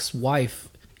Rock's wife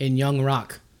in Young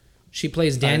Rock. She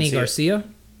plays Danny see it. Garcia.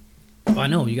 Oh, I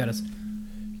know. You gotta...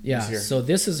 Yeah, Here. so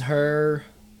this is her...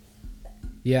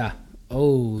 Yeah.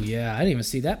 Oh, yeah. I didn't even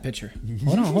see that picture.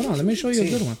 Hold on. Let me show you a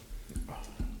good one.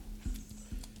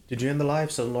 Did you end the live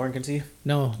so Lauren can see?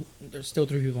 No, there's still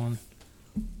 3 people on.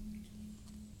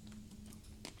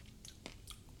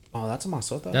 Oh, that's a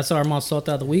masota. That's our masota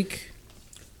of the week.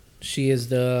 She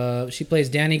plays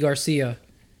Danny Garcia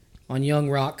on Young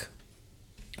Rock,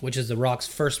 which is The Rock's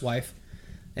first wife,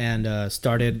 and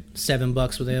started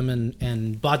 $7 with him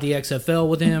and bought the XFL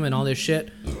with him and all this shit.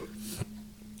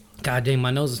 God dang,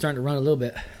 my nose is starting to run a little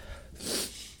bit,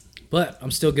 but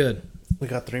I'm still good. We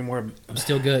got 3 more. I'm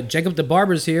still good. Jacob the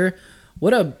Barber's here.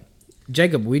 What up,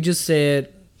 Jacob? We just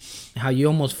said how you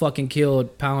almost fucking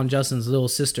killed Powell and Justin's little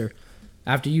sister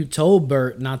after you told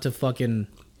Bert not to fucking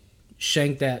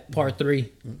shank that part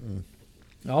 3.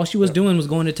 All she was doing was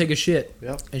going to take a shit.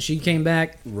 Yep. And she came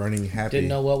back, Running happy. didn't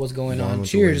know what was going Gone on.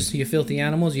 with the Cheers, you filthy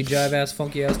animals, you jive ass,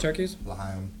 funky ass turkeys.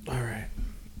 Lion. All right.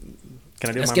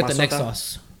 Can I do Let's my get masota? the next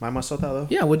sauce. My masota though.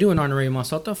 Yeah, we're doing honorary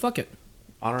masota. Fuck it.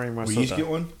 Honoring masota. Will you each get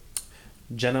one?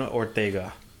 Jenna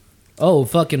Ortega. Oh,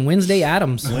 fucking Wednesday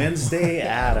Adams. Wednesday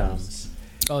Adams.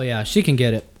 Oh yeah, she can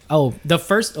get it. Oh, the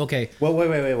first. Okay. Well,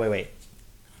 wait.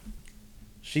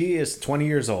 She is 20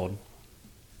 years old.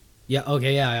 Yeah.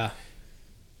 Okay. Yeah.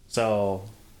 So,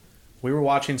 we were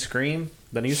watching Scream,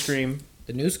 the new Scream,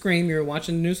 The new Scream. You were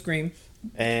watching the new Scream.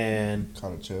 and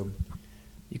Caught a chub.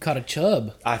 You caught a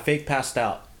chub. I fake passed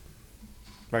out.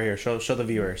 Right here, show the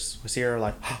viewers. We see her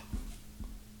like,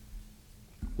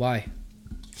 Why?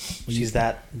 she's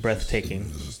that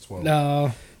breathtaking. She's 12.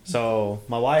 No. So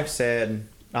my wife said,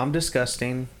 "I'm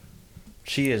disgusting."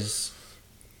 She is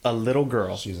a little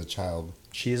girl. She's a child.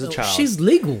 She is a child. She's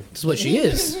legal. That's what she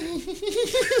is.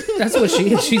 That's what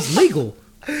she is. She's legal.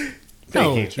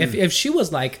 No, Thank you. if she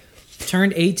was like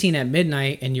turned 18 at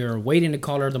midnight and you're waiting to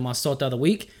call her the masota of the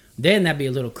week, then that'd be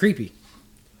a little creepy.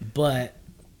 But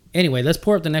anyway, let's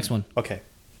pour up the next one. Okay.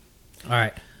 All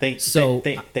right. Thank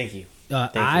you.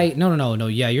 No.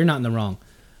 Yeah, you're not in the wrong.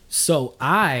 So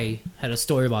I had a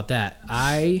story about that.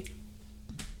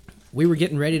 We were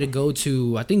getting ready to go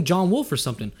to, I think, John Wolf or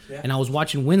something. Yeah. And I was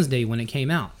watching Wednesday when it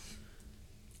came out.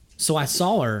 So I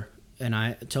saw her and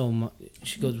I told him,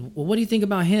 she goes, well, what do you think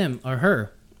about him or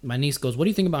her? My niece goes, what do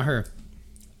you think about her?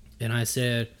 And I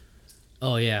said,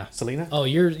 oh, yeah. Selena? Oh,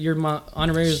 you're my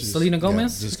honorary Selena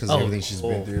Gomez? Yeah, just because everything she's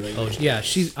been through. Like, oh, yeah.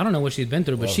 I don't know what she's been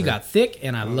through, but she got thick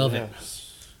and I love it.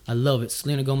 I love it.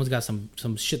 Selena Gomez got some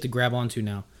shit to grab onto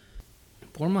now.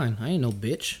 Pour mine. I ain't no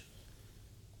bitch.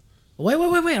 Wait.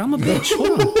 I'm a bitch.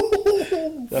 Hold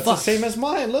on. That's the same as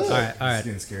mine. Look. All right. it's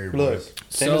getting scary. Look. Boys.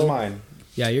 Same as mine.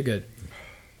 Yeah, you're good.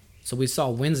 So we saw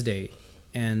Wednesday,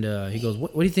 and he goes,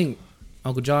 "What do you think,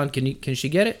 Uncle John? Can she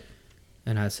get it?"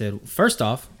 And I said, "First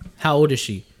off, how old is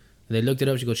she?" And they looked it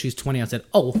up. She goes, "She's 20." I said,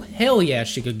 "Oh, hell yeah,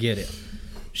 she could get it.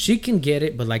 She can get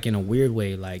it, but like in a weird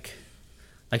way, like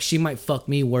she might fuck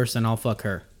me worse than I'll fuck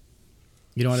her.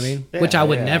 You know what I mean? Yeah, Which I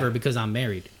would never because I'm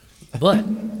married. But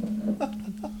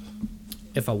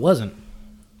if I wasn't,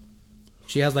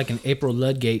 she has like an April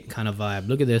Ludgate kind of vibe.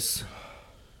 Look at this.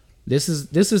 This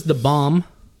is the bomb.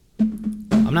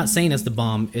 I'm not saying it's the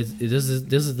bomb. This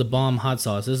is the bomb hot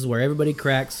sauce. This is where everybody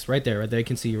cracks. Right there. You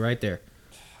can see you right there.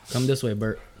 Come this way,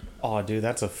 Bert. Oh, dude,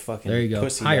 that's a fucking there you go.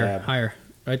 Pussy Higher, dab.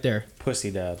 Right there.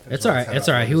 Pussy dab. It's all right. It's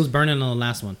all right. He was burning on the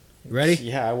last one. You ready?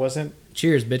 Yeah, I wasn't.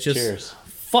 Cheers, bitches. Cheers.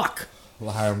 Fuck.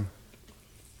 Lime.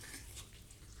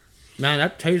 Man,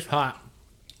 that tastes hot.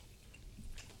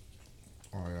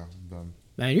 Oh yeah, I'm done.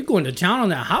 Man, you're going to town on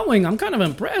that hot wing. I'm kind of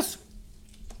impressed.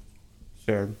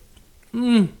 Sure.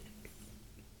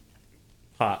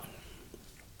 Hot.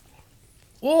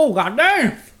 Oh,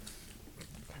 goddamn.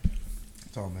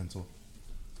 It's all mental.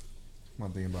 I'm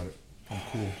not thinking about it. I'm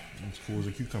cool. I'm as cool as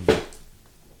a cucumber.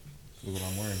 Look what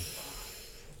I'm wearing.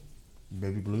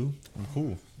 Baby blue. I'm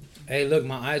cool. Hey, look,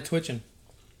 my eye's twitching.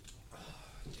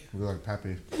 You look like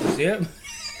Pappy. See it?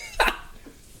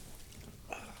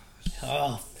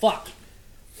 Oh, fuck.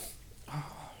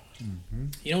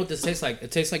 You know what this tastes like?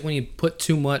 It tastes like when you put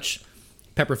too much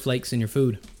pepper flakes in your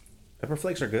food. Pepper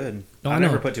flakes are good. No, I I know.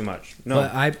 never put too much. No.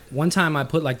 But one time I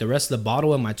put like the rest of the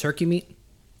bottle in my turkey meat,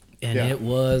 and Yeah. it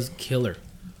was killer.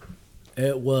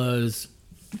 It was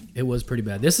pretty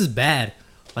bad. This is bad.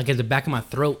 Like at the back of my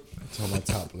throat. It's on my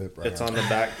top lip right It's now. on the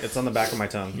back. It's on the back of my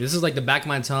tongue. This is like the back of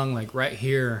my tongue, like right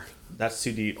here. That's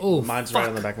too deep. Oh, mine's fuck. right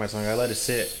on the back of my tongue. I let it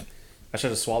sit. I should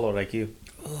have swallowed like you.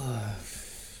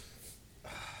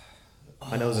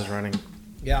 My nose is running.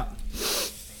 Yeah.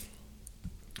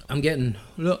 I'm getting.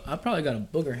 Look, I probably got a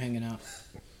booger hanging out.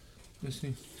 Let's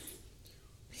see.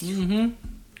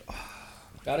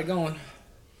 Got it going.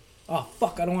 Oh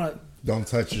fuck! I don't want to. Don't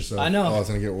touch yourself. I know. Oh, it's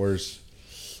gonna get worse.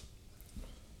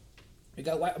 You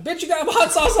got white. Bitch, you got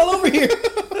hot sauce all over here.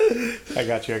 I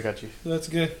got you. That's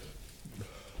good.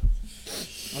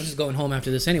 I'm just going home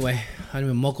after this anyway. I don't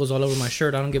even mochos all over my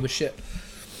shirt. I don't give a shit.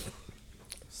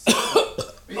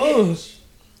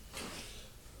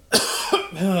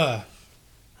 Oh.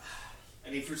 I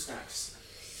need fruit snacks.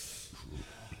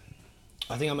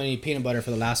 I think I'm gonna need peanut butter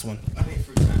for the last one. I need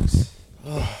fruit snacks.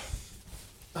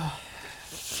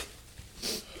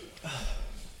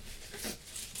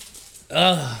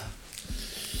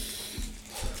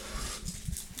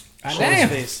 Show his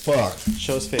face. Fuck.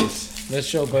 Show his face. Let's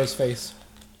show Bert's face.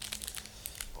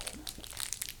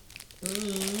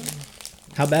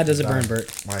 How bad does it burn, Bert?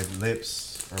 My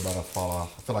lips are about to fall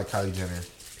off. I feel like Kylie Jenner.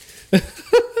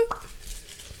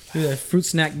 You're that fruit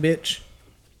snack bitch.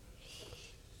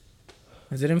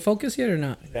 Is it in focus yet or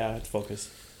not? Yeah, it's focused.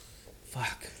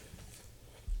 Fuck.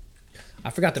 I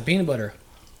forgot the peanut butter.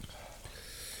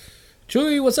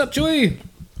 Chewy, what's up, Chewy?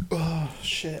 Oh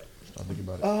shit. I'll think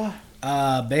about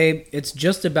it. Babe, it's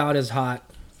just about as hot.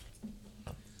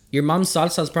 Your mom's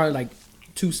salsa is probably like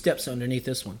 2 steps underneath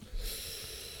this one.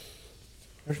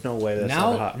 There's no way that's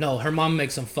Now, not hot. no, her mom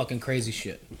makes some fucking crazy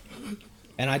shit.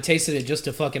 And I tasted it just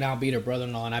to fucking outbeat her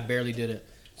brother-in-law, and I barely did it.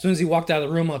 As soon as he walked out of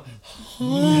the room,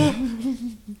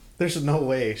 There's no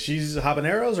way. She's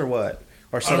habaneros or what?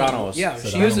 Or serranos? Yeah,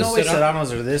 she There's uses no way serranos.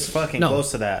 serranos are this fucking No.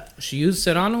 close to that. She used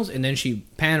serranos, and then she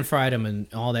pan-fried them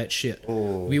and all that shit.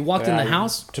 Ooh. We walked in the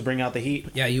house. to bring out the heat.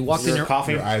 Yeah, you walked in You're her...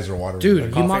 coughing. Your eyes are watering.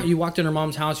 Dude, coughing. you walked in her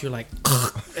mom's house, you're like...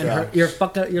 and Yeah.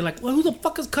 you're like, well, who the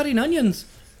fuck is cutting onions?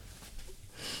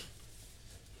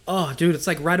 Oh, dude, it's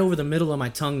like right over the middle of my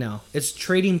tongue now. It's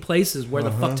trading places where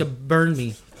the fuck to burn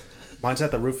me. Mine's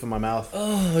at the roof of my mouth.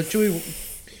 Oh, Chewy,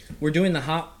 We're doing the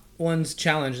hot ones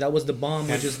challenge. That was the bomb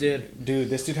we just did. Dude,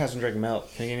 this dude hasn't drank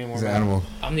milk. Can you give me more He's an milk? animal.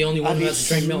 I'm the only one who has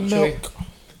to drink milk. Chewy.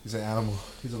 He's an animal.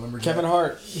 He's a lumberjack. Kevin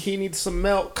Hart, he needs some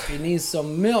milk. He needs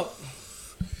some milk.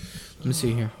 Let me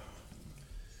see here.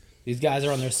 These guys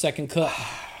are on their second cup.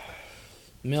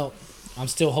 Milk. I'm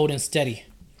still holding steady.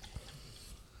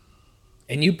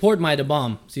 And you poured my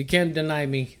bomb, so you can't deny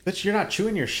me. Bitch, you're not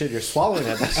chewing your shit. You're swallowing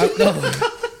it.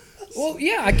 Well,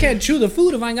 yeah, I can't chew the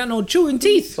food if I ain't got no chewing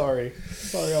teeth. Sorry,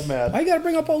 I'm mad. Why you gotta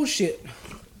bring up old shit?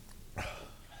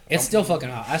 It's still fucking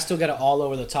hot. I still got it all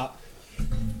over the top.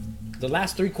 The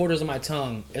last 3/4 of my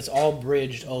tongue, it's all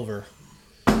bridged over.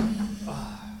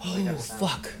 Oh,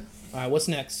 fuck. All right, what's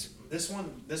next? This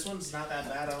one's not that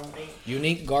bad. I don't think.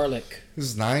 Unique garlic. This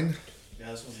is 9.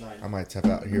 Yeah, this one's 9. I might tap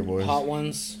out here, boys. Hot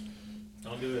ones.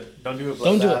 Don't do it. Don't do it.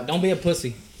 Don't do it. Don't be a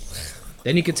pussy.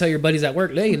 Then you can tell your buddies at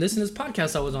work, hey, listen to this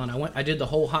podcast I was on. I did the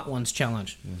whole hot ones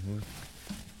challenge. Mm-hmm.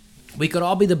 We could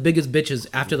all be the biggest bitches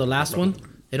after the last one.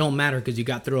 It don't matter because you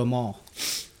got through them all.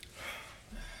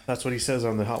 That's what he says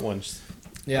on the hot ones.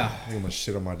 Yeah. I'm gonna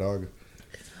shit on my dog.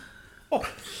 Oh.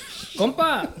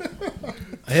 Compa.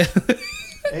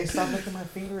 Hey, stop licking my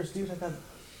fingers, dude. I got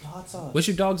hot sauce. What's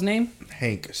your dog's name?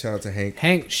 Hank. Shout out to Hank.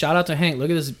 Hank. Shout out to Hank. Look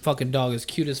at this fucking dog. It's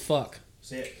cute as fuck.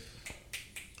 See it.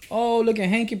 Oh, look at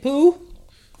Hanky Poo.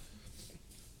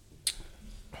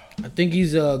 I think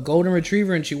he's a golden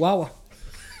retriever in Chihuahua.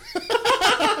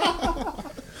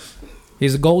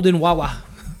 He's a golden Wawa.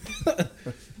 All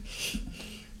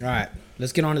right,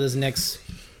 let's get on to this next.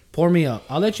 Pour me up.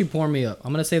 I'll let you pour me up.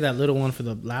 I'm going to save that little one for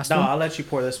the last one. No, I'll let you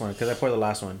pour this one because I poured the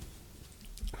last one.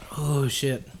 Oh,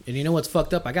 shit. And you know what's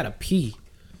fucked up? I got to pee.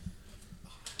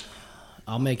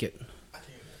 I'll make it.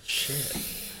 Shit.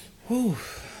 Whew.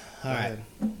 All right.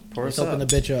 Pour Let's us open up.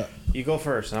 the bitch up. You go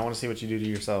first, and I want to see what you do to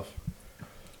yourself.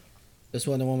 This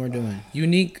one, the one we're doing.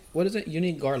 Unique. What is it?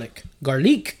 Unique garlic.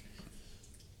 Garlic.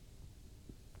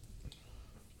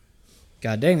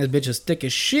 God dang, this bitch is thick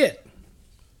as shit.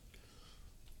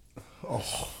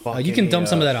 Oh, You can dump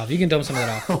some of that off. You can dump some of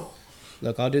that off.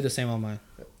 Look, I'll do the same on mine.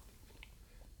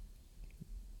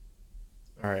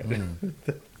 All right.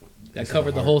 That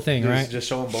covered the whole thing, right? Just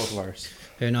show them both of ours.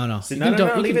 Here, no. See, You no, can no, dump-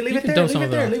 no, you leave can- it you can there, dump leave some it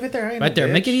of there, off. leave it there. I ain't Right no there.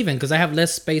 Make it bitch. even, because I have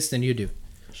less space than you do.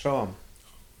 Show them.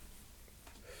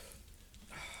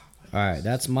 All right,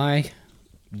 that's my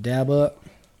dab up.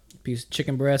 Piece of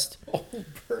chicken breast. Oh,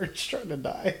 Bird's trying to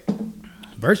die.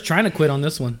 Bert's trying to quit on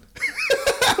this one.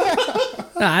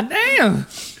 God damn.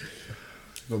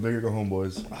 Go big or go home,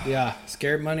 boys. Yeah,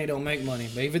 scared money don't make money.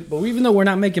 But even though we're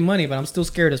not making money, but I'm still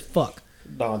scared as fuck.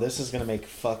 No, this is gonna make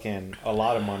fucking a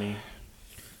lot of money.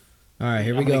 All right,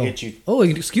 here we I'm gonna go. get you- Oh,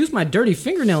 excuse my dirty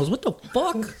fingernails. What the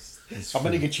fuck? I'm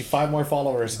gonna get you 5 more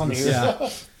followers on here. Yeah. All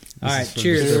right, For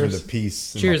cheers. disturbing the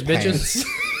peace. in Cheers, my bitches.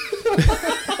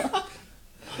 pants.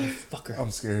 Fucker.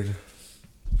 I'm scared.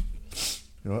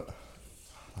 You know what?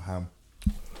 Ham.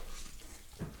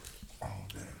 Oh,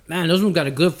 damn. Man, this one got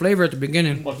a good flavor at the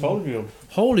beginning. I told you.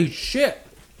 Holy shit.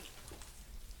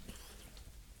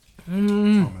 It's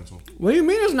all mental. What do you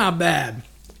mean it's not bad?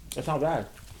 It's not bad.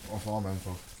 It's all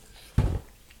mental.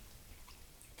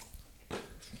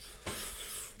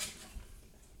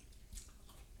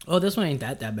 Oh, this one ain't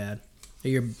that bad.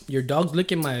 Your dog's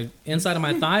licking my inside of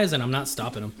my thighs, and I'm not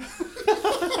stopping him.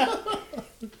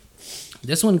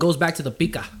 This one goes back to the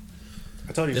pica.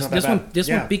 I told you it's This not that one, bad. this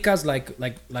Yeah. one pica's like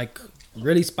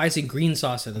really spicy green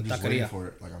sauce at the I'm just waiting taqueria. for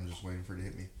it. Like, I'm just waiting for it to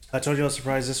hit me. I told you I was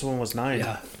surprised this one was 9.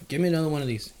 Yeah, give me another one of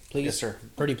these, please. Yes, sir.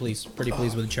 Pretty please with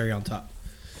a cherry on top.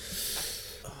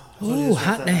 What Ooh, is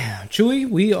hot that? damn, Chewy.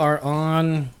 We are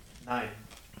on. 9.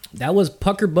 That was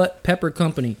Pucker Butt Pepper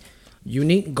Company.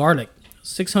 Unique garlic,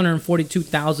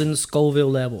 642,000 Scoville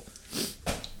level.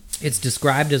 It's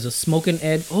described as a smoking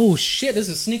edge. Oh shit, this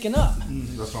is sneaking up.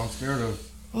 That's what I'm scared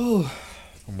of. Oh,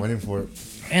 I'm waiting for it.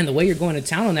 and the way you're going to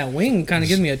town on that wing kind of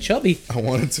gives me a chubby. I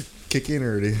want it to kick in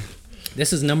already.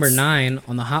 This is number 9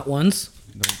 on the hot ones.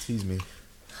 Don't tease me.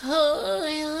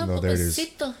 No, there it is.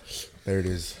 There it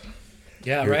is.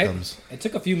 Yeah, Here it right? comes. It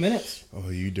took a few minutes. Oh,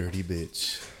 you dirty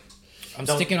bitch. I'm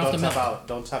sticking off the tap milk. out.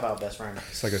 Don't tap out, best friend.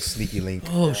 It's like a sneaky link.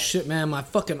 Oh shit, man, my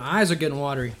fucking eyes are getting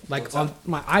watery. Like on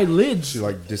my eyelids. She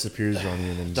like disappears on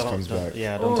you and then just comes back.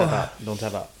 Yeah, don't tap out. Don't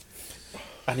tap out.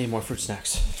 I need more fruit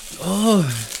snacks. Oh,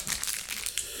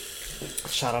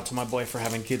 Shout out to my boy for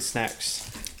having kids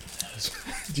snacks.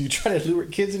 Do you try to lure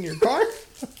kids in your car?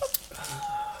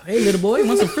 hey little boy,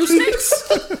 want some fruit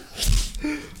snacks?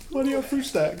 What are your fruit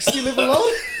snacks? You live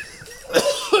alone?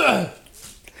 A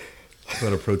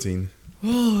lot of protein.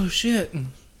 Oh shit.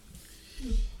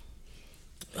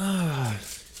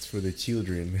 It's for the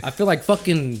children. I feel like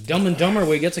fucking Dumb and Dumber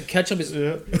where he gets a ketchup.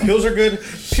 Pills are good.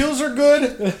 Pills are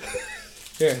good.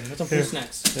 Here, what's some fruit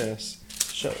snacks? Yes.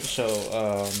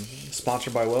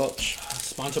 Sponsored by Welch.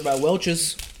 Sponsored by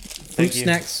Welch's. Fruit Thank you.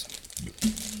 snacks.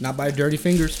 Not by Dirty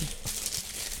Fingers.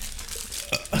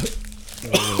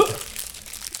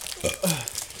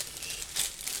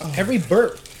 Every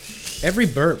burp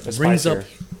It's brings spicier. up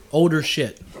older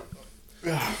shit.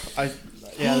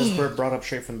 This bird brought up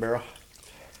straight from the barrel.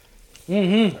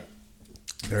 Mm-hmm.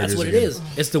 There That's what it again. is.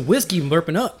 It's the whiskey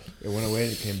burping up. It went away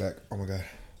and it came back. Oh my god.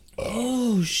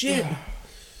 Oh shit.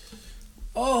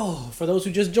 Oh, for those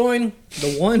who just joined,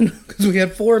 the one because we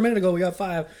had 4 a minute ago, we got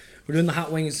 5. We're doing the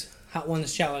hot ones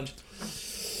challenge.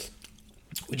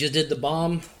 We just did the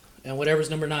bomb and whatever's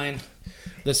number 9,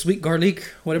 the sweet garlic,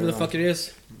 whatever the fuck it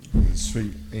is.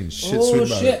 Sweet. Ain't shit Oh sweet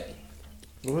about shit. it.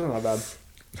 It wasn't that bad.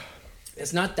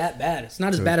 It's not that bad. It's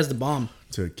not as bad as the bomb,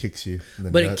 So it kicks you. in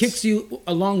the but nuts. it kicks you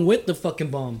along with the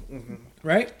fucking bomb,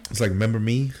 right? It's like, remember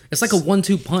me? It's like a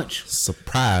 1-2 punch.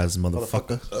 Surprise,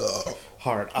 motherfucker.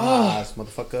 Hard eyes,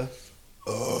 motherfucker.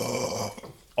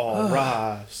 All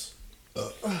rise.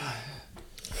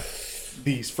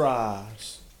 These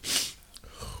fries.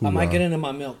 I might get into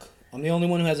my milk. I'm the only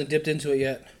one who hasn't dipped into it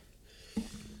yet.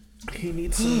 He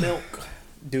needs some milk.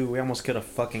 Dude, we almost killed a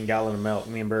fucking gallon of milk,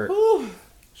 me and Bert.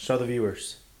 Show the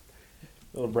viewers.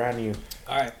 Little brand new.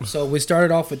 All right, so we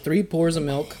started off with 3 pours of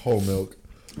milk. Whole milk.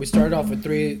 We started off with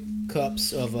 3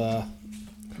 cups of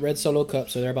red Solo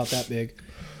cups, so they're about that big.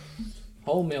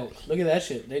 Whole milk. Look at that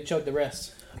shit. They chugged the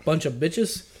rest. Bunch of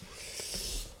bitches.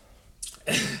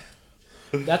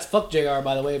 That's fuck JR,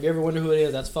 by the way. If you ever wonder who it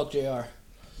is, that's fuck JR.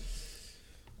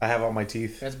 I have all my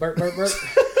teeth. That's Bert.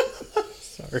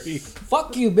 Sorry.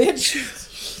 Fuck you, bitch.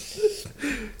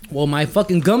 Well, my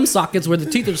fucking gum sockets where the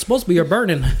teeth are supposed to be are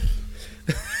burning.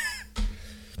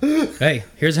 Hey,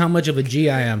 here's how much of a G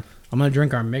I am. I'm gonna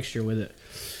drink our mixture with it.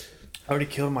 I already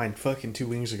killed mine fucking 2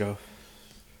 wings ago.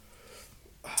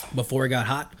 Before it got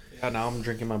hot. Yeah, now I'm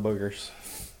drinking my boogers.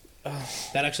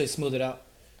 That actually smoothed it out.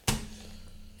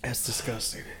 That's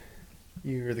disgusting.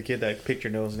 You're the kid that picked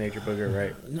your nose and ate your booger,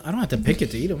 right? No, I don't have to pick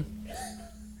it to eat them.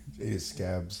 It is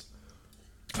scabs.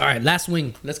 All right, last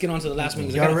wing. Let's get on to the last wing.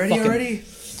 Y'all ready already?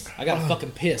 I gotta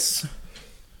fucking piss.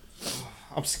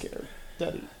 I'm scared.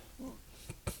 Daddy.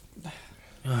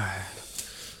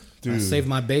 Dude. I saved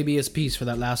my babyest piece for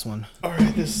that last one.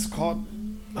 Alright, this is called...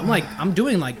 I'm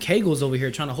doing like kegels over here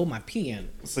trying to hold my pee in.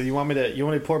 So you want me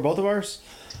to pour both of ours?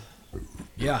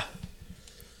 Yeah.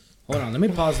 Hold on, let me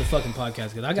pause the fucking podcast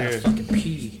because I gotta Dude. fucking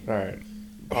pee. Alright.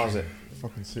 Pause it.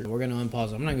 Fucking serious. We're gonna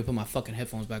unpause it. I'm not gonna put my fucking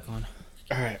headphones back on.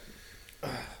 Alright.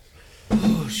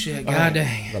 Oh shit, god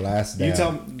dang. The last dab. You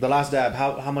tell the last dab,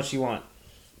 how much you want?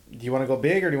 Do you want to go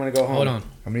big or do you want to go home? Hold on.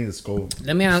 How many of the skull?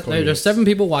 Let me ask. Skull There's 7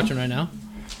 people watching right now.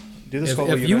 Do the If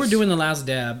skull you were doing the last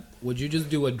dab, would you just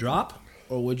do a drop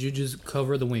or would you just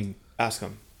cover the wing? Ask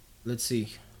him. Let's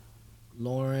see.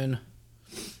 Lauren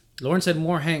said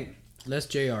more Hank, less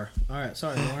JR. Alright,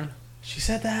 sorry, Lauren. She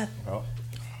said that? Oh.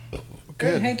 Hey,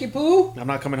 Good. Hanky Poo. I'm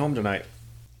not coming home tonight.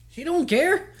 She don't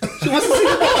care. She wants to see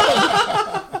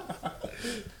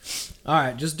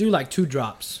Alright, just do like 2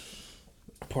 drops.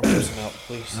 Pour me some out,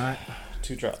 please. Alright.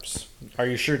 2 drops. Are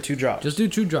you sure 2 drops? Just do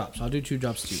 2 drops. I'll do 2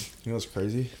 drops too. You know what's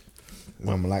crazy?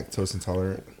 I'm lactose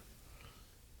intolerant.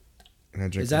 And I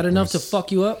drink Is that enough to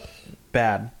fuck you up?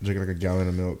 bad. Drink like a gallon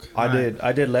of milk. I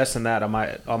did less than that on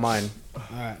mine.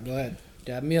 Alright, go ahead.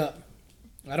 Dab me up.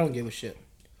 I don't give a shit.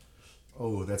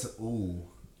 Oh, that's ooh.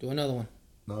 Do another one.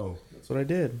 No. That's what I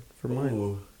did for mine.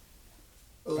 Ooh.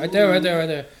 Right there, right there, right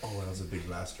there. Oh, that was a big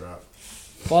last drop.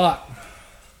 Fuck.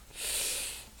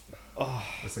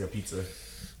 It's like a pizza.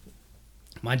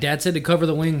 My dad said to cover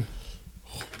the wing.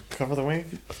 Cover the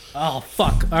wing. Oh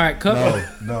fuck! All right, cover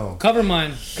No. cover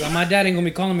mine. 'Cause my dad ain't gonna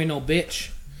be calling me no bitch.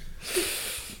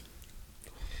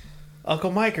 Uncle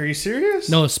Mike, are you serious?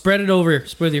 No, spread it over.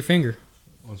 Spread with your finger.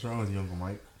 What's wrong with you, Uncle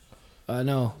Mike?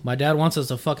 No, my dad wants us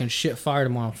to fucking shit fire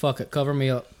tomorrow. Fuck it, cover me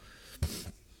up.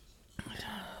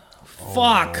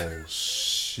 Fuck! Oh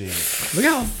shit. Look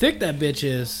how thick that bitch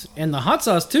is, and the hot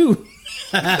sauce too.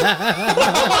 All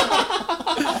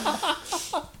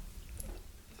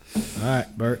right,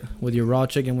 Bert, with your raw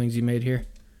chicken wings you made here.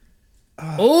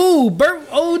 Oh, Bert!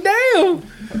 Oh, damn!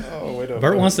 Oh wait up.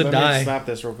 Bert wants to Let die. me snap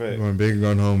this real quick. Going big,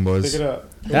 going home, Pick boys. it up.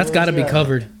 That's got to be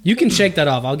covered. You can shake that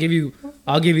off. I'll give you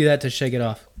that to shake it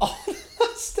off. Oh,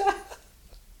 stop.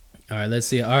 All right, let's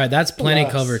see. All right, that's plenty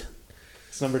Last. covered.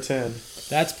 It's number 10.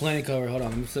 That's plenty covered. Hold on,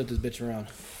 let me flip this bitch around.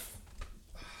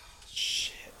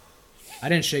 Shit. I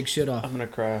didn't shake shit off. I'm gonna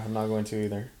cry. I'm not going to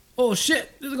either. Oh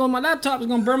shit! This is going my laptop. It's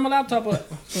gonna burn my laptop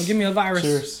up. It's gonna give me a virus.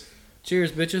 Cheers.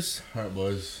 Cheers, bitches. All right,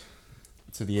 boys.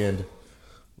 To the end.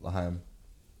 L'chaim.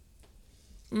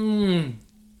 Mmm.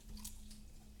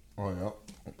 Oh, yeah.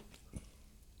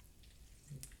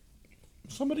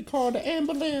 Somebody call the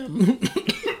ambulance.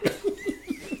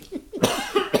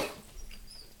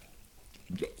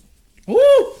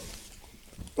 Woo!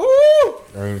 Woo!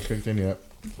 I haven't kicked in yet.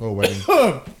 Oh, waiting.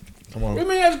 Come on. Give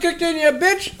me that kicked in yet,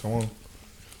 bitch. Come on.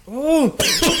 Oh.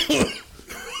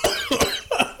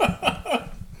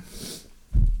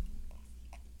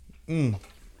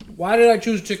 Why did I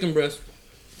choose chicken breast?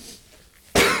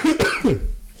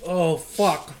 Oh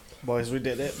fuck! Boys, we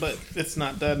did it, but it's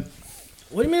not done.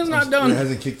 What do you mean it's not It done?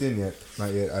 hasn't kicked in yet.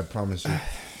 Not yet, I promise you.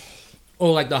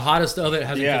 Oh, like the hottest of it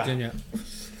hasn't Yeah. kicked in yet.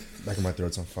 Back of my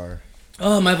throat's on fire.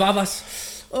 Oh my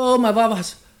babas! Oh my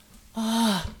babas!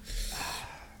 Ah,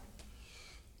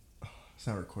 It's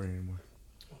not recording anymore.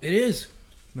 it is.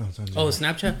 No, it's on Oh,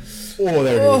 zero. Snapchat. Oh,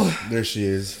 there it Oh. is. There she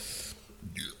is.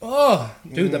 Oh,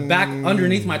 dude, the back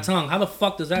underneath my tongue. How the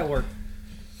fuck does that work?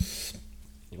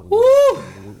 Woo!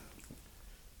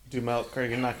 Do milk, Craig.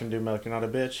 You're not gonna do milk. You're not a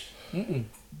bitch.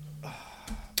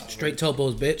 Straight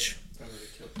topos, bitch. I'm gonna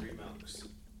kill 3 milks.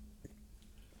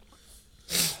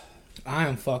 I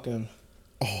am fucking.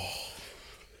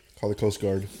 Call the Coast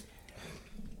Guard.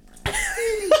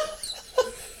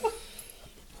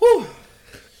 Whew.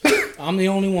 I'm the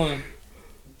only one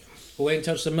who ain't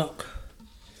touched the milk.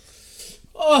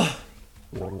 Oh,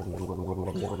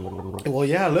 Well,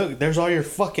 yeah. Look, there's all your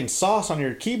fucking sauce on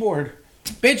your keyboard.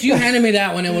 bitch, you handed me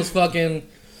that when it was fucking.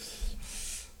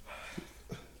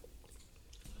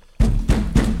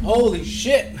 Holy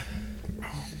shit!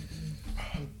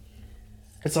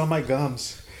 It's on my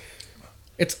gums.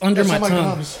 It's under It's my on my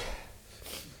tongue. gums.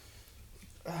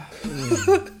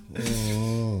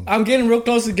 I'm getting real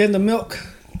close to getting the milk.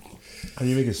 How do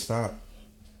you make it stop?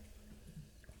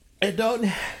 It don't.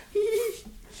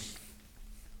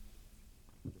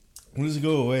 When does it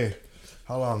go away?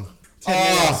 How long?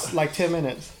 10 minutes. Like 10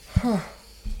 minutes.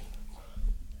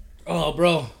 Oh,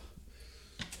 bro,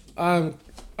 I'm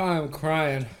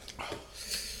crying.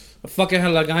 I fucking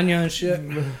had laganya and shit.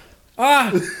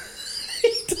 Ah,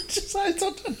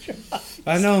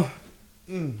 I know.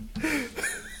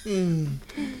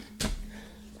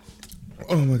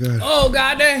 Oh my god. Oh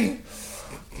god dang.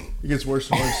 It gets worse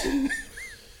and worse.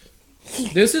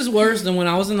 This is worse than when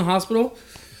I was in the hospital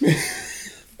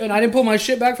and I didn't pull my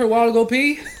shit back for a while to go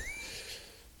pee.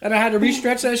 And I had to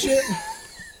re-stretch that shit.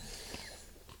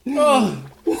 Oh.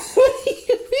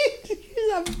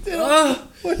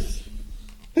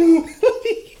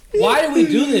 Why did we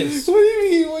do this? What do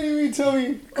you mean? What do you mean? Tell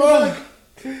me.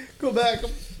 Go back.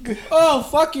 Oh,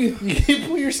 fuck you. You can't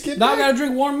pull your skin Now I back. gotta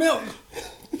drink warm milk.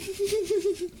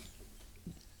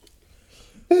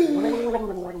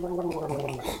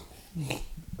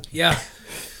 Yeah.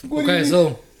 Okay,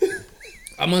 so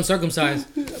I'm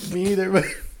uncircumcised. Me either, but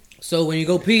So when you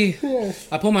go pee,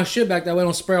 I pull my shit back that way I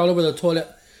don't spray all over the toilet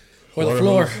or the Water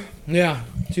floor. hose. Yeah,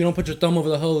 so you don't put your thumb over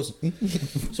the hose.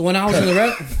 So when I was in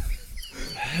the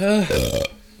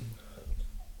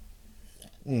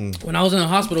when I was in the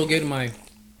hospital getting my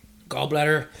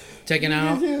gallbladder taken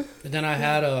out, and then I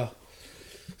had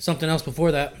something else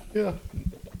before that yeah.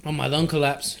 on my lung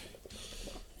collapse.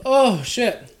 Oh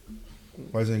shit!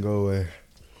 Why doesn't it go away?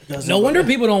 No wonder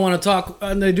people don't want to talk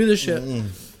and they do this shit.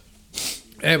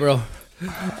 Hey, bro,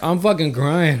 I'm fucking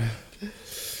crying.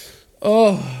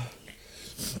 Oh.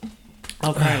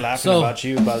 I'm crying laughing So- about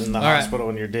you about in the all right. hospital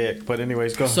and your dick. But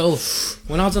anyways, go. So,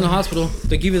 when I was in the hospital,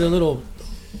 they give you the little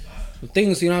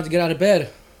things so you don't have to get out of bed.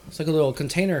 It's like a little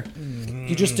container.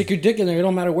 You just stick your dick in there. It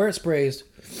don't matter where it sprays.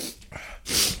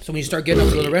 So when you start getting up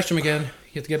to go to the restroom again,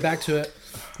 you have to get back to it.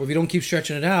 Or if you don't keep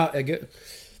stretching it out, it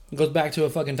goes back to a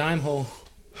fucking dime hole.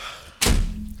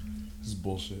 This is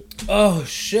bullshit. Oh,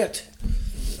 shit.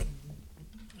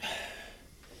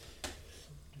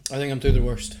 I think I'm through the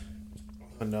worst.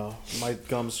 No, my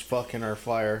gums fucking are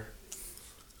fire.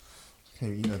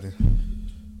 Can't eat nothing.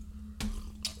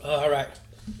 All right.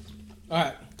 All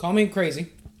right. Call me crazy.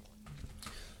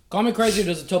 Call me crazy.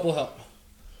 Does a topo help?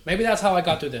 Maybe that's how I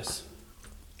got through this.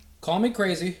 Call me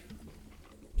crazy.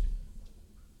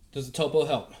 Does the topo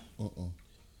help?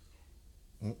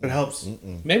 It helps.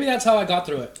 Maybe that's how I got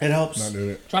through it. It helps. Not doing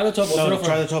it. Try the topo. No, throw it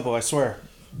try for- the topo. I swear.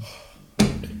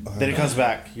 Then it comes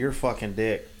back. You're fucking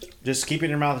dick. Just keep it in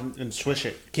your mouth and swish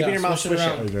it. Keep it in your mouth, swish it swish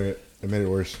around. I did it. It made it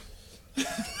worse.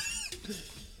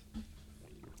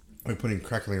 Like putting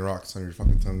crackling rocks on your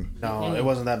fucking tongue. No, it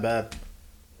wasn't that bad.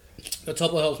 The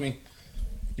topo helps me.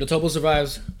 The topo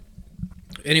survives.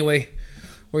 Anyway,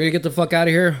 we're gonna get the fuck out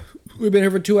of here. We've been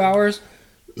here for 2 hours.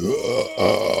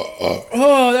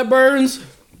 Oh, that burns.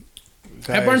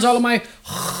 That burns all of my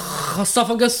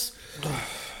esophagus.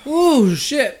 Oh,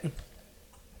 shit.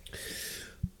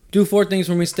 Do 4 things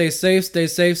for me. Stay safe, stay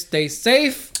safe, stay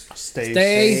safe. Stay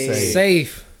Stay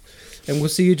safe. And we'll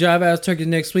see you Jive Ass Turkey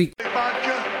next week.